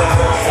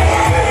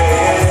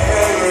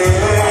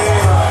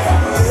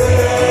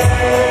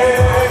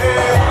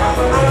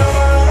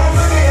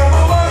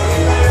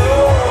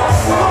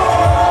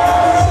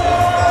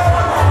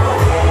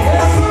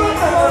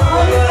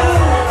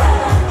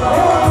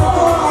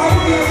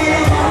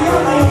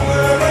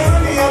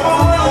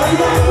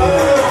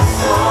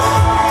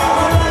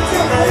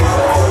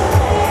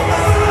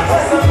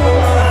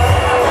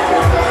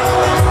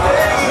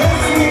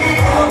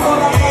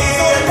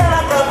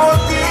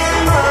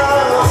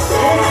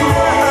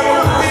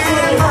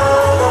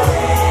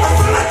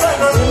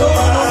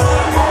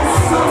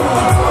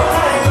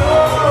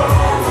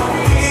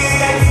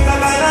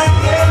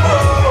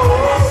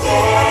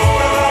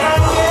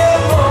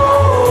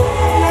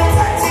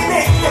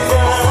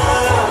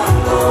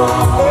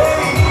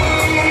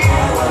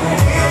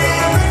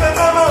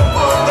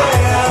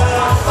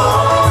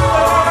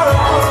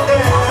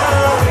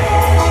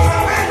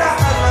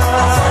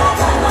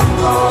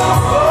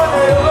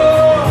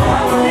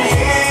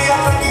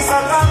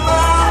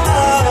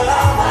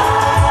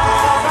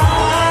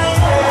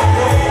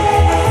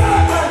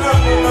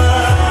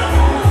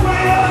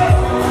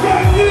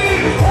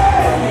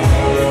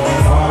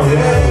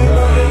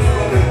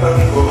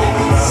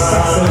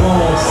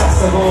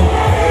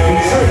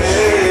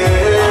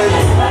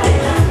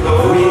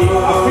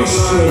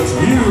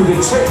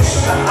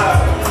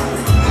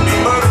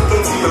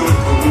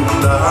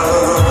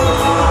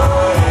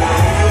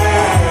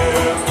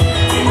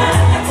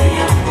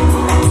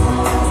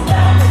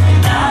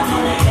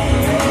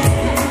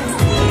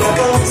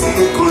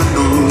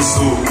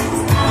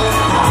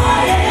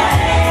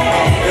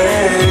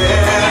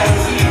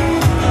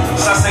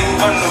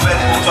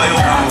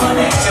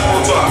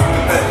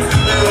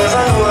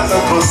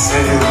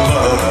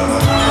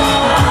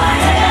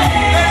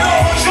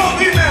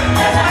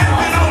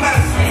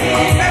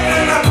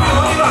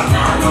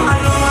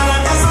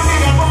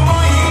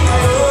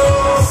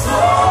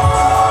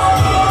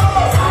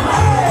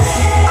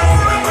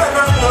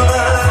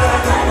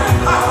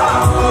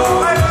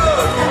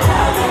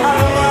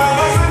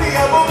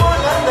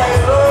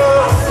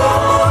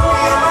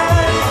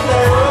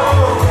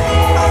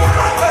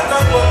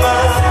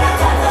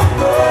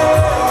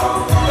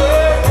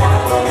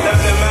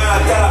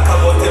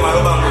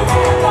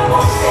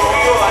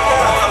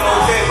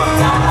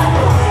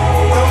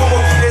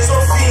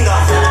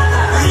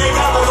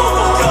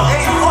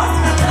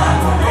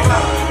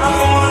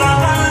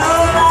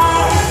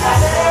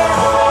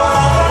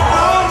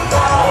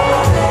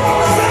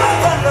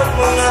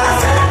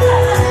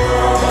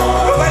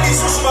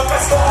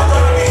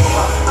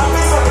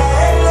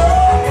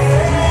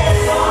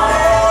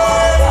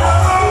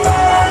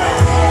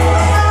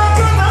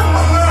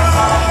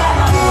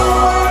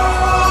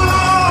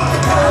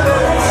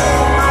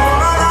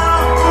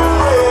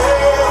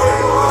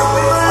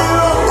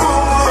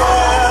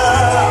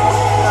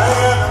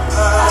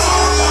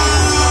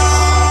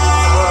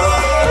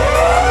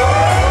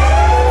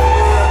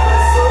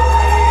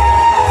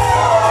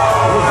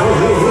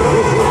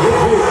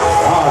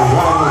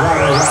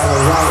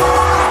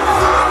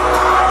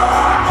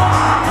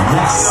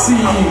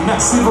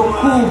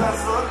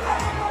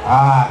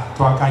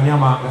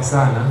 nyama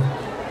sana.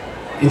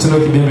 Hicho ndio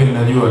kidembe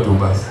ninajua tu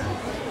basi.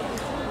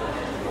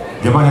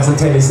 Jamani,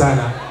 asanteni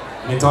sana.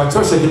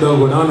 Nitawachosha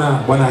kidogo, naona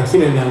bwana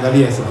Akile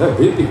niangalia sasa.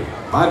 Vipi?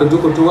 Bado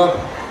tuko tu hapa.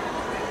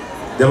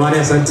 Jamani,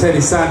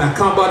 asanteni sana.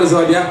 Kama bado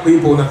zawadi yako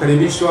ipo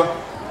unakaribishwa.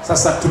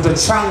 Sasa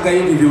tutachanga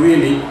hivi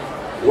viwili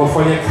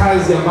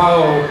wafanyakazi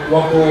ambao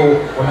wako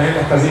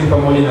wanaenda kazini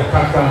pamoja na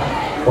kaka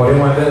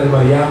Oremo na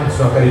Mariamu,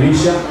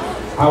 tunakaribisha.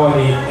 Hawa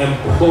ni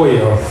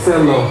employer,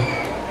 fellow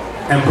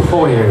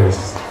employers,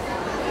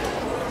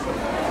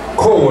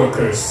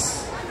 co-workers.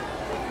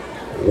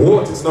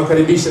 Wote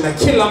tunakaribisha na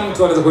kila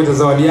mtu anaweza kuleta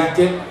zawadi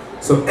yake.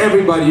 So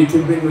everybody, you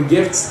can bring your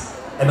gifts,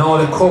 and all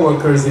the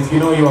co-workers, if you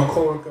know you're a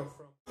co-worker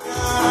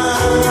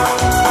from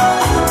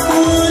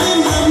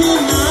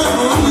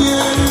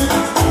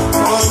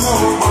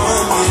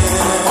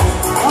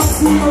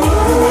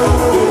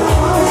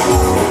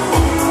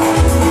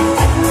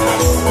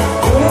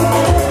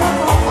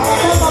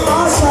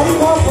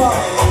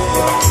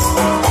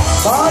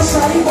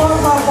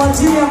kwa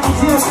ajili ya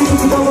kutia kitu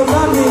kidogo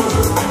ndani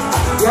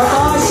ya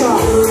bahasha,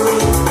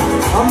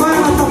 ambaye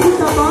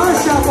anatafuta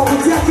bahasha kwa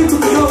kutia kitu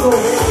kidogo.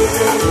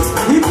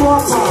 Niko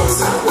hapa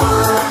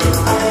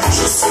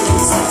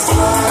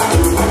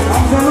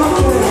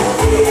Ambelope,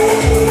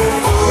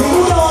 ni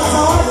muda wa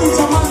zawadi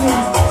jamani.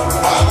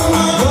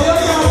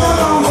 Yoyote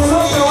anataka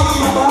Ambelope wa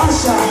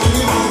bahasha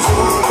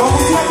kwa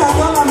kutia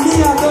 $100,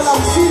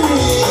 $50,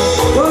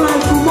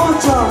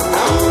 $1000,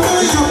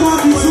 itakuwa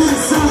vizuri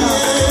sana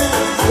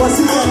kwa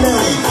siku ya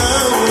leo.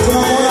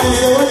 Tunamuona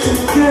mzee wetu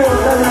mkeo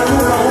ndani ya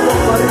nyumba huko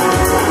kubariki.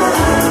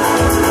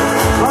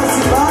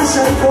 Basi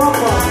bahasha iko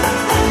hapa.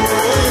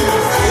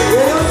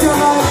 Yeyote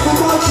ana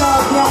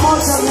 $1000,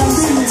 $100,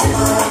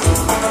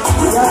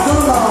 $200 ya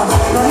dola,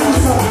 karibu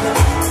sana.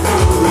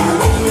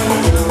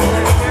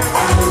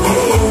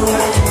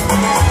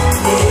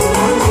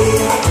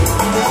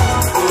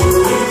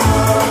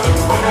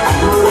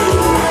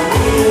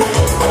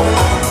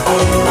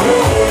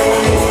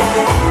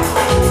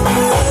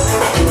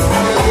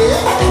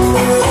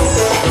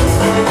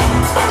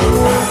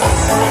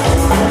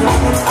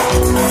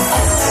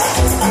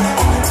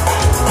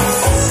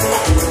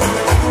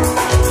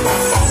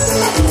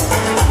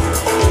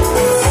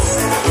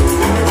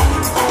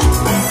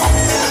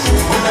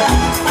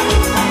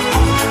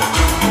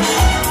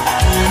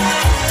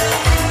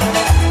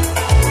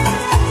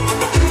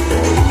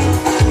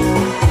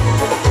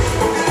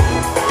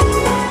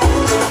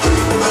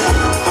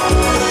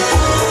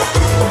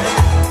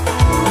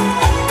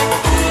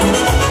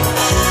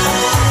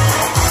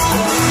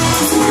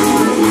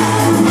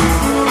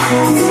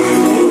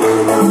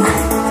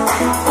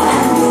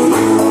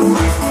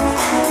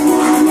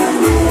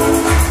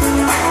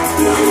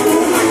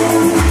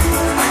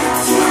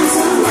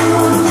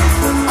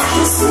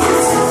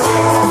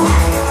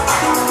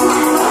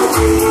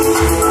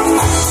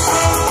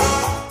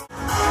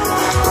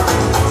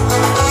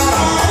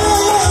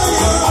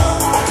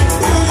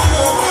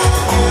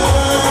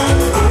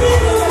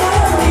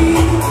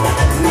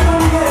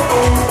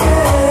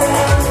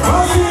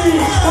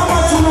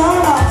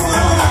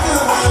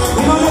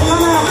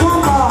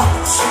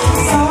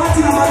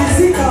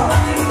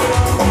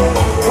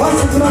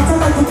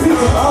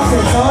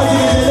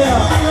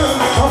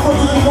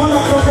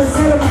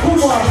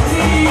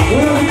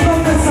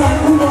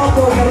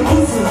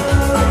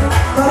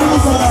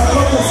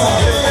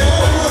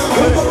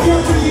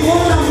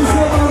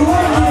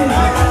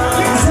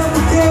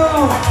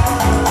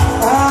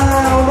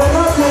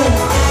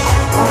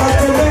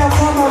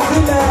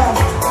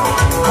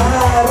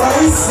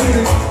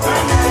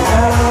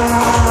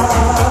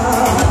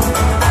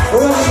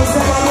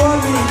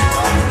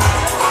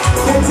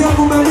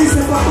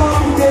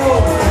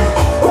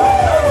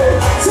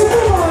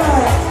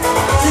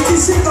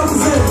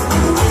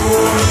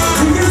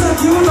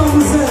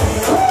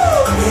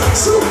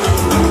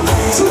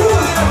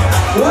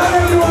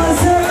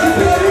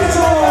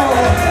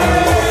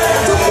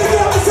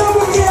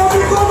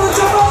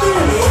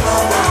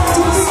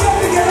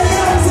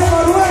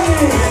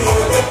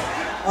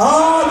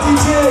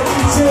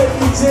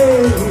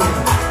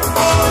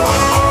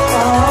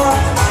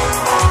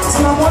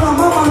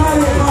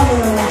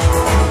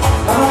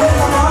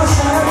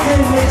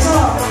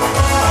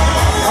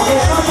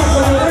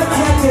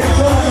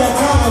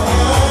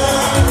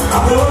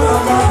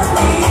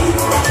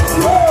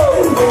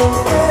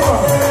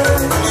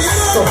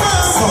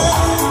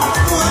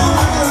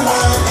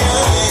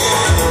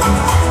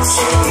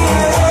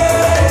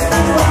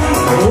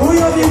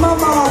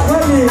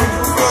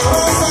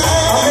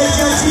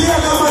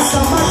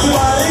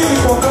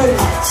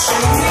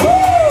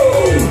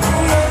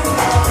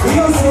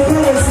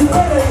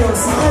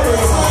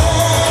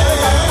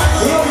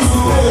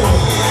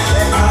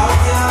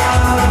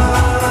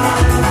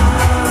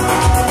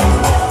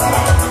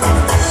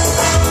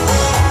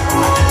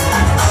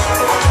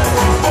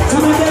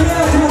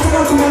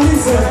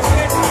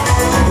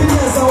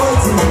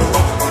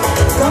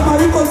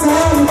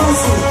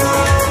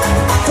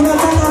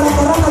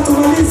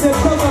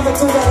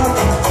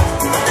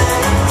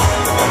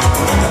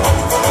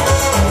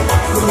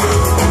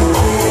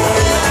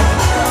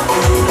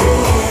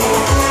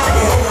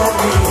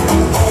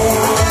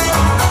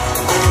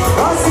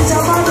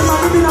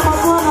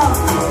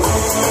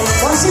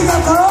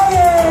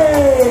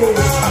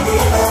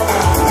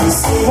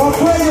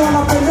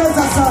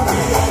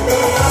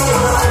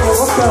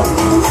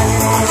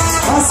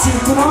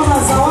 naona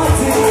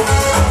zawadi.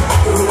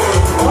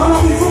 Naona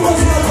mifuko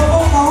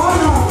zinatoboka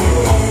wana.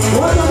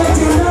 Watu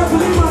wametembea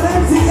kulima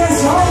renti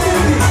kesho au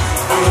vipi?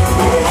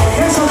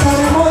 Kesho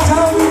tarehe 1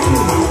 au vipi?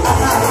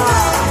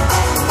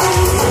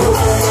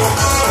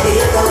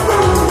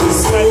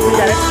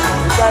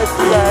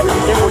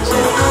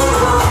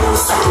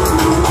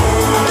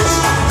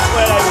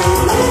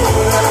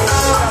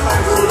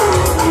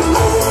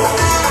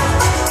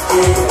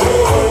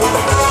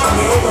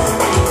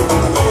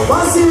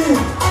 Basi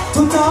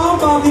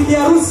tutaomba bibi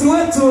harusi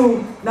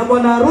wetu na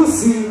bwana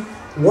harusi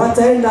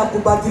wataenda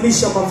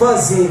kubadilisha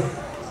mavazi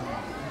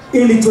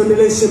ili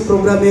tuendeleshe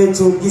programu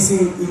yetu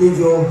jinsi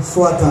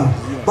ilivyofuata.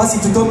 Basi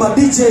tutaomba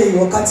DJ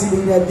wakati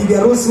bibi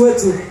harusi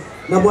wetu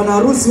na bwana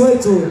harusi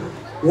wetu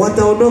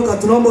wataondoka,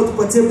 tunaomba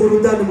tupatie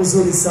burudani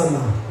mzuri sana.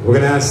 We're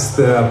going to ask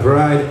the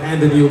bride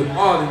and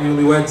all the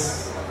newlyweds,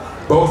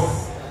 both,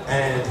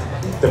 and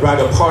the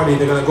bridal party,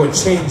 they're going to go and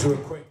change real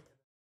quick.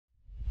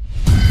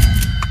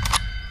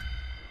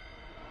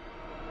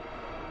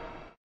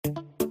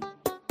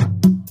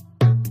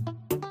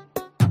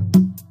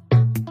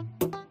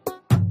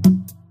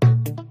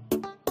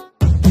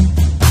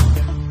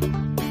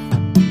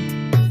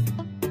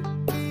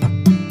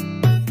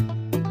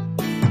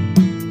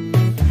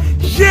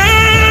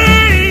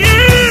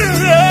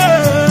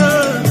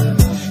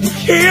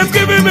 He has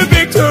given me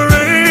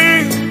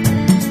victory.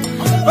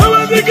 Oh,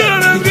 my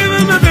God has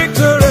given me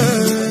victory.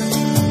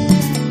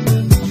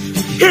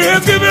 He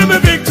has given me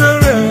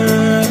victory.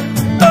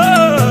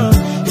 Oh.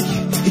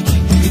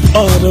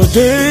 All the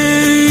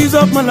days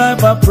of my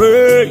life I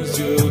praise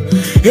you.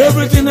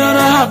 Everything that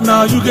I have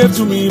now you gave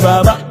to me,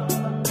 Baba.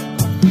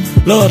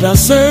 Lord, I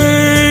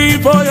say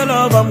for your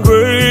love I'm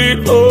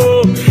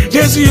grateful.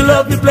 Yes, you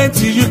love me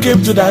plenty, you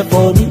came to die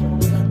for me.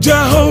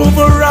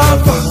 Jehovah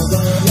Rapha,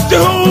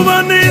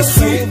 Jehovah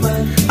Nissi,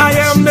 I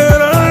am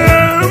that I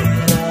am.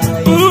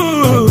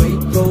 Ooh.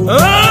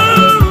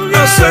 Oh,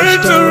 I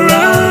searched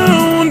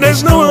around,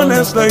 there's no one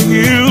else like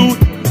you.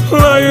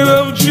 Lion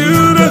of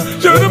Judah,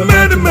 you're the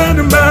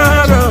man.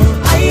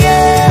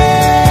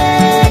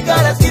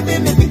 God has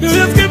given me victory. He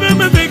has given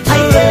me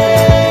victory.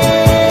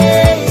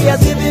 He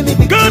has given me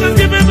victory. God has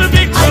given me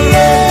victory.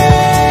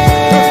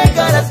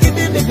 God has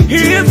given me victory.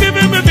 He has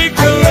given me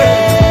victory.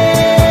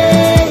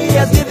 He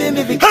has given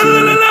me victory.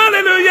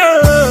 Hallelujah.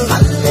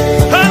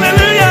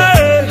 Hallelujah.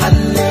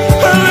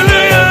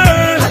 Hallelujah.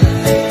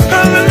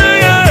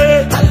 Hallelujah.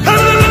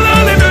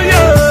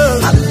 Hallelujah.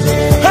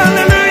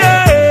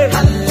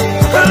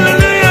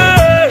 Hallelujah.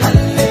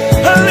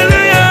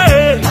 Hallelujah.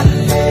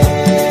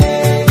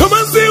 Come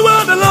and see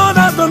what the Lord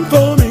has done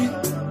for me.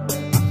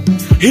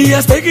 He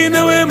has taken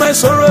away my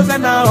sorrows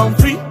and now I'm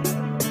free.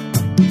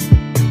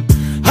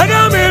 I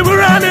got me,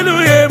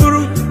 hallelujah,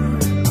 bro.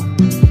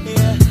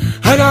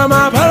 I got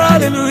my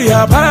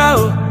hallelujah,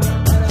 power.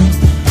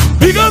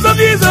 Because of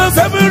Jesus,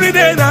 every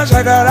day now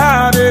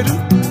shakara they do.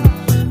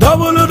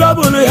 Double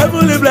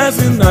heavenly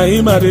blessing now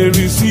him I they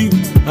receive.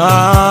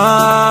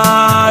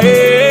 Ah,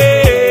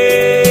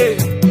 yeah.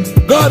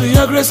 God,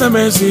 your grace and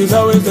mercy is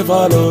always to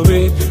follow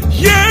me.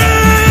 Yeah.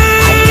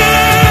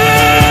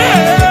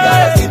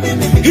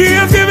 He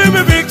has given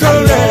me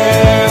victory.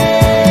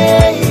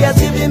 He has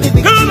given me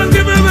victory. God has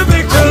given me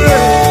victory.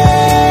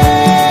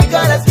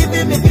 God has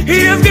given me victory. He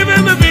has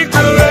given me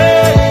victory.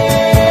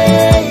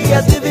 He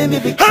has given me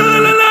victory.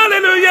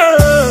 Hallelujah.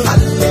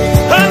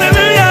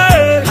 Hallelujah. Hallelujah.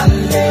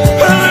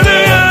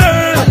 Hallelujah.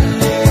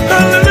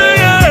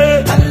 Hallelujah.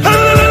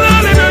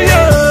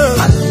 Hallelujah.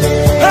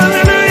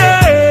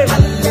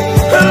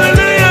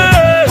 Hallelujah.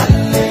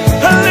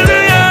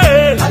 Hallelujah.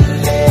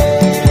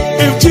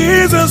 If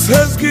Jesus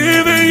has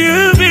given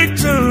you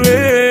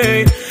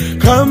victory,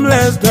 come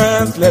let's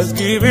dance, let's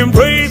give him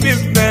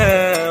praises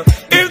now.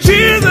 If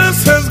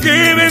Jesus has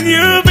given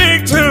you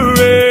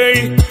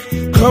victory,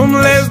 come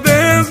let's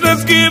dance,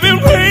 let's give him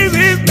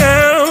praises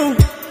now.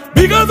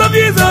 Because of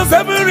Jesus,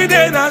 every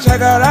day now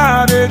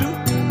shakara they do.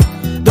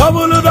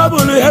 Double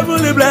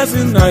heavenly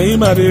blessing now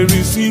him I they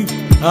receive.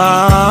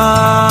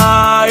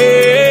 Ah,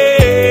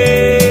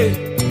 yeah.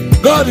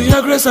 God,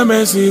 your grace and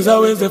mercy is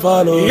always to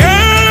follow.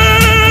 Yeah.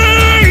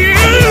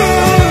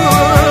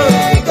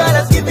 God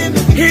has given me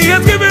victory. He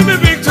has given me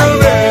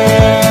victory.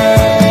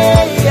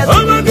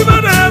 Almighty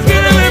Father has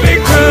given me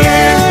victory.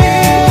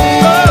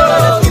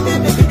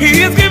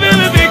 He has given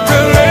me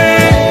victory.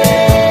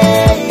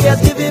 He has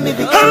given me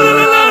victory.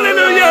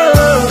 Hallelujah.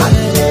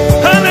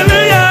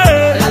 Hallelujah.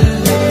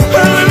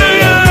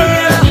 Hallelujah.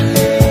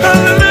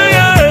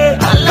 Hallelujah.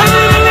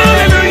 Hallelujah.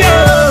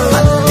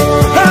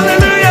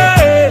 Hallelujah.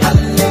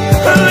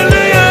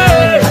 Hallelujah.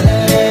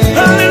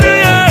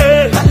 Hallelujah.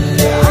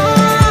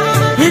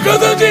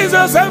 Because of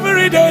Jesus,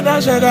 every day now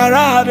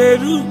shakara they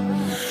do.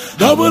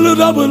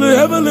 Double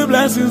heavenly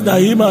blessings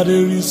that him I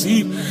they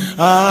receive.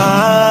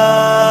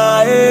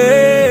 Ah,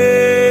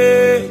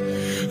 yeah.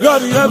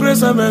 God, your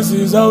grace and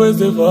mercy is always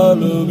to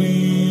follow me.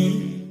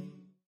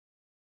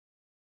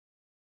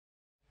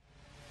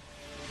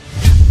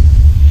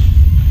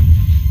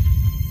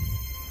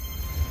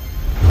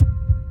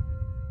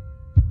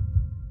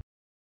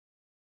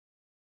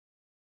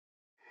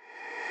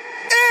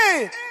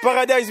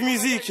 Paradise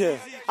Music.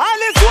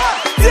 Allez, toi,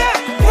 viens,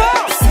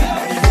 prends.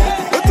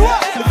 Toi,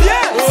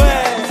 viens.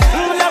 Ouais.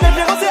 La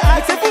référence est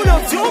axée pour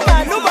l'option.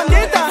 Mano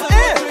Bandeta.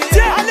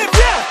 Tiens, allez,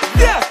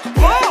 viens,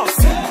 prends,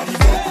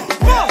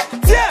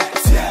 tiens.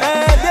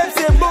 Deb,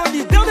 c'est bon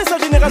leader de sa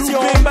génération.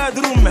 Loupé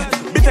Badroum,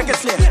 Bita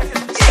Kessler.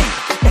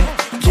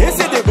 Qui est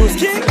des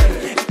Bosquets?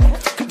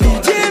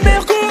 DJ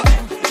Merco.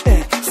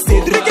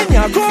 Cédric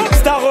Niago.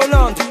 Star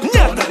Roland.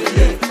 Niata.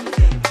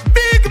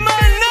 Big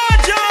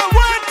Manager.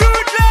 One, two,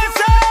 three,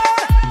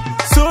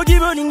 so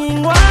give a ling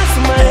in was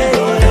my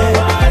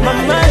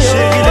mama. So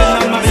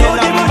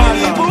give a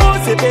ling in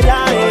was a pela.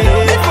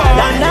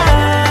 Lana.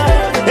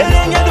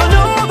 Elenga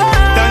Donova.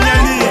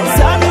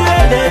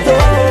 Samuel Edo.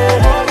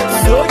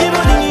 So give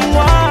a ling in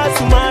was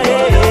my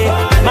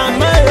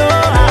mama.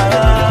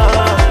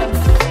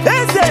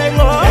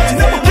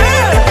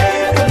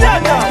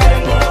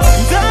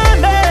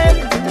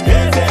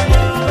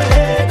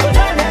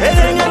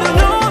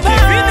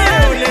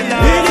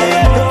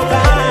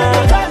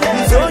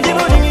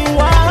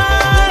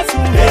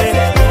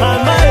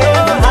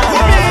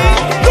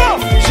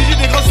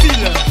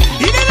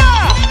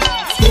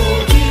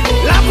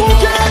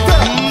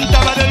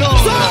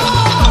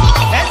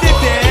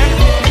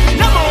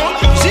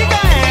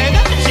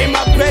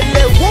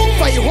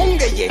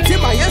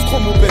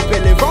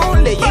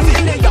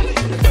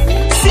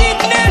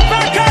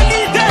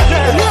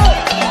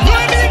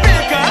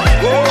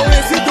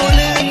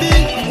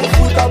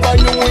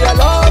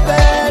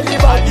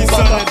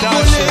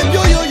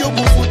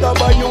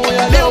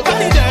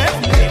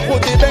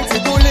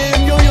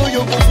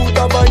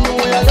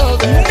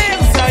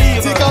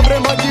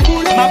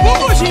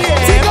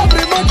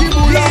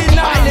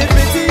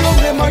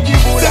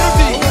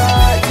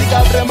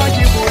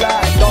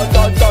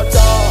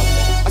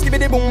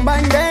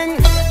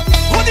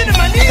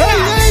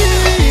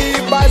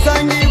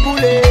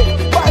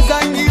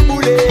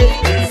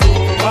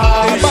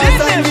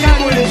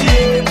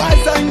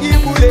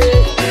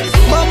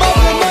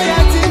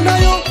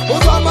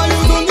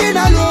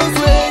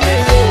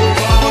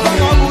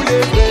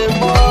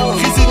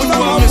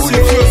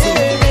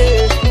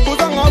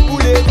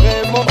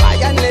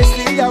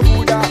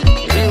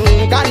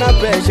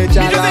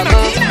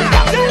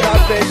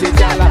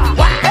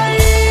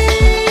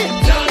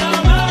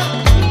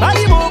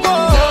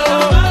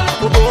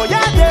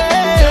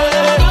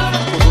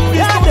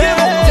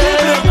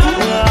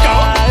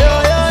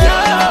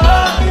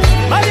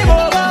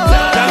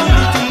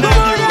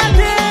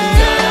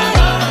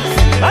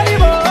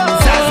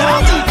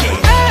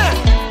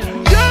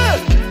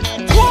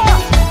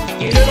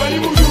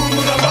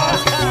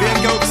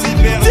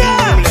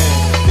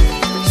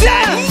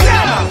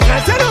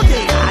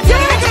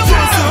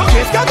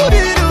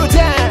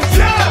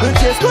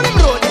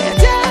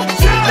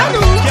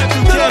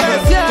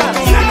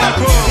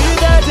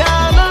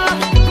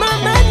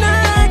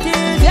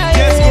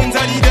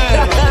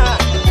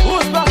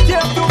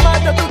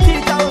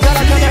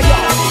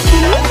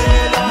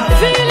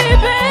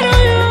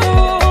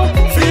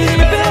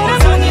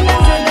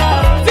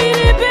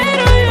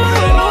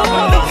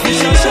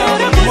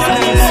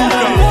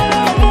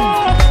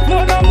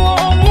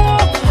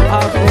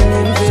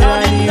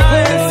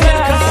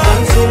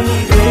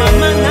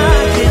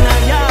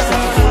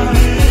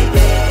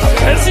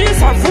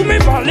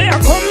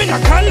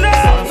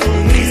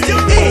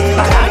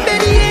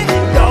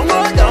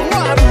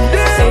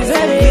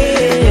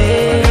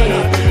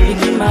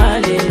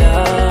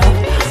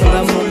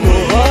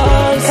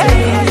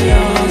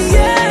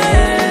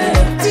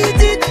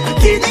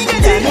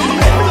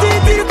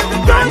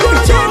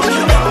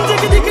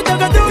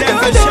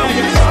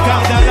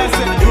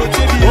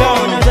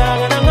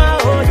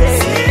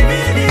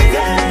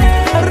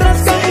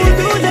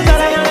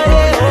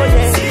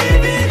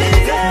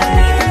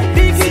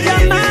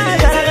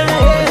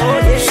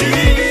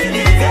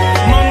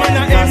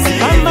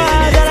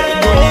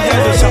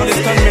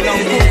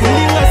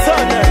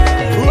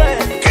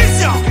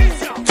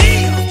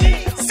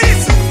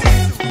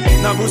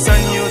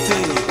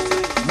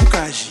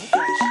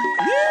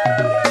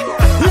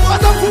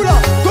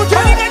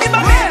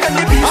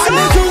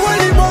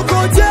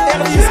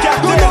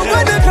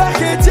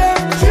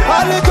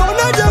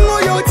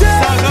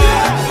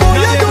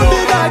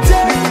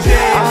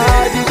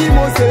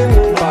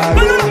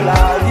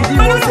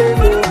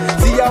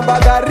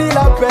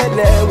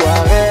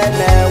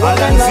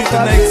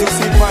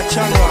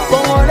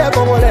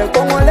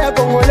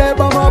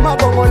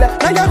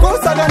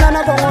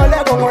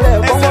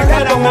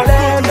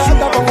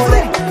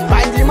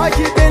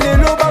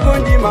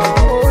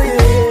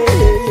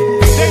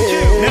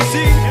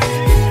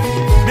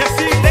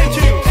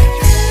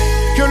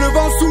 Que le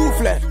vent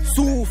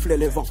souffle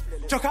le vent.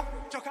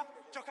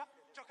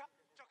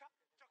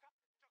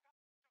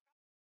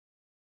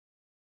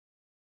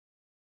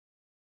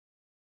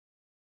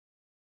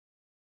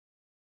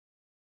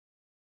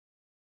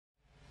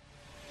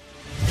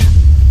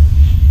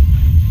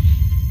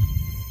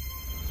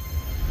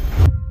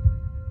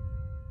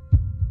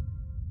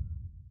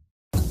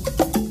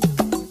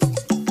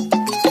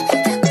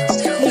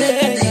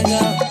 Yeah.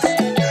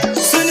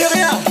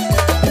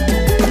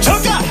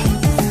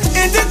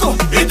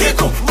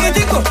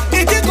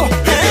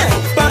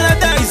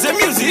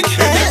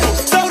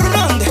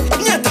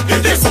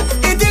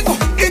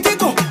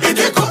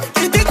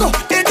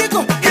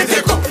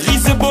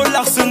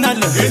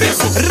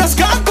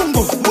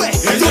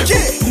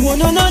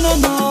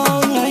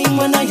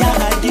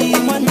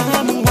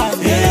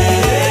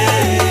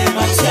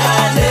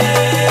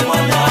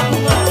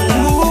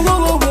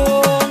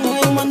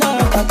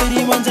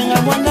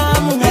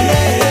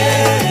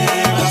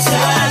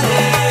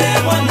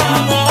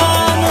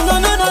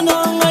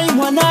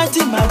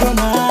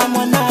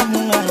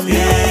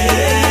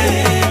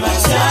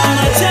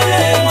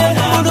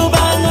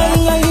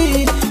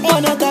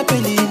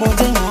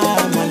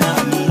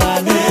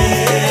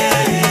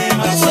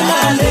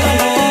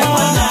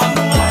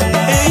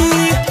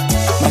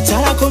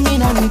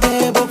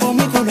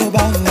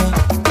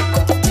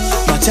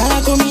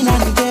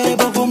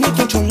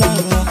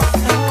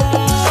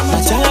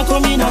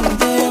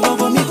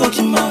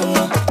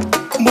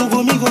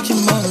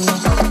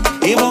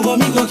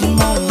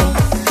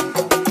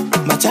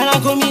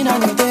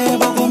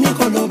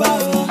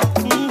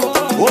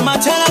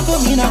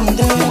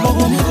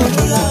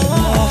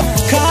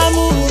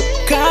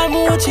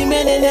 Kamu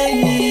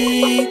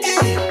chimelelei,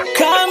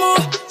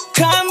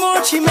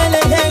 kamu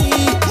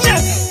chimelelei.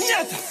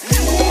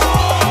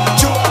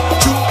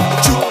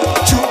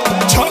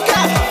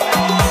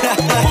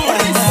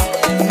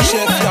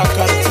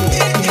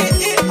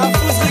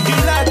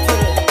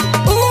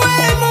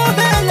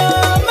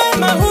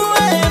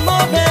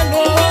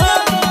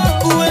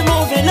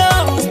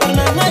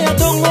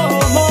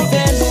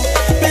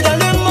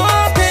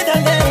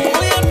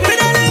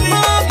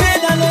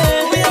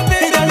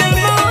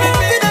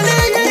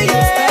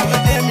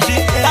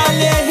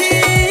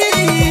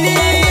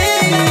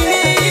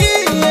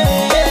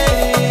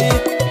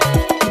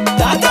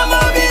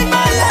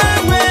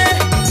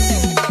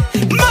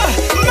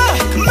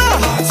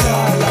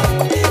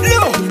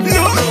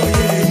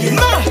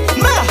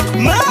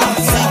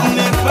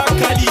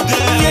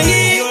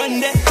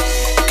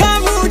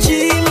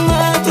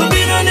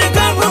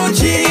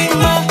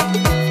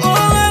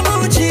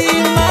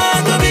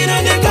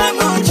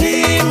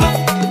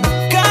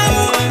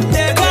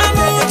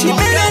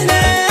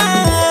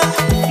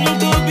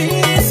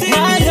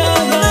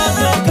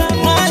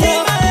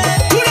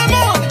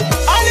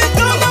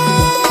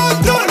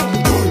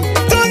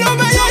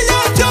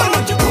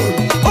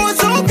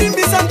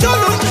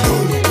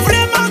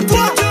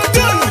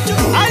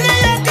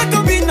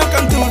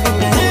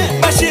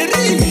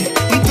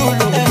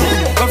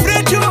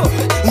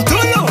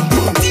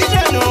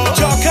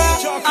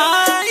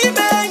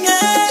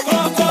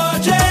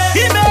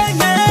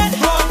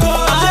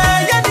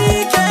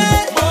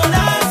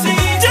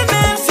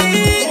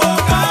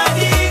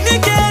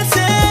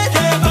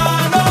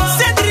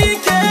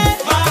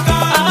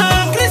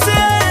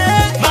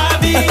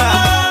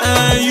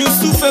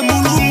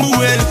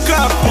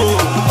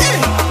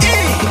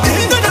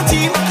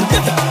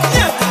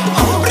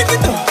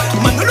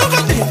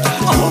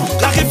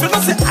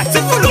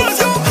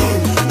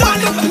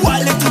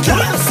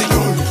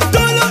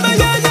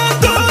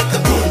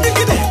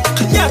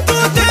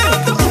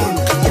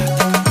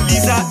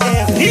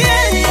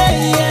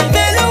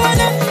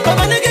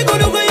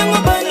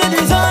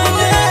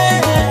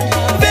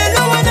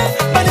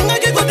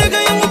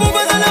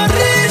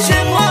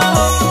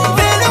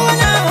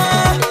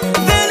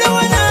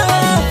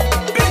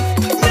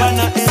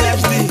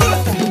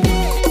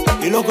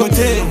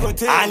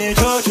 Allez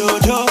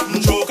Jojo,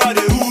 njoka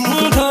de ou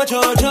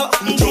Jojo,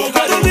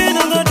 njoka de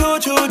binanga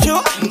Jojo,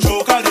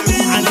 njoka de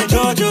ou Allez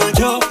Jojo,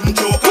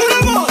 njoka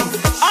de ou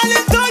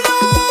Allez tolo,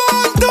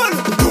 tolo,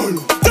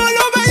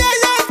 tolo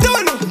bayaya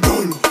tolo,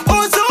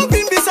 ozo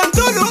bimbi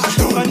santolo,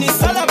 pani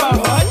sala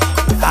bahoy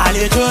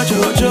Allez Jojo,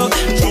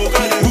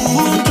 njoka de ou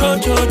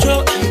Jojo,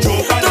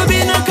 njoka de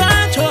binanga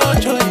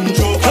Jojo,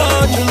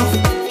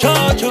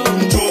 Jojo,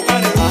 njoka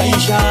de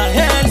Aisha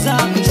Elsa,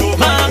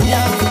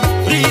 Maria,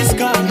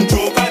 Priska,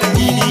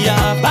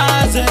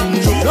 base,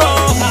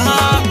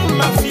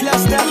 ma fille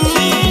Esther.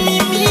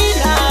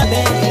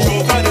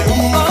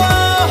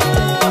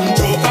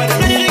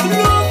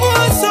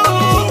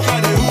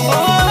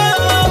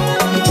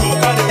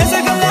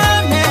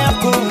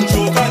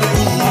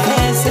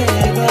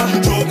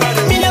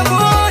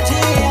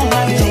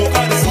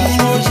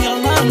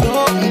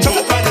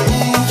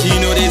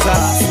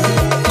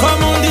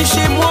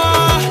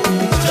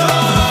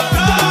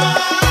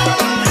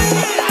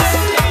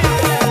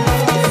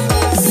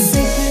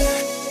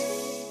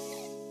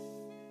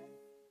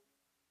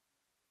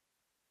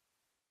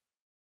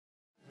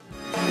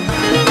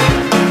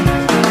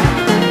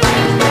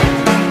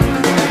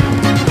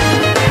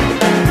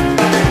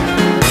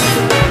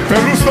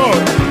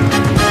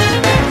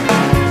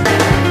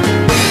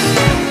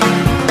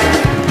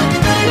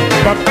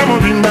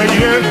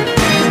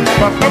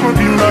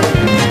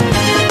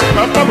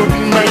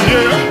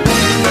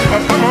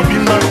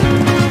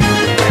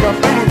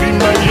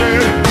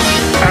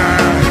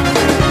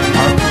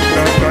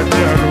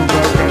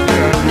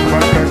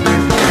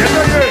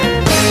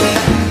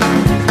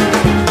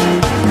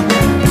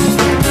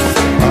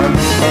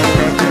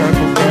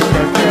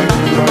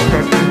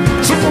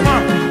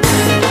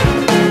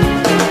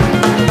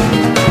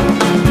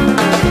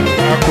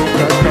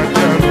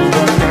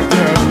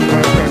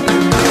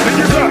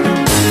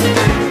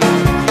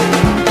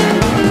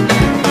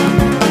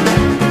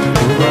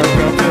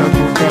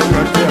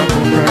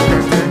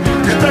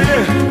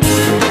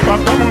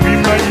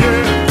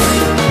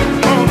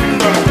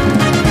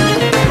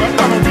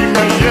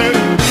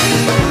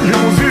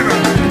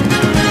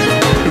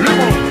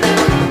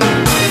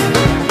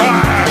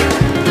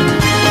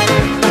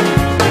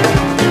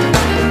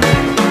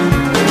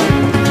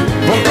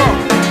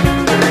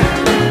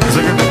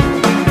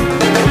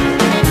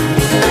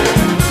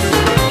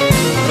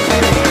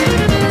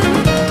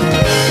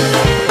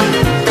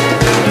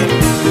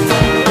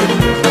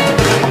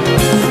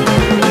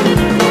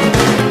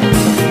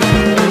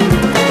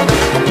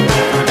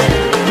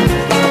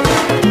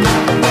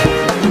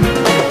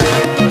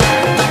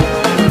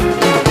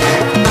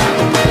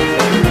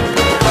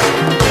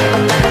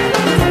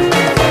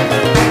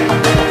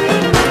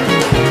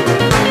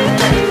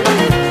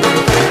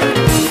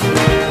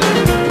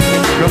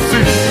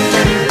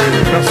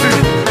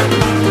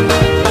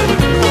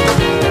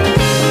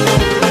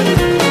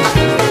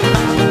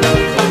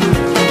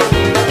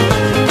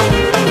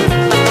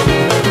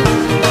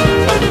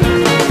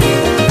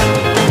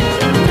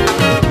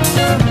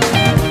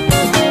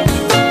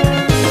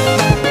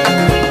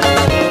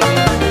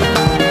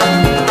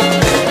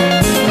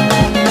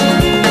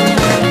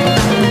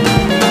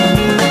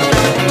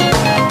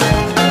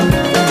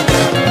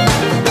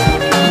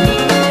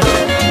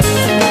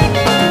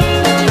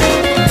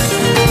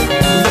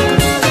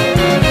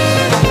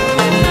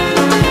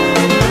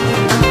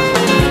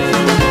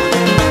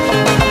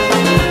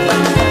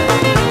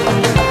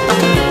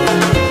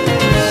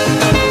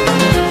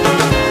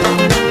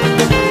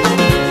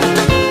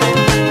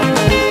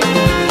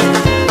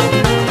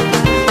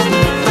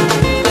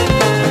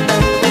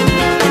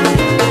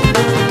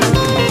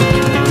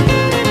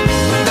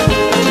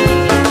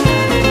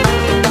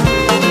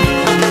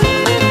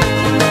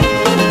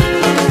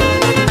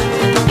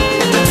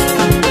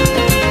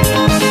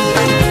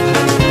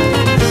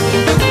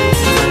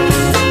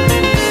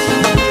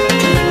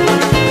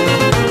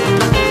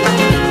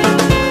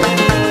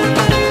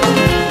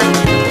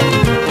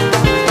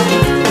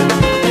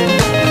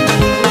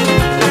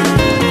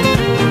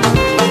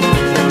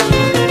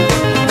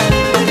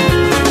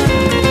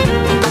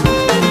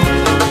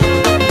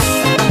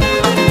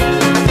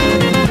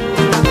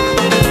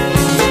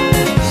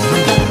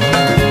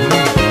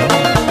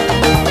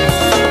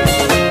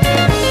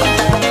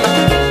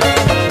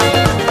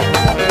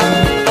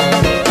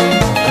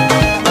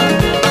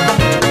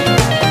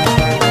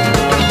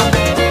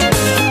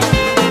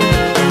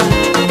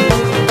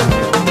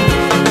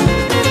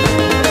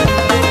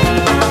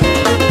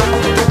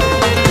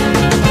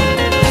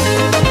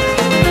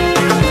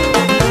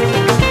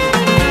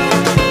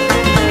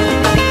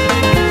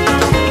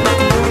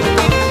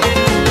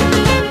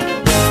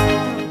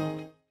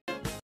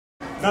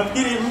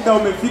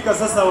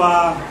 umefika sasa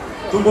wa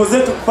tumbo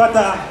zetu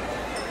kupata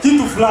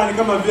kitu fulani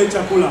kama vile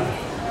chakula.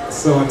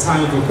 So a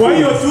time to Kwa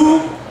hiyo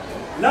tu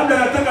labda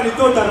nataka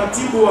nitoe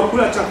taratibu wa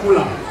kula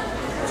chakula.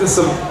 Just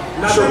some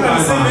nataka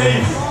niseme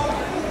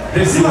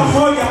hivi. Kila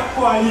mmoja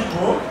kwa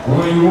alipo,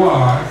 where you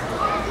are,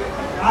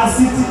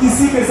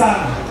 asitikisike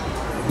sana.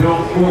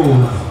 Don't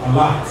move a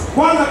lot.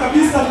 Kwanza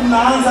kabisa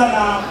tunaanza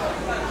na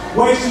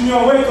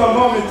waheshimiwa wetu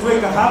ambao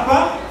wametuweka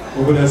hapa.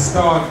 We're going to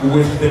start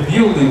with the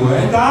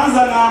newlyweds.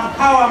 Tutaanza na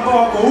hawa ambao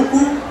wako huku,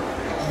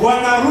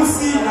 bwana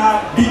harusi na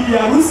bibi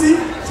harusi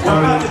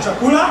wapate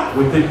chakula.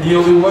 With the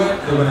newlyweds,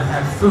 they're going to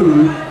have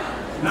food.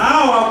 Na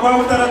hawa kwa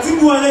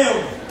utaratibu wa leo,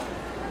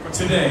 for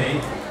today,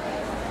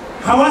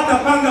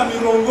 hawatapanga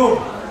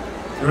mirongo.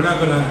 You're not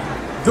going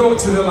to go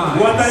to the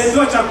line.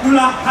 Wataletewa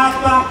chakula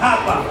hapa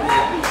hapa.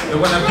 They're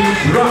going to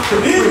be dropped the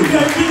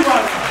food.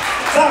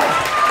 Sawa.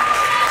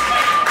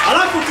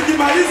 Alafu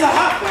tukimaliza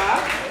hapa,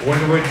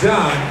 when we're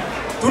done,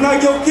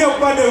 tunageukia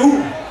upande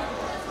huu.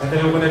 And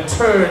then we're going to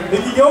turn.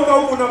 Nikigeuka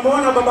huku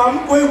namuona baba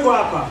mkwe yuko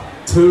hapa.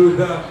 To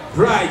the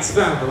bride's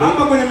family.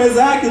 Hapa kwenye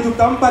meza yake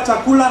tutampa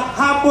chakula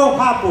hapo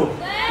hapo.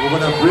 We're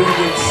going to bring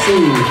it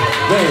food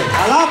there.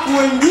 Alafu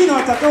wengine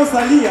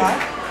watakaosalia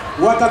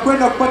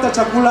watakwenda kupata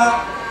chakula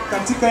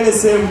katika ile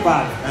sehemu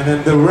pale. And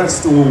then the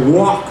rest will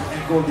walk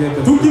and go get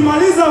the food.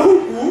 Tukimaliza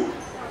huku,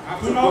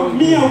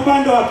 tunahamia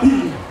upande wa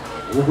pili.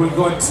 We're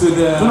going to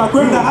the.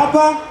 Tunakwenda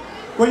hapa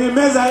kwenye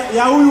meza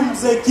ya huyu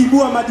mzee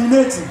Kibua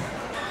Madineti.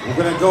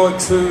 We're going to go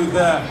to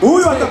the.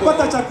 Huyu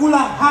atapata chakula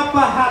hapa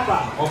hapa.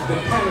 Of the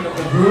parent of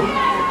the group.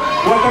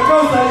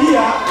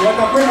 Watakaosalia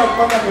watakwenda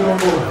kupanga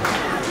mirongo.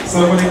 So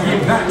we're going to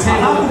give that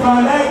table. Hapo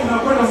baadaye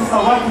tunakwenda sasa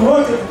watu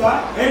wote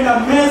tutaenda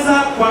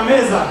meza kwa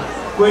meza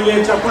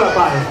kwenye chakula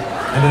pale.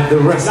 And then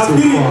the rest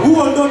nafikiri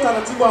huo ndio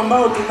taratibu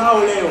ambao tunao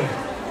leo.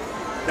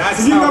 Na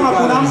sijui kama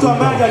kuna mtu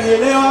ambaye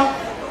hajanielewa.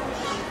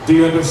 Do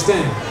you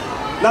understand?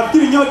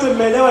 Nafikiri nyote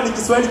mmeelewa, ni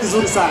Kiswahili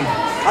kizuri sana.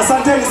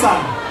 Asanteni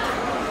sana.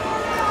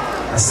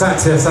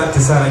 Asante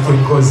sana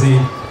kiongozi.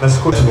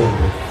 Nashukuru.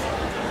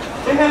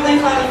 Dear Heavenly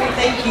Father, we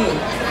thank you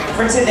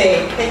for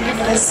today. Thank you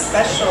for this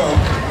special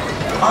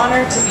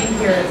honor to be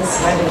here at this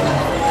wedding.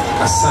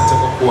 Asante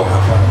kwa kuwa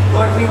hapa.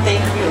 Lord, we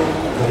thank you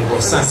for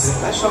this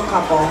special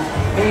couple.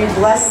 May you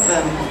bless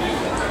them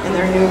in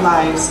their new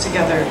lives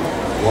together.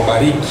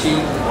 Wabariki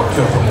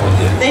wakiwa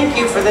pamoja. Thank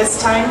you for this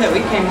time that we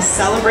came to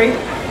celebrate.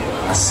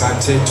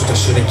 Asante,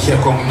 tutasherehekea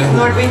kwa muda huu.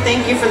 Lord, we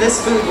thank you for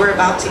this food we're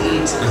about to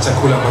eat. Na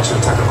chakula ambacho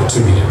tunataka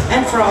kutumia.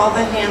 And for all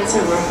the hands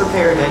who have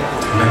prepared it.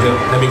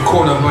 Na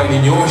mikono ambayo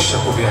ilinyoosha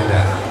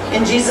kuviandaa.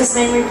 In Jesus'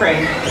 name we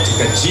pray.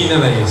 Katika jina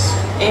la Yesu.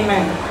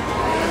 Amen.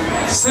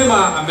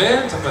 Sema amen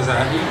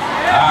tafadhali.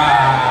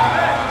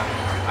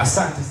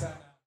 Asante sana.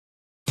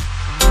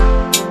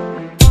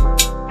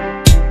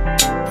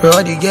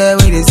 Bro, the girl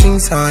with the sing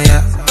song,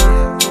 yeah.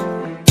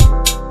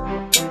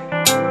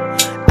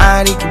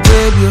 I need to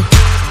baby.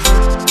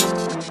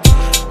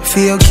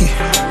 Feel key.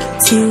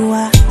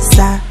 Tiwa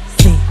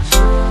Savage.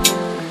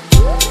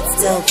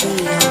 Still be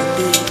on the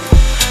beat.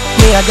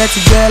 Me, I get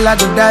a girl I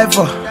go die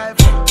for.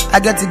 I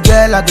get a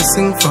girl I go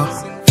sing for.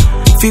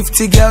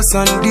 50 girls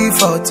on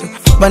default,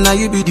 but now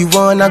you be the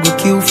one I go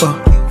kill for.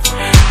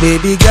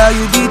 Baby girl,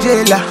 you be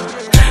jailer.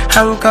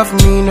 Handcuff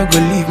me, no go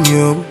leave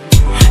me, oh.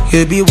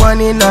 You be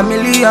one in a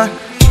million.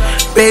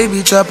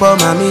 Baby, chop on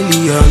my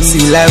million.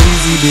 See like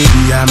Weezy,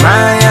 baby, I'm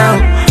my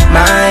out,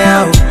 my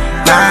out,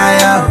 my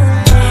out.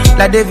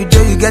 Like David,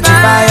 you get to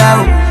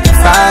fire,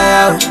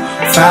 fire,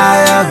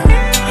 fire.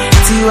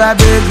 Tiwa,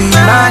 baby,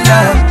 my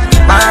love,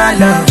 my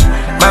love,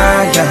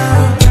 my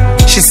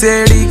love. She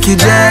said, Ricky,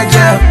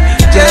 Jaja,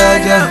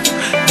 Jaja,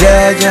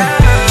 Jaja.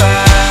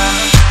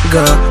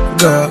 Go,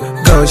 go,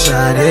 go,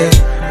 shawty.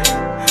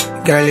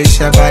 Girl, it's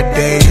your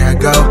birthday, yeah.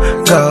 Go,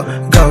 go,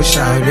 go,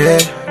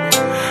 shawty.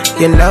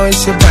 You know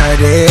it's your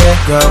birthday,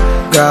 go,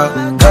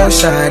 go, go,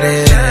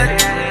 shawty.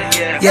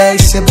 Yeah,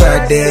 it's your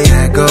birthday,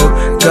 yeah. Go,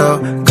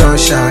 go, go,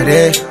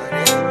 shawty.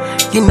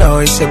 You know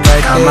it's your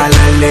birthday. Come on,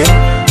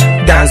 lale.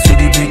 Dance to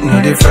the beat, no,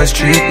 they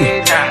frustrate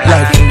me.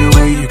 Liking the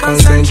way you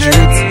concentrate,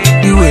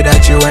 the way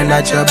that you went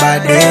at your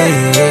body,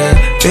 yeah.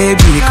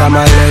 Baby, come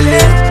on, lale.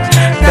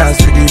 Dance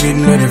to the beat,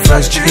 no, they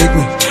frustrate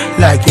me.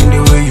 Liking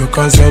the way you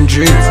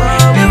concentrate,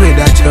 the way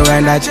that you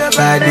went at your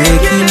body,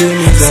 killing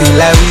me. See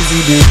like Weezy,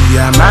 baby,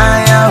 I'm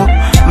my out,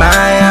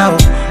 my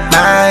out,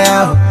 my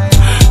out.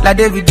 Like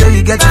David,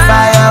 you get to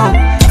fire,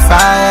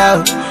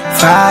 fire,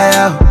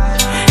 fire.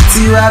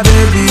 Tiwa,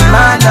 baby,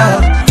 my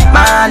love,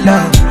 my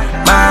love,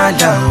 my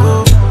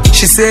love.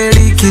 She said,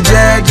 Ricky,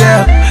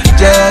 Jaja,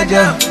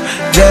 Jaja,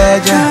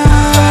 Jaja.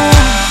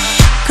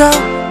 Go,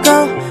 go,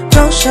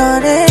 go,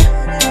 shorty.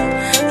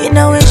 You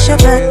know it's your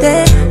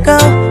birthday. Go,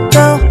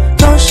 go,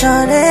 go,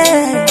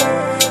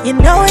 shorty. You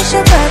know it's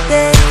your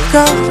birthday.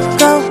 Go,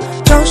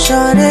 go, go,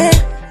 shorty.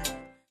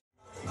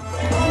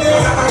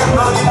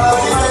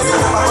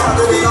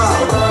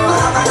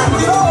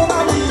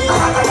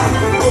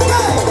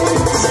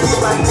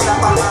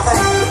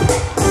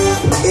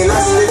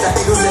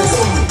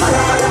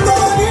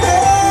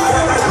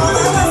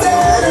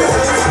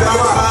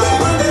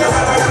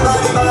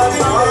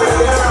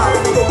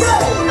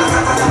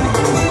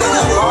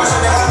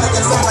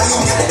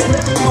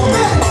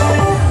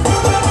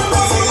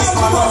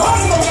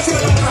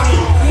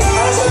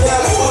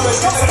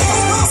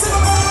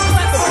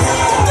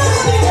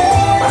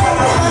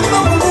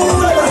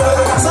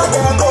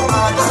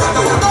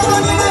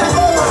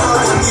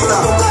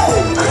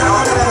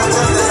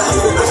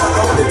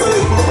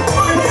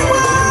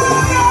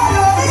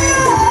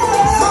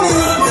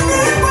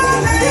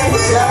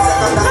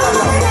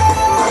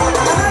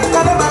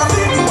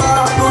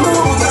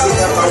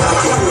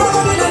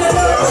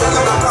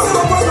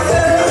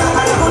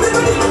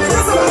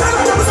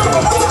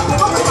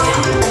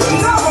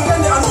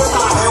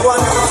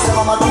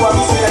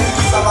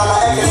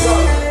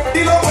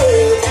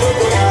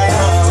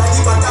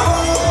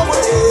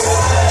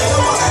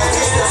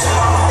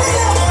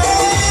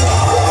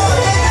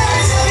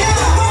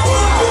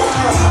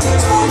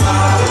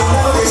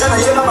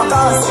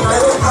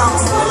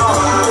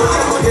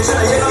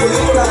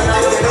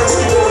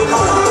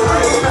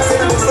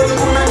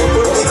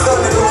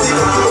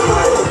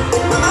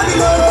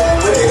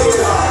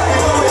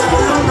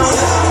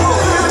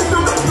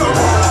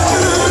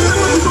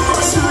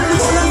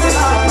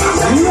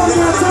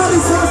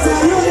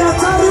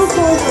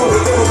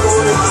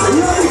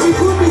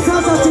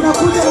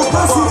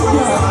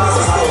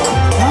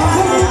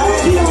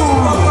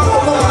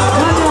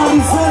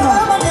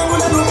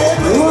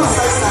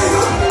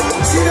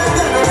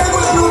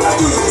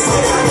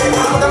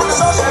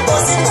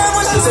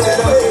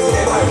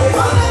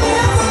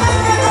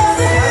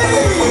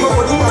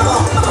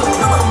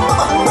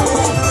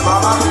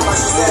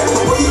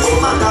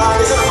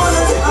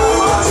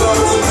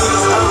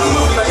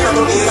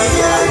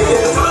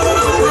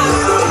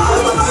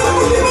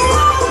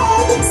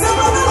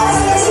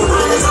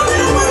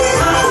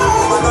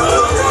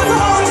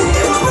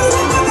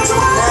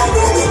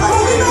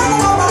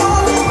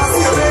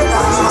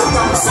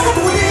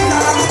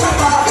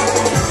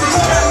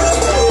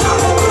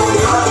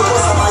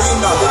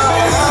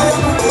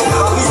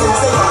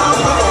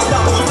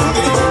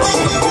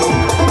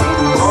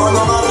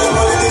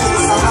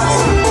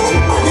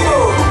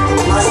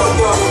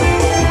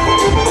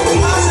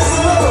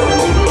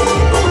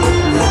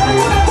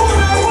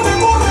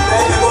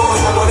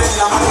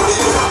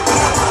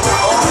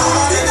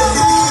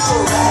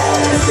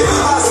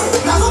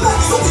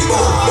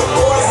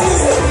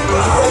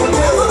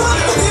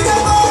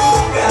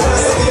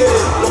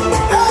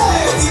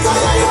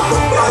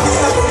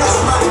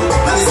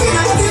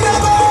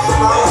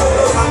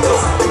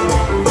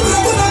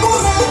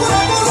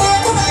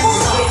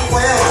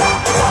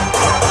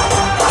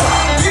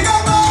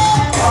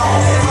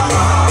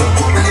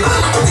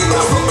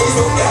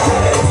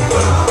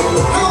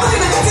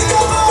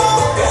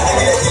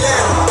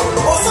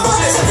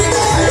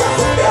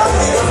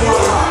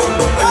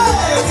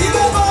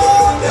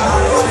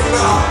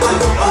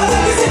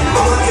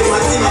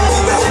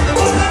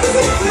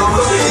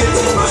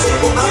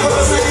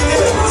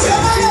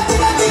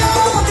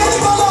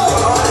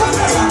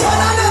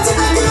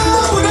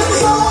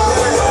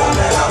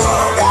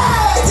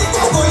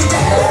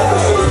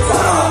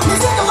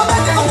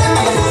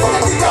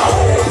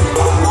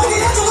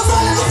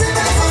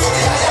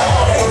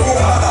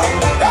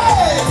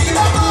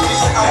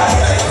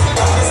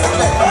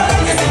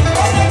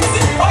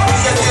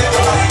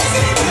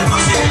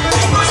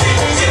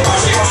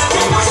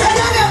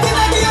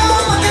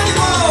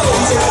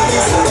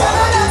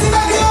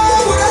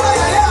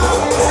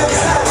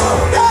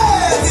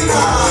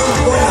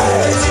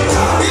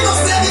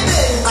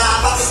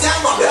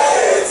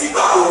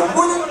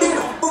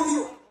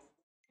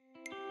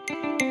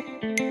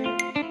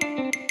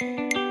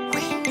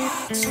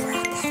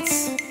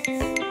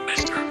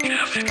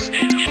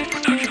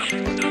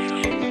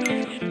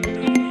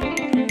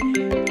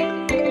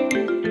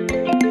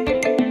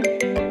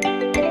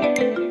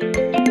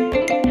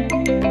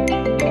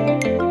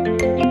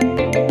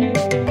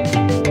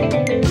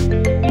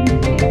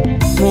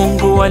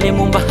 Mungu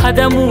alimuumba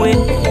Adamu we,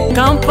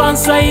 kampa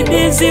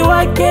msaidizi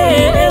wake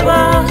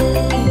Eva.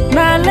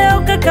 Na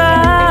leo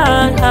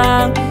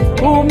kaka,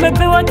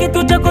 umepewa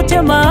kitu chako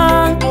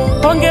chema.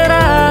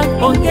 Hongera,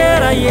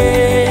 hongera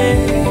ye.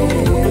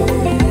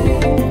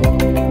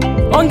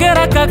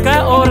 Hongera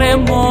kaka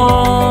Oremo.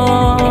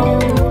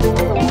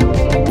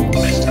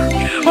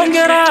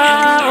 Hongera,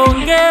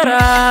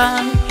 hongera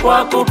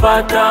kwa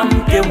kupata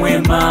mke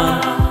mwema.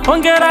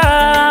 Hongera,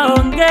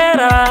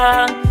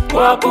 hongera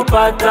kwa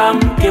kupata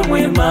mke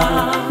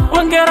mwema.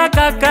 Hongera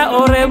kaka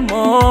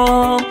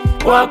Oremo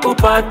kwa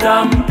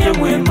kupata mke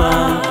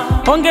mwema.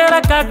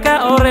 Hongera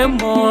kaka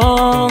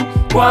Oremo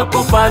kwa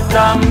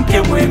kupata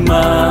mke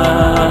mwema.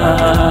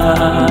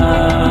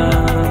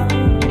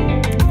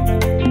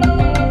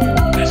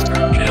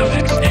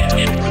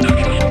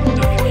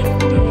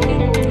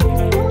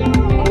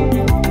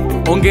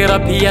 Hongera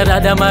pia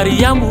dada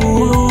Mariamu,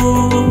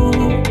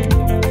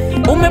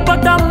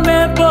 umepata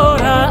mume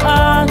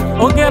bora.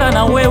 Hongera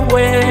na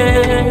wewe,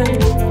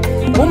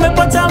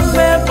 umepata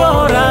mume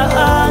bora.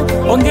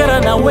 Hongera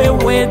na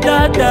wewe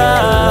dada,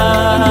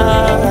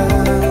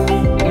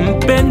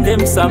 mpende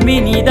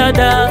msamini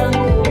dada,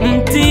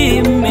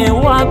 mtii mume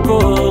wako.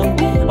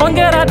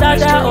 Hongera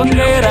dada,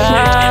 hongera.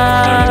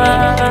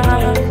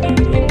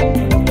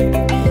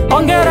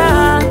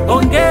 Hongera,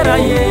 hongera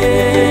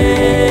ye.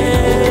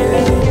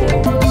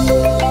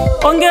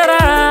 Hongera,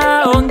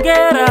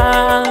 hongera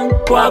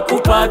kwa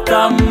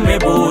kupata mume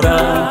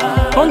bora.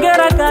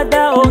 Hongera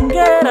dada,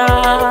 hongera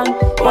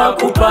kwa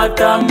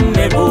kupata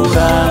mume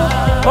bora.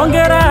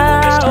 Hongera,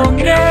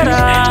 hongera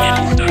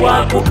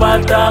kwa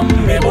kupata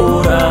mume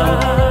bora.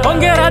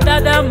 Hongera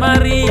dada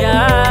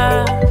Maria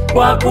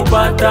kwa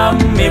kupata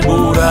mume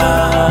bora.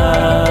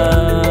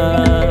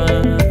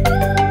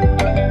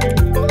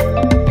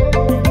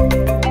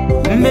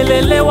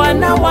 Mmelelewa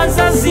na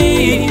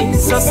wazazi,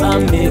 sasa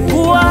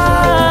mmekuwa,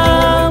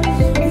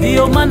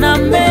 ndio maana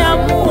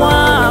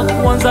mmeamua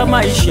kuanza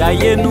maisha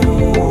yenu.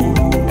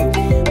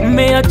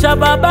 Mmeacha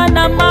baba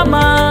na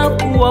mama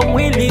kuwa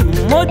mwili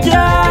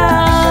mmoja.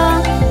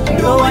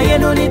 Ndoa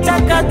yenu ni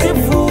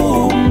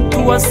takatifu,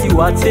 mtu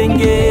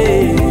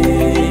asiwatenge.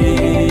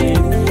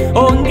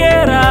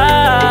 Hongera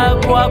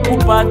kwa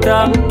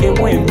kupata mke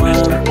mwema.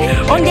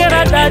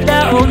 Hongera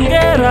dada,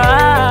 hongera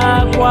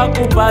kwa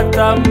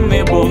kupata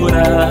mume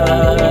bora.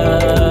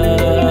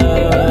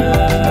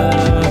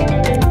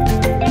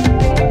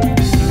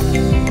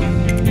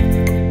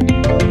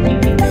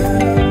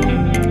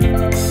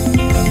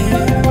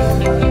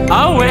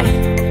 Awe,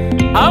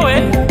 awe,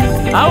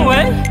 awe,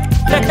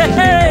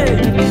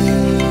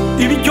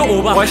 Ibikyo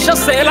oba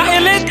washasela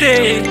elete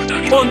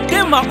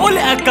ontema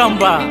ole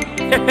akamba.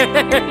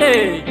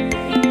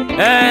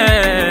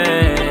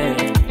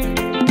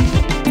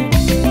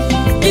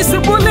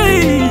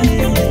 Isibuli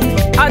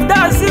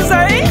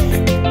adazizai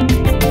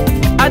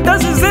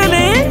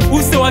adazizele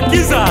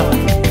usewakiza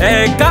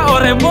ka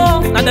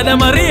Oremo na dada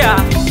Maria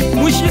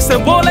mushi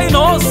sebola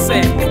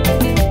inose.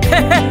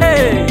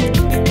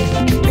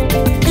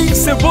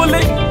 Isebole,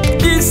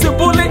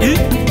 isebole,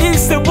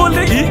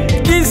 isebole,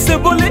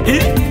 isebole,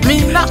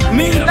 mina,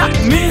 mina,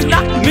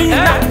 mina,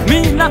 mina,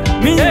 mina,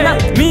 mina,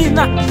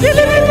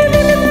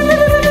 mina.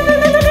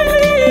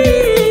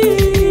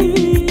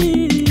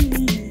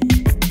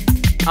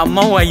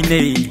 Ama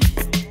wainei,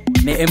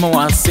 Neema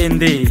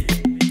Wasende,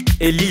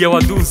 Elia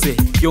Waduze,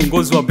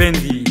 kiongozi wa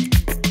bendi,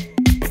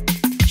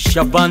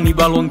 Shabani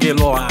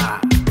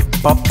Balongeloa,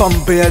 Papa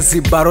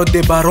Mbeazi Baro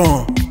de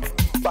Baron.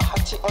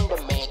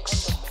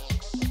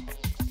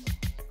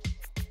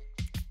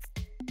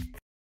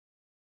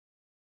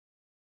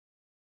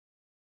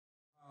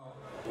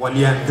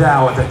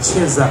 Waliandaa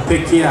watacheza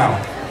peke yao.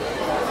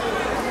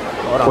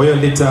 Kwa hiyo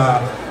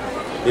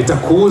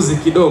nitakuuzi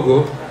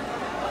kidogo.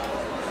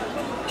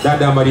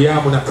 Dada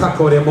Mariamu na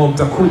kaka Oremo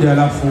mtakuja,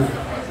 alafu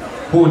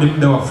huu ni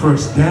muda wa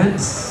first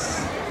dance.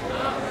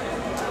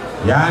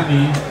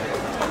 Yaani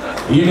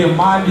ile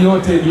mali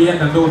yote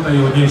ilienda ndio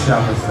utaionyesha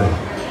hapo sasa.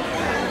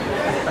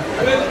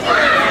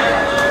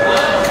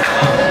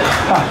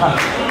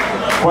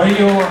 Kwa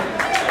hiyo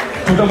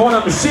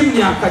tutamwona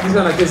Mshimnya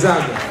kabisa na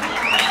Kezaga.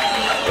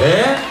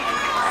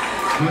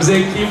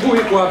 Mzee Kivu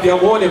yuko wapi?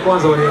 Muone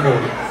kwanza Oremo.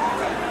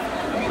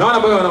 Naona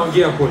bado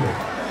wanaongea kule.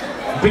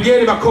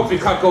 Mpigeni makofi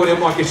kaka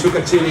Oremo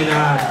akishuka chini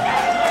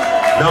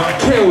na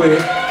mkewe,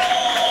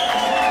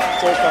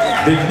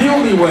 the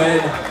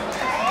newlywed,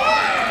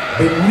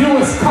 the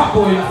newest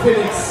couple in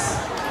Phoenix.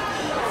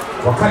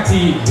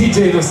 Wakati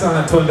DJ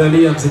Dosana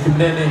tuandalia mziki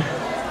mnene,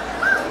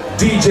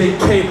 DJ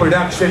K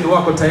Production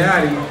wako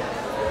tayari.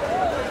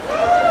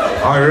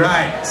 All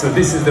right, so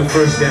this is the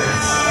first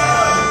dance.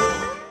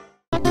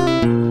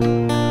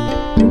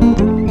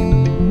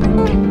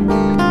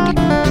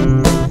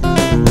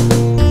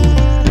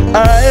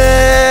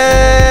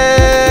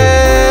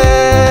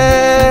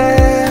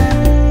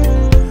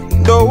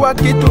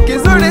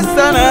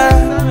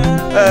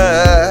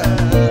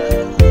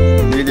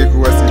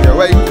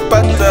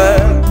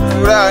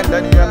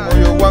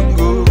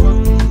 wangu,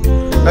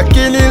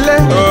 lakini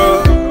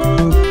leo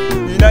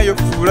ninayo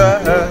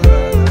furaha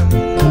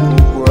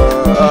kubwa.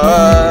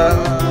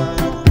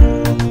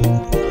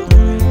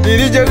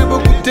 Nilijaribu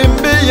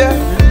kutembea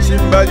nchi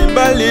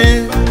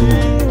mbalimbali,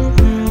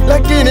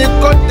 lakini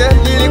kote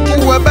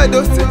nilikuwa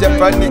bado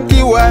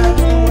sijafanikiwa.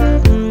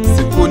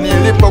 Siku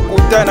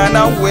nilipokutana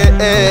nawe,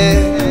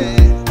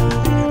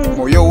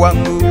 moyo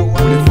wangu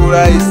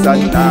ulifurahi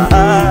sana.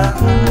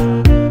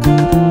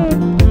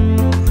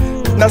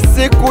 Na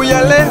siku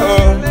ya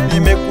leo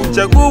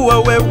nimekuchagua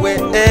wewe,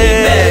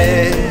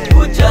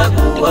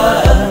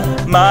 nimekuchagua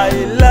my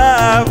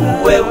love,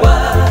 wewe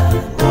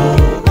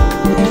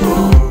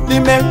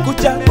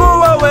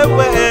nimekuchagua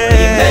wewe,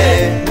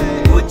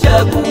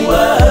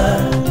 nimekuchagua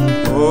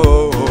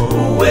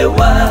wewe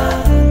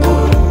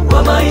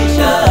kwa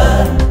maisha,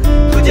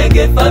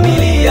 tujenge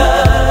familia.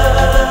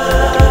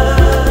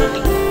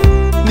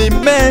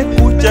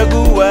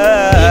 Nimekuchagua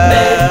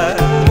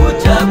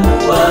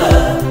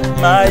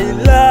my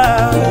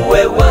love,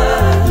 wewe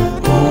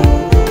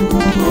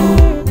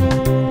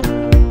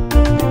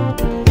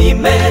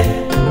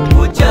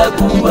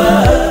nimekuchagua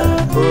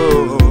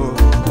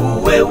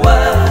wewe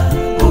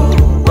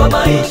kwa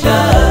maisha,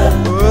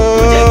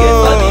 tujenge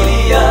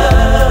familia.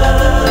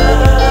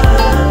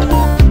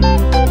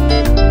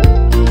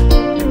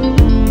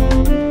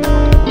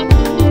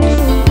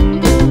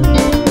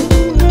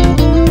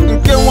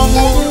 Mke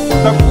wangu,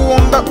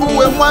 nakuomba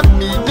uwe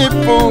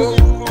mwaminifu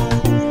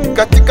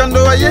katika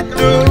ndoa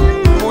yetu,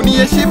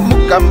 uniheshimu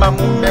kama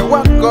mume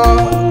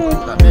wako,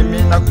 na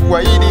mimi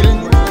nakuahidi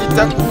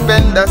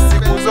nitakupenda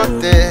siku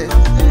zote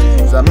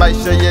za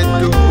maisha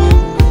yetu.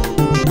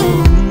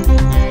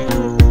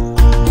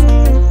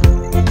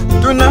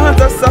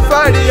 Tunaanza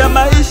safari ya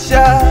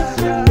maisha,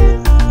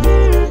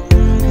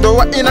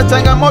 ndoa ina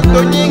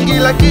changamoto nyingi,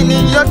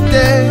 lakini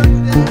yote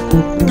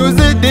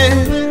tuzidi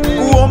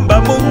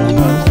kuomba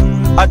Mungu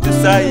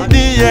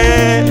atusaidie.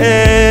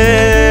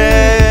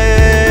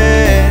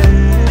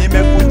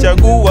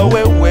 Nimekuchagua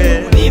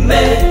wewe,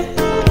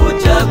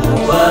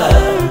 nimekuchagua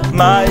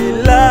my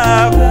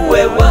love,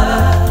 wewe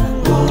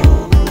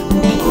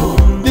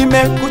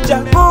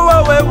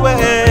nimekuchagua wewe,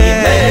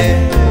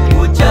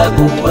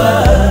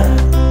 nimekuchagua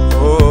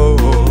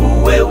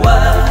wewe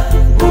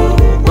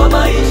kwa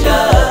maisha,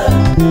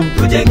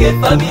 tujenge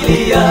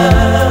familia.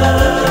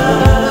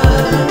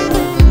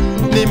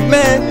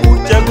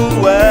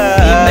 Nimekuchagua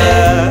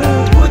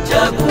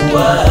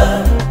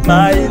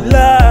my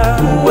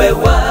love,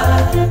 wewe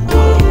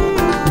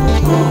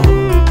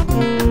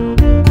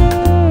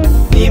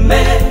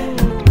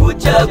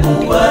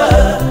nimekuchagua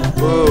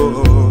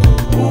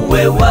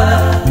wewe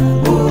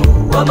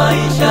kwa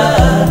maisha,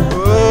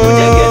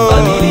 tujenge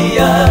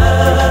familia.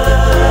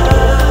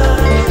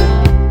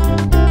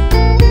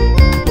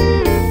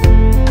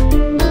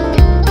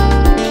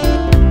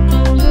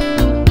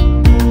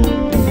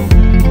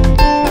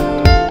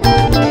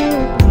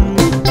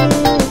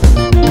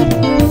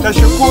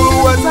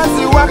 Nashukuru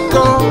wazazi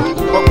wako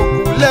kwa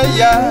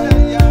kukulea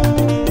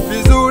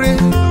vizuri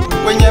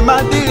kwenye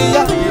maadili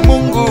ya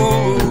kimungu.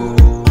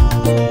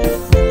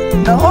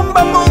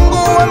 Naomba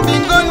Mungu wa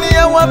mbinguni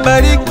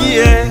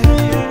awabarikie,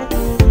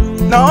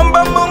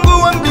 naomba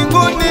Mungu wa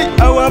mbinguni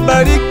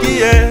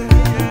awabarikie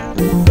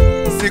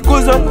siku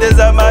zote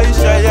za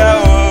maisha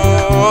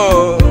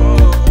yao,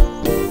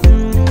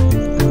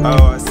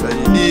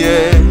 awasaidie,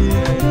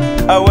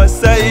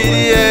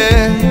 awasaidie,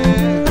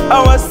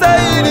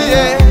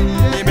 awasaidie.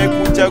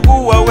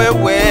 Nimekuchagua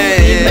wewe,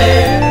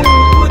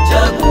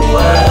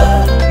 nimekuchagua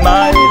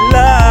my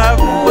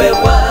love,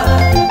 wewe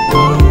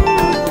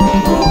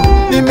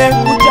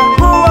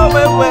nimekuchagua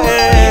wewe,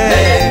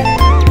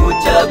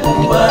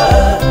 nimekuchagua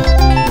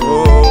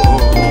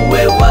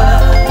wewe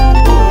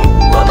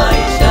kwa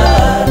maisha,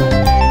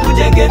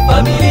 tujenge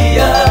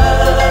familia.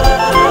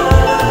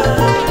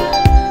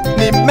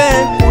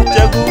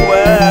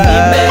 Nimekuchagua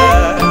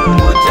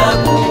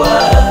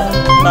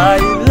my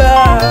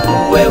love,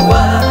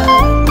 wewe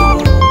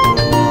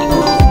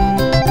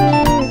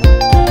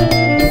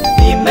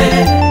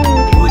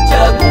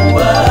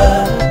nimekuchagua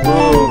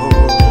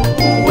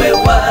wewe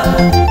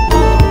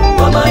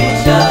kwa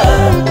maisha,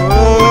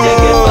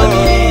 tujenge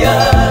familia.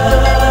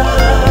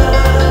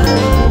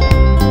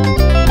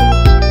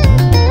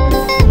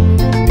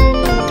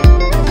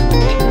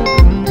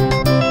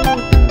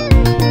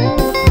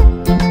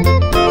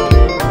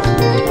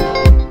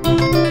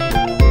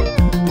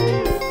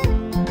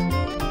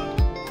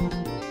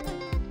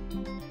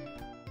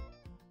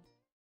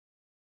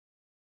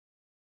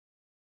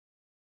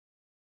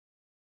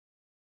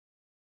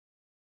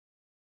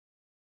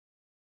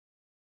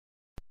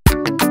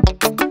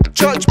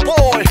 Church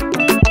boy,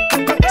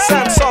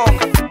 Samsung,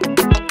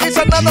 it's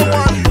another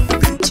one.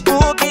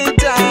 Boogie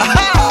down.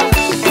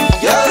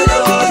 Yo, yo,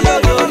 yo, yo,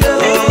 yo, yo,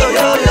 yo,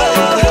 yo, yo,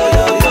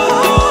 yo.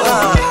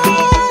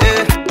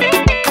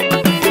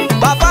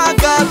 Papa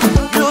God,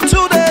 you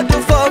today do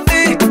for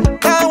me.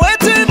 Now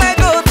waiting I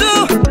go do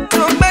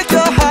to make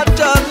your heart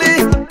jolly.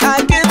 I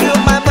give you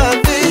my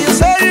money. You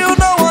say you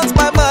don't want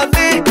my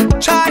money.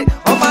 Chai,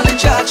 oh my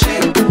chachi.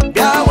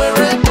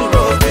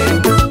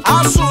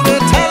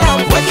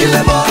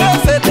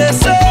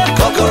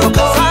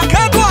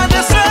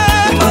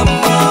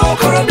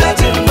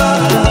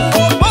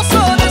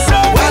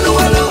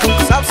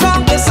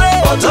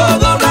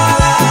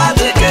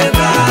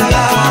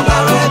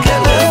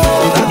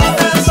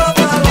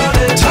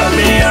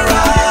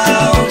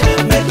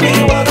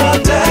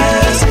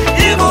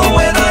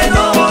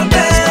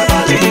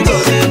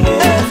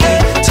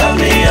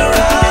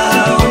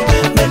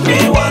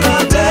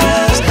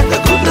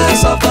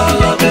 the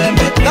Lord they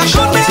make me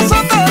shout. The goodness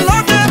of the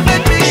Lord they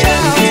make me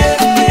shout.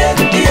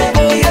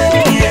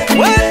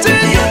 What do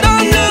you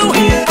don't do?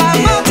 I'm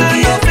not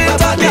enough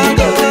it I can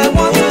go. I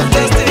want to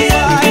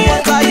testify,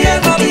 but I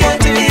cannot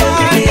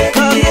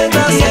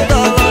quantify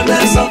the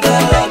goodness of the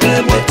Lord they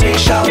make me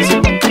shout.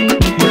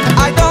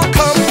 I don't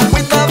come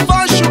with the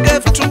voice you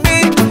gave to me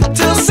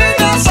to sing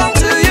a song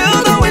to you,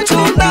 though it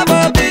will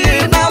never be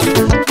enough.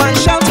 My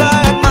shelter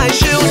and my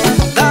shield,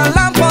 the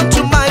lamp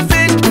unto my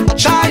feet,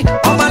 chai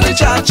on my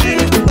lichachi,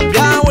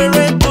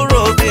 Yahweh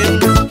Purovin,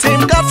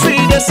 Team Godfrey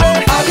they say,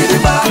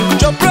 Adiba,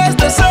 Joe Praise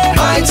they say,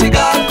 Mighty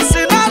God,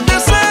 Sinat they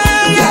say,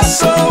 yes,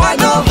 so I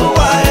know who I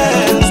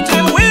am.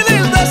 Still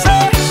Willis they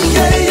say,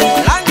 yeah,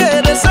 yeah, Lange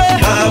they say,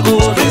 Nago,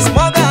 this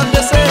Morgan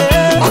they say,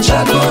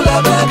 Ochado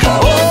Lebeka,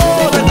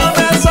 oh, the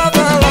goodness of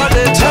the Lord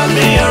they turn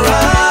me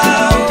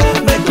around,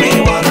 make me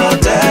wanna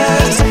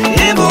dance,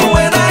 even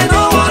when I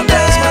know one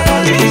dance, my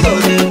body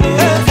goes in move,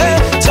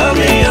 turn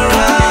me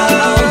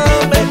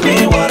around, make me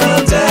wanna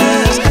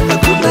dance, the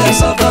goodness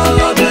of the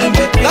Lord they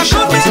make me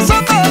shout. The goodness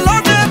of the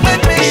Lord they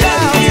make me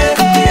shout.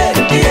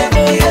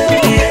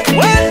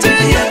 What do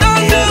you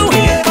don't do?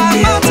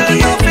 I'm not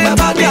enough in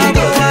my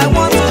go. I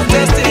want to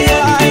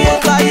testify,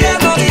 but I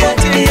cannot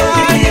quantify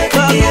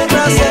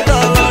the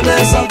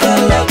goodness of the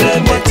Lord they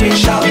make me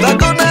shout. The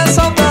goodness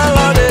of the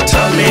Lord they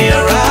turn me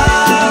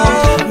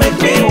around, make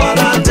me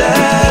wanna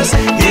dance,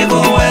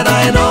 even when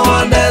I know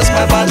one dance,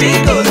 my body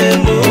goes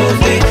and move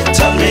me.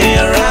 Turn me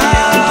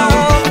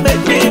around,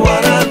 make me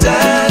wanna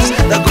dance.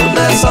 The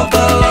goodness of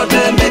the Lord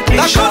they make me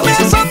shout. The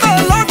goodness of the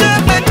Lord they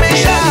make me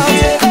shout.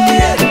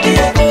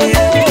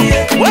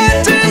 What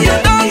do you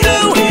don't do?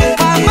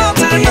 I'm not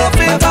enough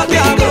in that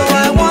go.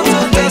 I want to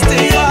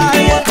testify,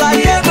 but I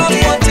cannot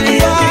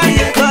quantify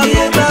the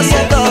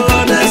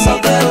goodness of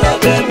the Lord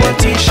they make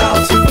me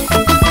shout.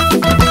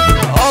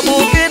 Obu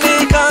gini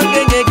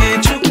kangenge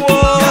gichukwo,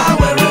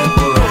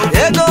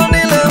 ego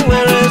nile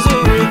nwere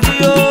zuru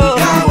kiyo,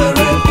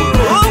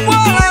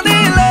 ụgbọala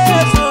niile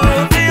zuru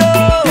kiyo,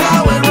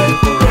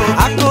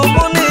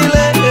 akụkụ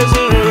niile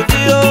zuru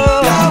kiyo,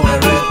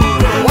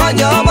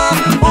 nwanyị ọma,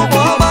 ụgbọ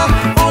ọma,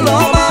 ụlọ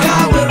ọma,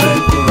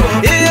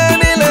 ihe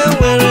niile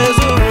nwere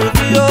zuru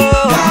kiyo,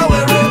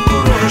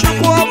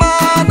 Chukwu ọma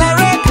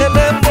nara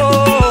ekele mbụ,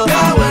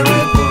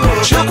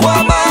 Chukwu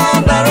ọma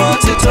nara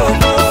otito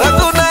mbụ. The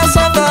goodness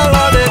of the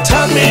Lord they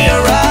turn me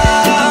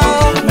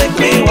around, make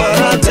me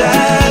wanna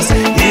dance,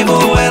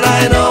 even when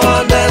I know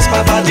one dance,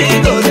 my body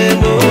goes and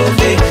move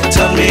me.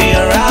 Turn me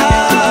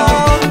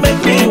around,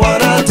 make me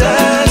wanna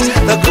dance.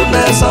 The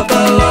goodness of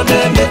the Lord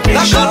they make me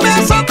shout. The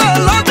goodness of the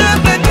Lord they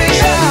make me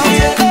shout.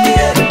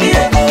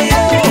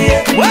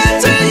 What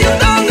do you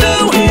don't do?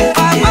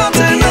 I'm not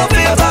enough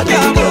if I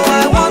can go.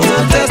 I want to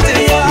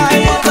testify,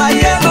 but I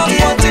cannot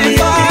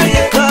quantify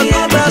the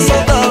goodness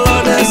of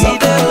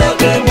the Lord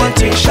they want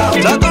to shout.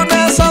 The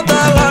goodness of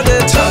the Lord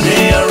they turn me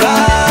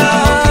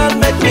around,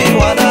 make me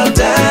wanna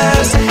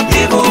dance,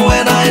 even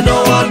when I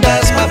know one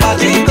dance, my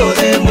body goes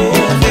and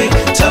move me.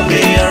 Turn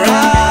me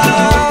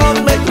around,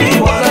 make me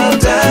wanna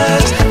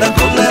dance. The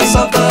goodness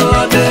of the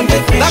Lord they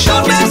make me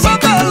shout. The goodness of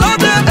the Lord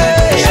they make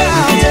me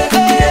shout.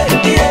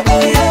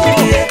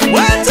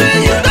 What do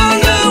you don't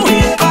do?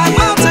 I'm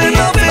not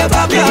enough if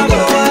I can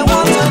go. I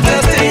want to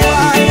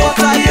testify,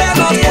 but I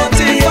cannot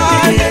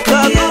quantify the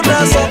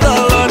goodness of the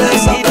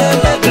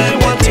Lord they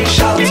want to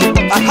shout.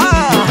 Aha!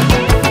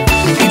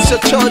 It's a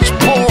church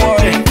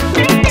boy,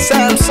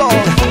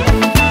 Samsung,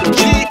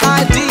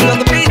 G.I.D. on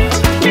the beat.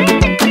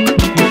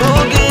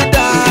 Boogie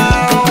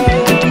down,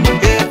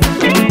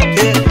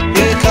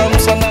 here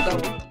comes another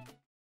one.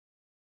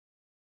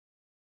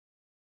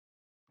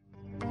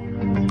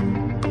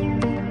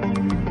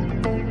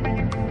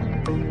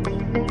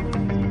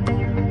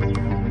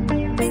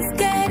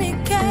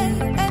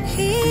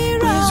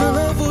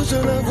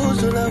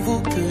 Je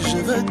l'avoue que je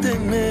veux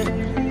t'aimer.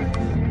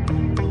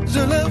 Je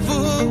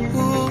l'avoue.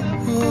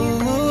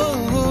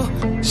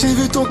 J'ai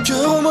vu ton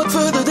cœur en mode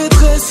feu de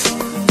détresse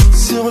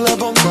sur la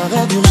bande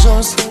d'arrêt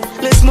d'urgence.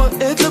 Laisse-moi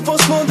être le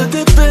pansement de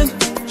tes peines.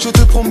 Je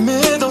te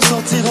promets d'en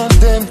sortir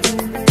indemne.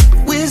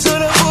 Oui, je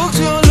l'avoue que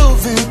tu as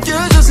enlevé, que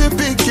je sais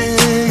piquer.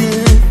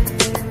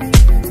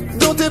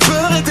 Dans tes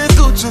peurs et tes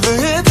doutes, je veux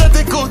être à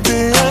tes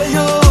côtés. Aïe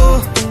oh.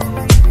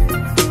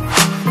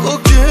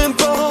 Aucune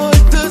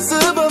parole de ce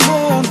bas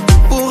monde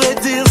pourrait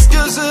dire ce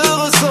que je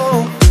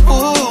ressens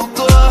pour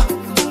toi,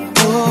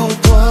 pour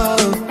toi.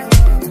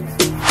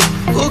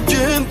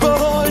 Aucune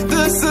parole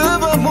de ce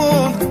bas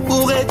monde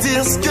pourrait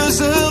dire ce que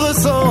je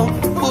ressens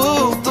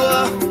pour toi,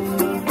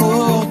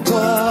 pour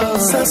toi.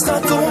 Ça sera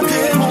ton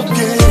pied, mon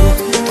pied,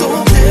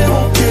 ton pied,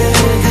 mon pied.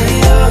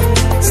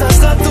 Ça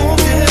sera ton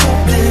pied, mon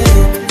pied,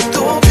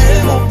 ton pied,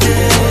 mon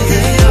pied.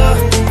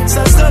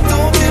 Ça sera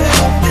ton pied,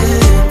 mon pied,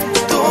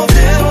 ton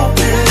pied, mon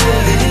pied.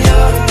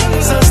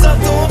 Ça sera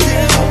ton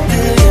pied, mon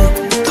pied,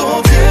 ton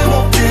pied,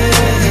 mon pied.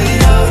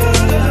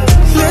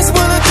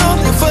 Laisse-moi le temps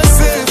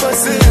d'effacer,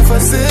 effacer,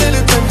 effacer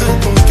les peines de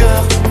ton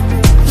cœur.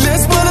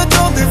 Laisse-moi le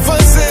temps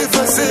d'effacer,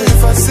 effacer,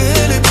 effacer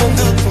les peines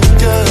de ton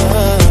cœur.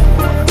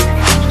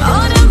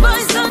 All the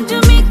boys don't do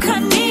me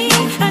cunning.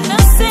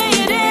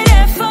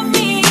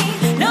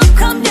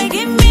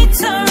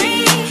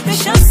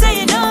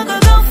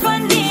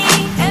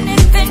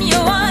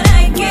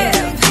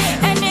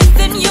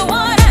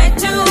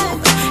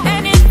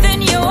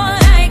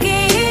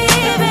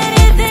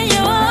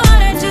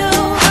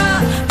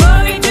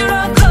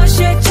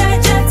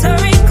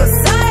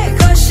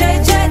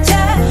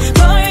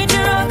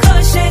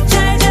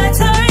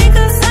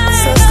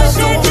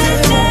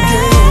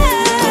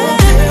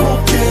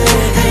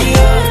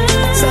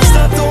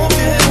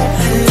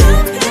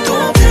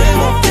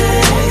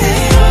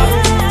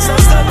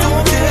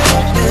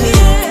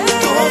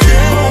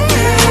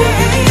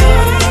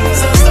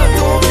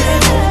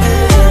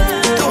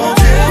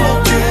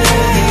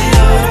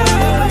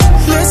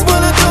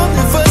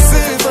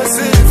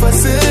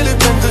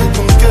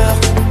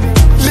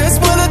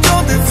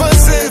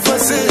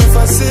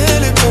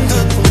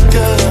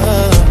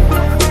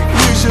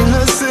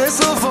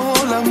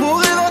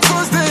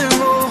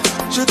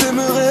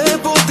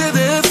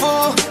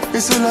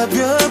 cela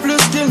bien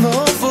plus qu'il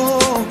n'en faut.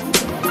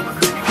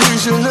 Oui,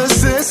 je le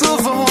sais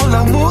souvent,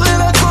 l'amour est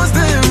la cause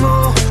des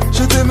maux.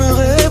 Je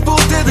t'aimerai pour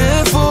tes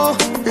défauts,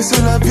 et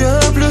cela bien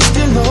plus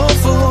qu'il n'en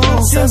faut.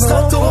 Ça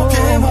sera ton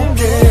pied, mon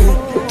pied,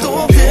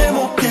 ton pied,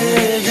 mon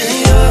pied,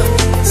 yeah.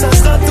 Ça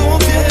sera ton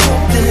pied, mon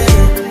pied,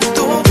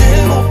 ton pied,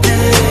 mon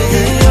pied,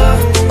 yeah.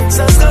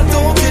 Ça sera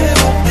ton pied,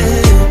 mon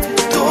pied,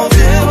 ton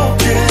pied, mon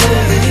pied,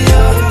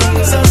 yeah.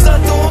 Ça sera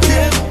ton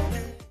pied, mon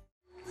pied.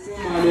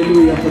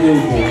 Haleluya kwenye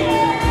huko.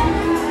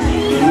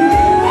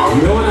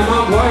 Umeona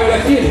mambo hayo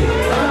lakini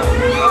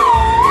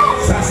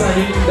sasa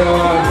ni muda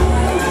wa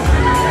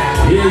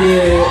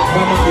yeye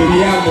mama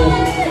Mariamu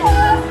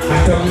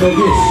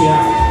atamnogesha.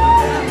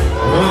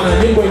 Maana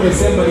nyimbo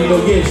imesema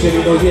ninogeshe,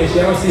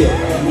 au sio?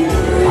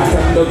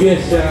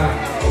 Atamnogesha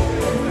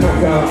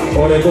kaka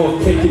Oremo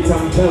keki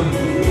tamtam.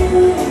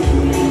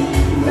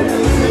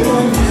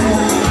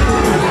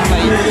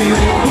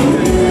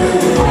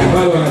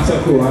 Bado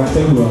anachakua.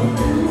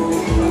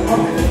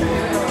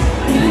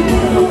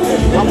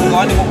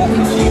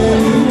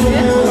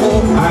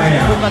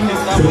 Haya,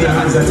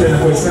 tutaanza tena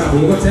kwa hesabu.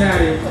 Uko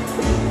tayari?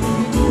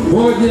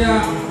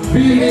 1,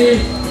 2,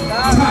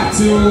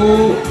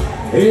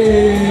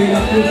 3.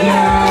 Nakuja.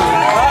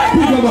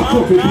 Piga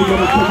makofi.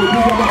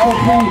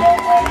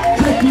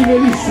 Keki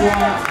imelishwa.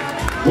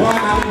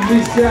 Bwana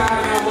amemlisha na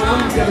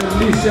mwanamke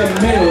amemlisha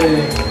mmewe.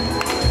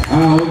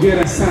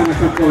 Hongera sana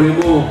kaka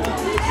Oremo.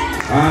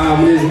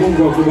 Mwenyezi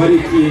Mungu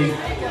akubariki.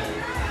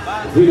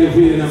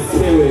 Vile na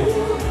mkewe.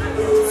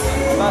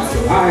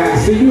 Haya,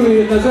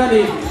 sijui,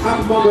 nadhani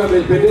hapa mambo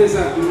yamependeza,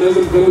 mnaweza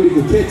mkarudi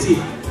kuketi.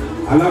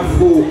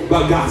 Alafu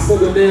Bagaso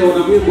Doneo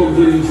na wimbo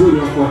mzuri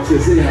wa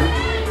kuwachezea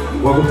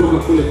wa kutoka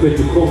kule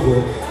kwetu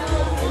Kongo.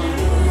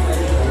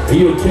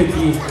 Hiyo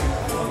keki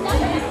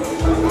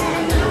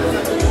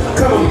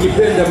kama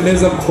mkipenda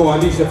mnaweza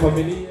mkoalisha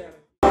familia.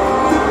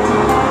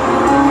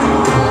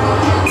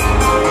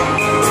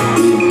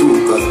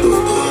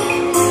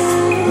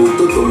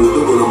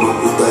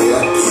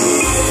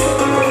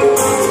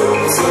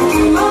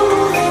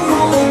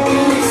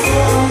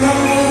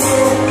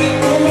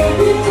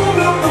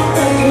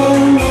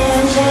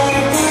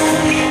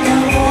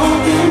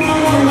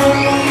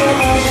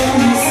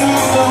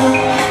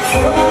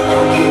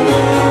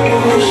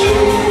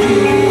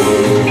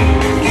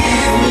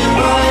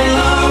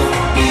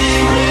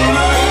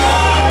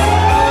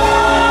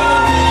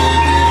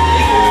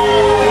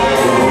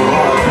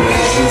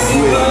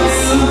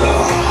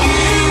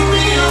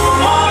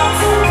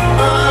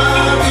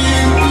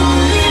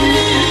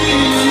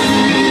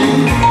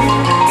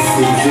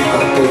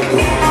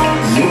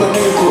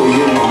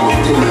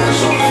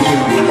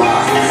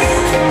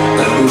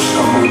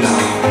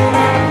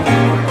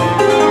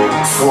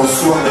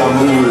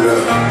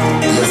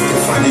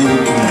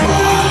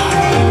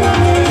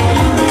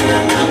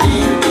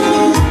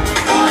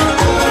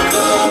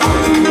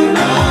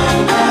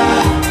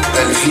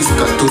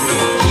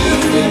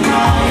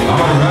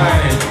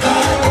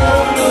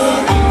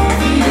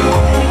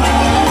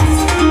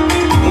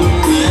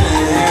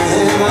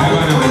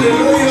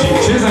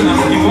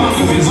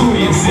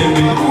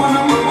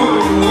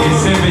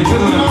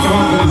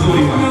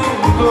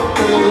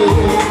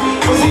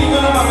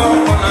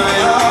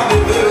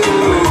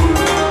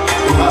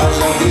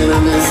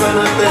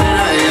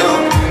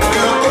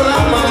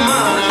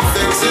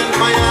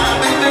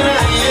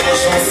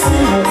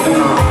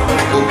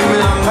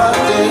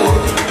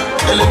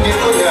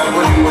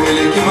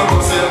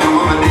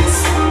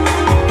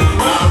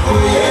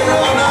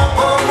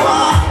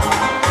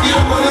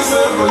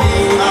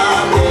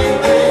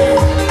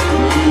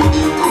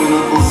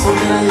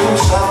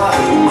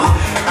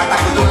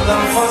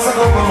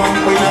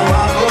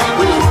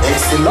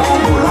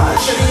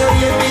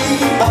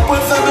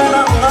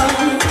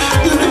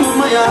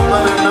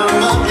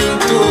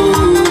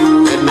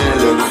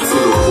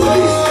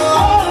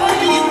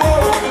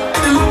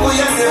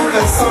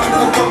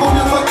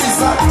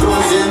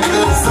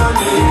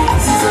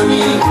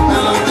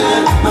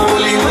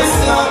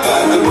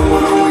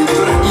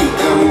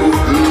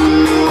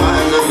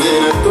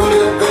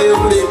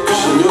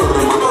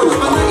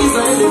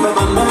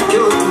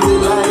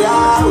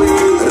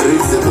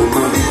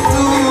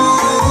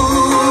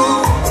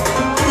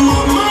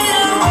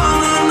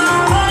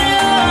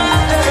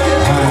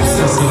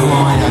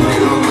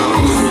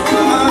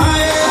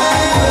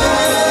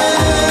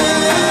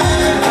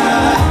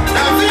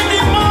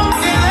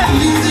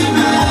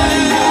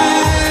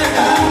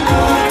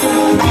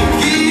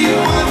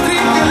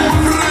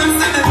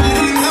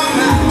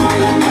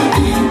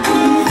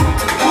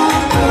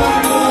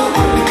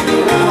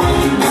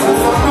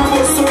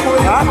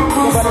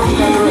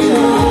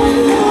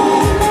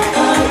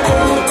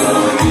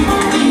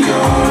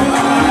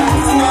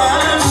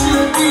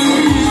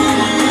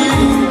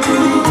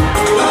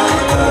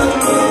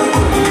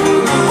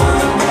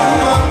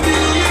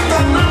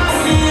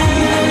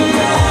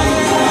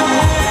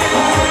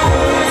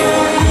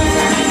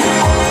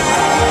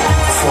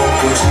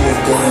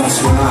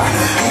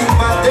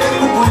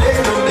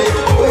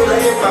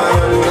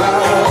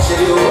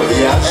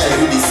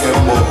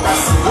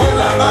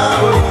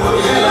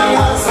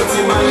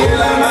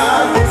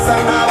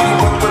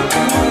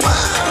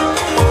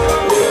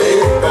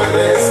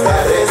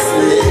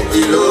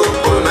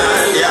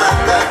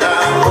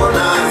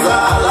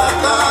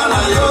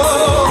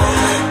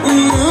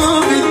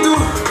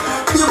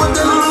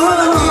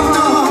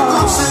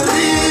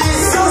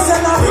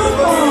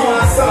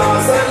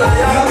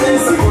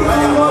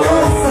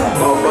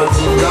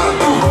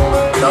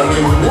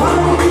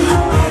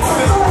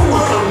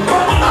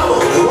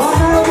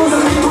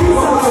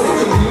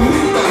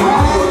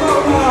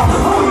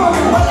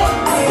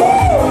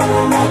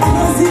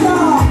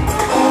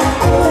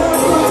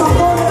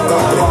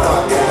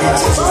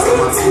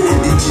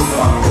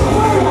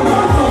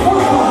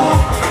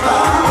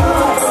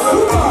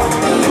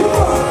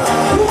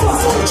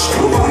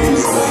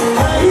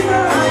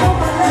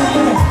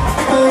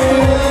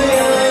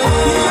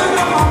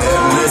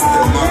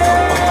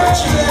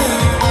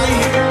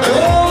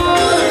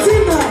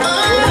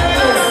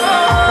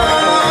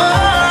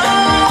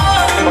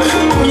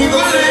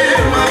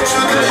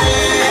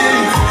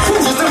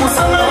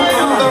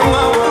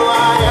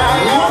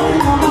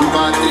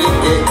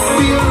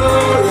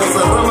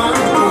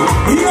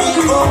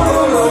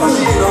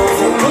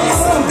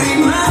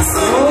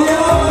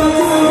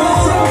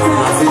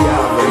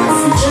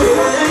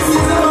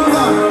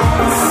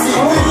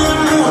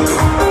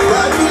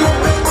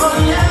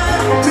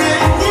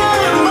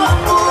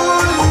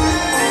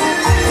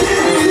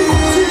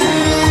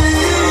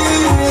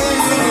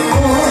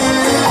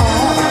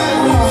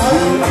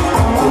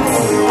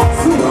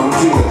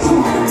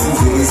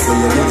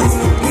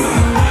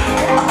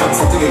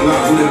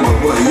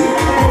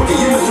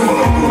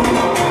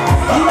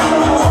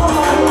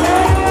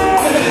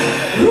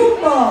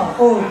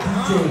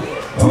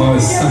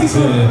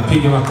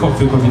 Piga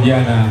makofi kwa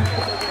vijana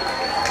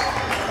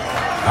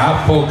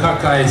hapo.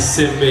 Kaka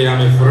Esembe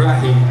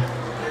amefurahi,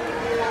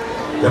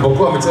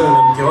 japokuwa amecheza na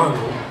mke wangu.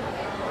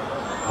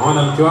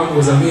 Naona mke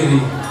wangu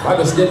Zamiri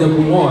bado sijaja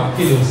kumuoa,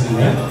 lakini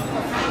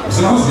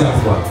usikuzi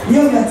hapo.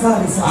 Hiyo ni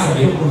hatari sasa.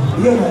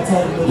 Hiyo ni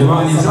hatari.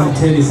 Jamani,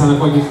 asanteni sana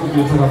kwa kifupi,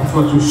 nataka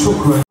kutoa tu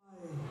shukrani.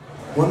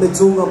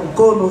 Wametuunga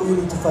mkono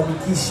ili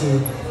tufanikishe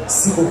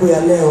siku ya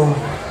leo.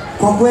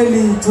 Kwa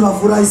kweli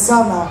tunafurahi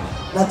sana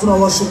na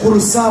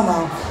tunawashukuru sana,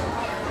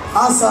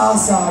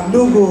 hasa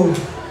ndugu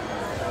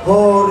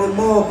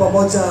Oremo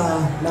pamoja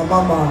na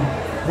mama,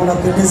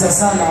 mnapendeza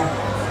sana.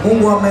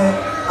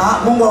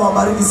 Mungu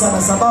awabariki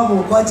sana, sababu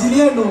kwa ajili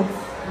yenu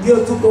ndio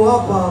tuko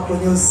hapa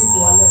kwenye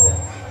usiku wa leo.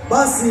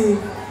 Basi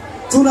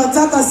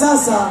tunataka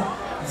sasa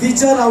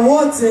vijana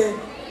wote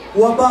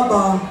wa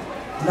baba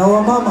na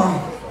wa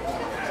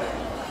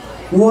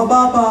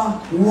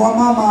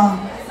mama,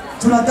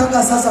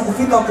 tunataka sasa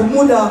kufika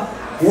kumuda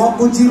wa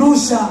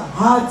kujirusha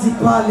hadi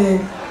pale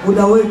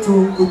muda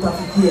wetu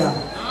utafikia.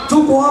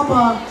 Tuko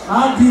hapa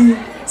hadi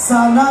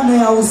saa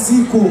 8 ya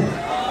usiku.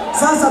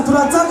 Sasa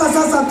tunataka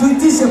sasa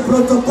tuitishe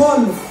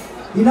protokoli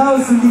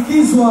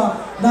inayosindikizwa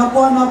na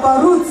Bwana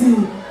Baruti.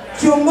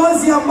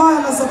 Kiongozi ambaye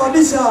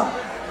anasababisha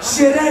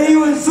sherehe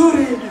iwe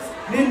nzuri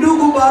ni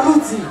ndugu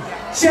Baruti.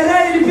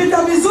 Sherehe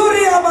ilipita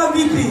vizuri ama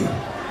vipi?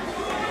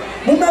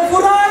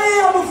 Mumefurahi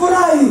ama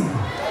mfurahi?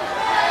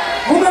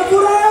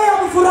 Mumefurahi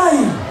ama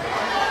mfurahi?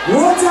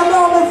 Wote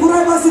ambao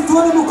wamefurahi basi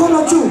tuone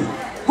mkono juu.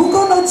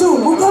 Mkono juu,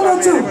 mkono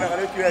juu.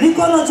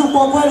 Mkono juu.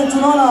 Kwa kweli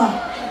tunaona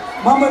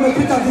mambo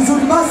yamepita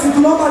vizuri. Basi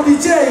tunaomba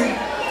DJ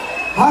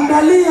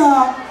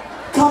angalia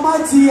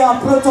kamati ya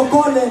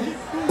protokole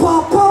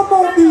Papa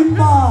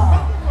Mobimba.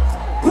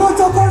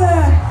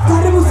 Protokole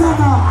karibu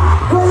sana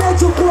kwenye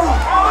jukwaa.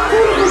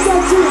 Karibu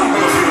sana.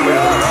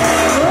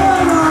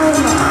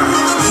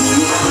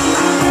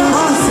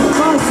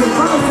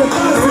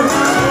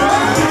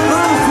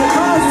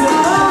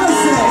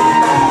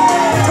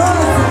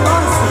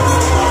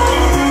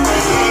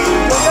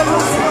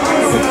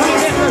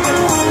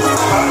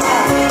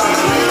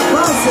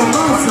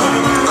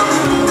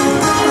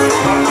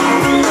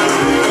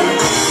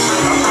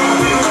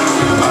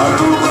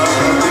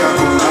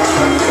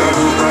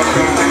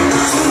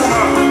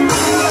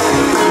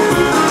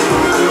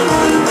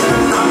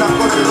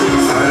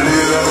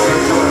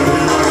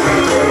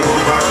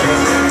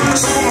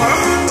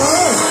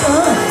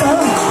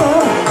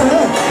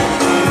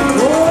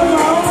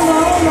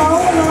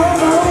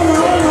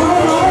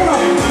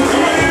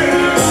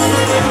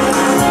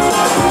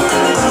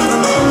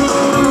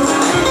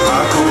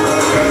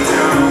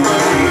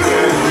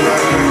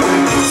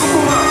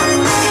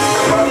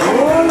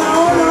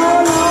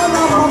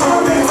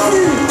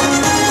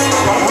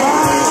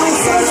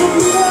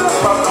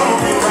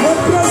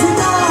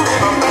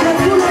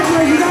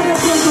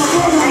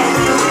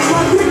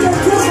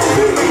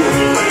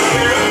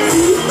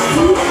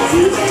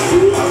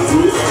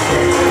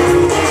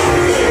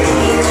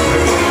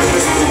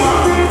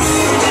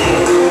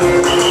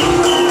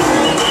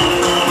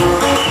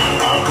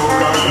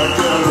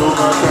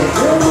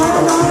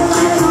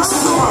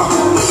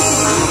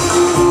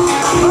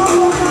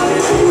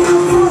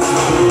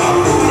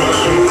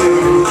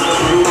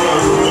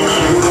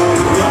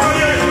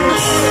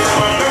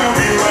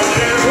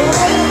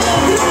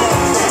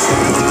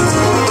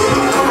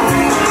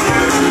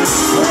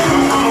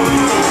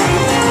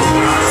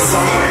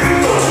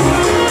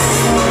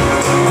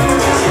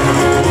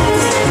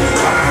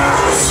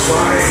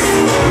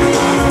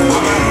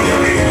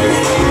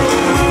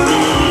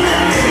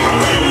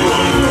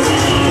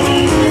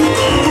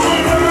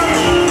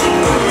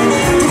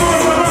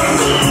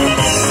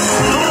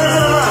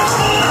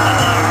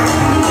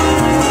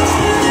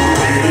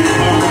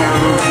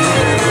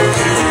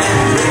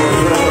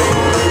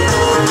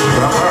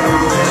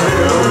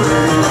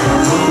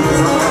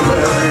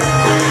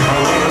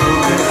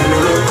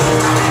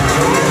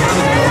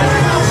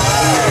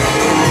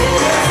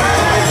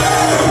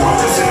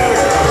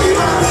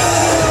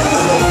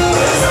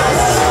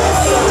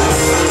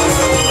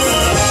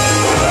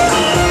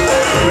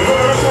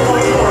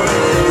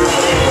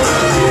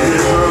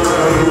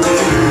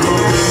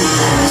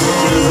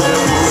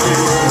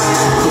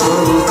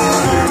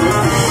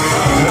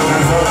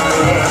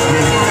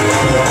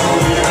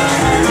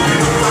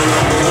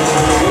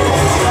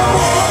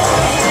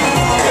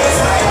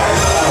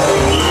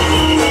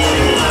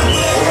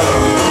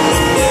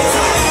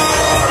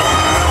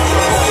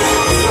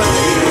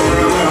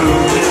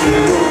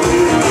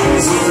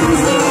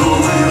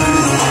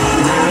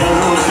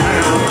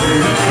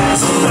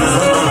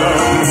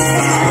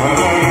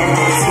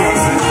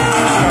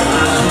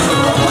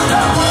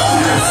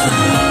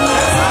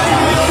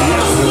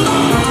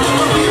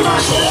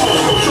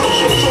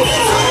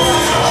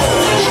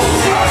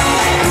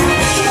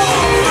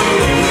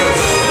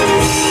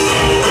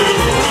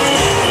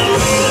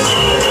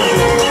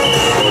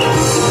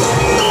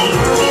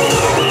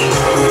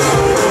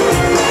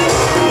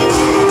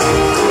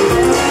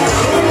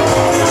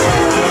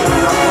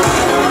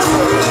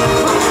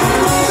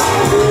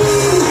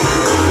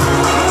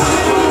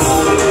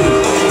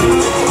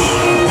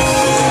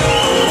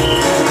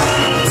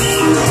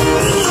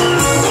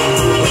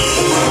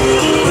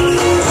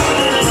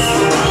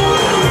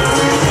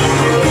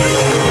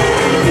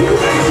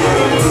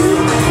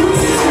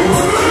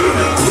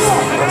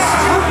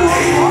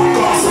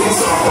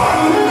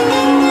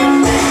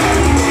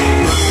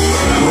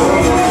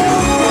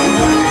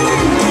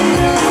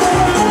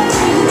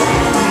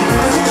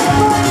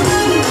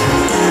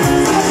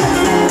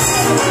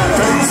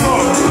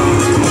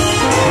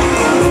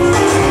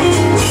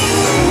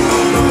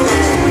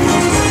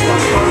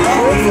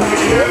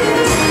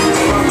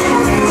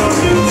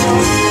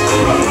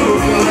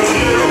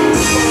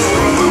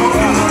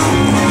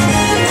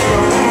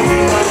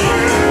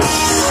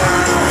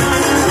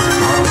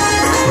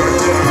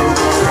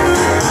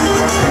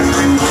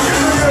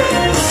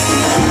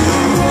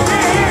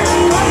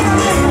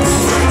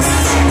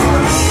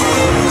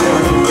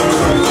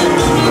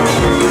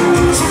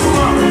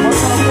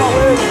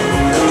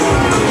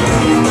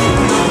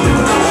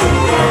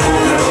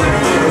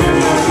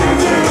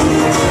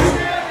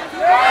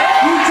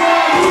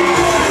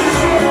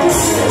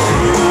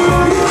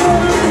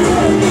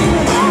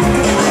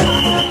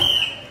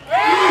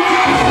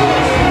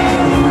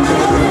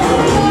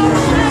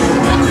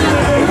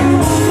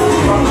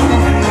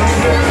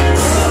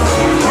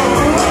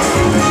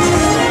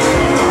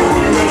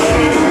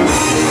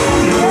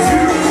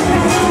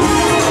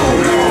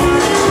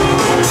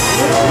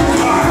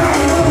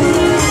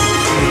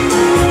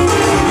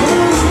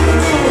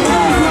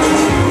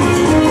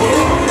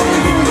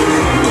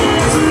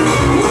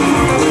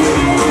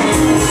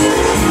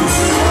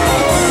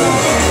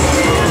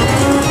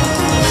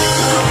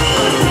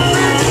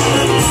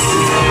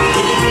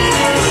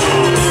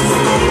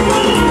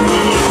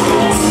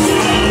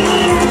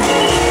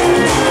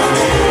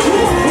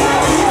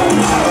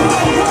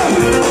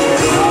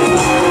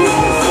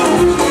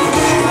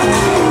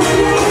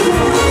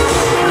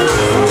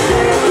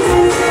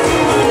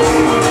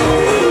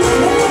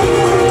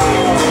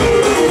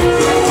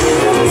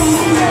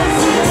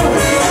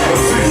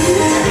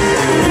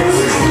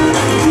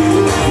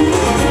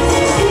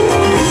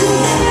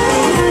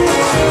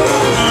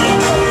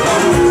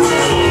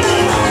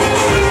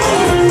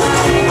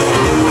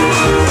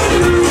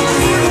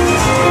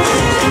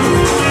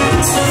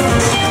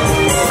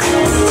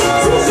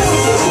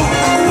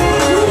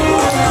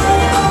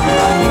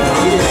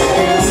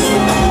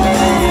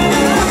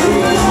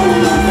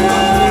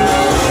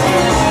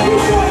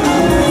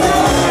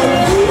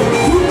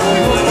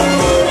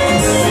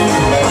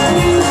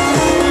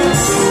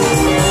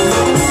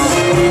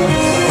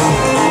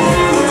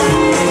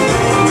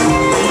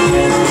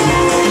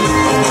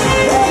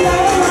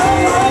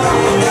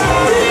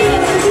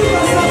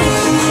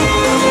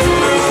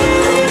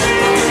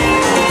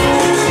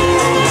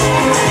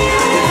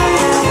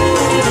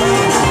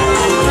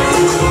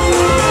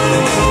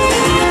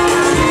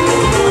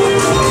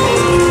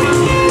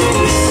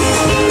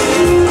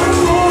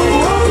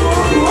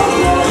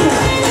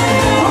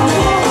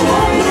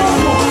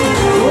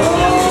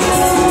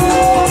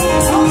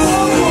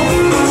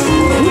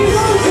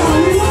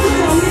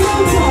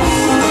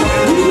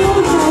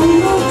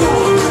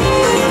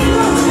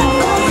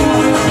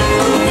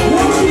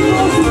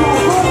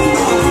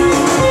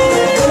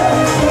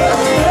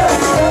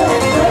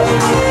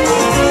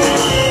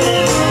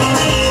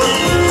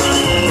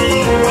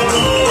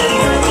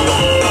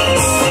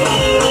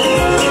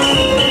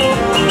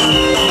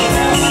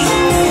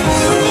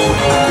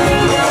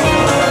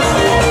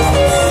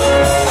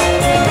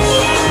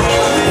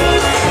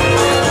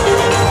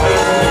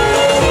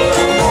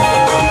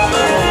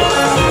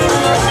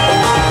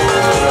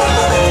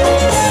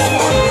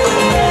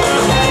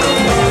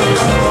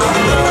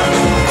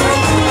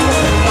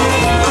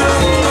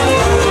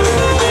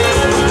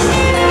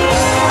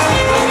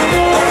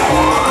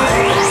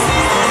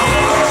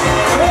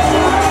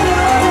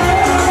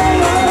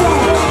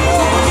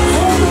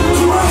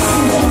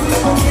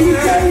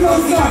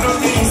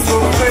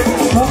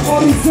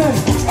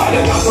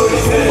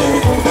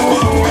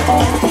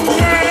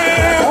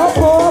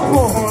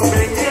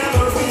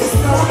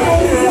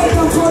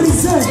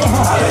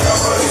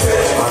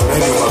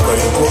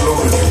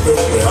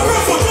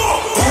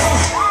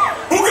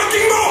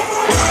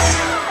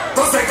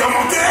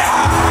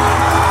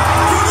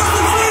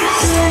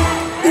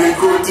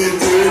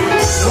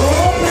 No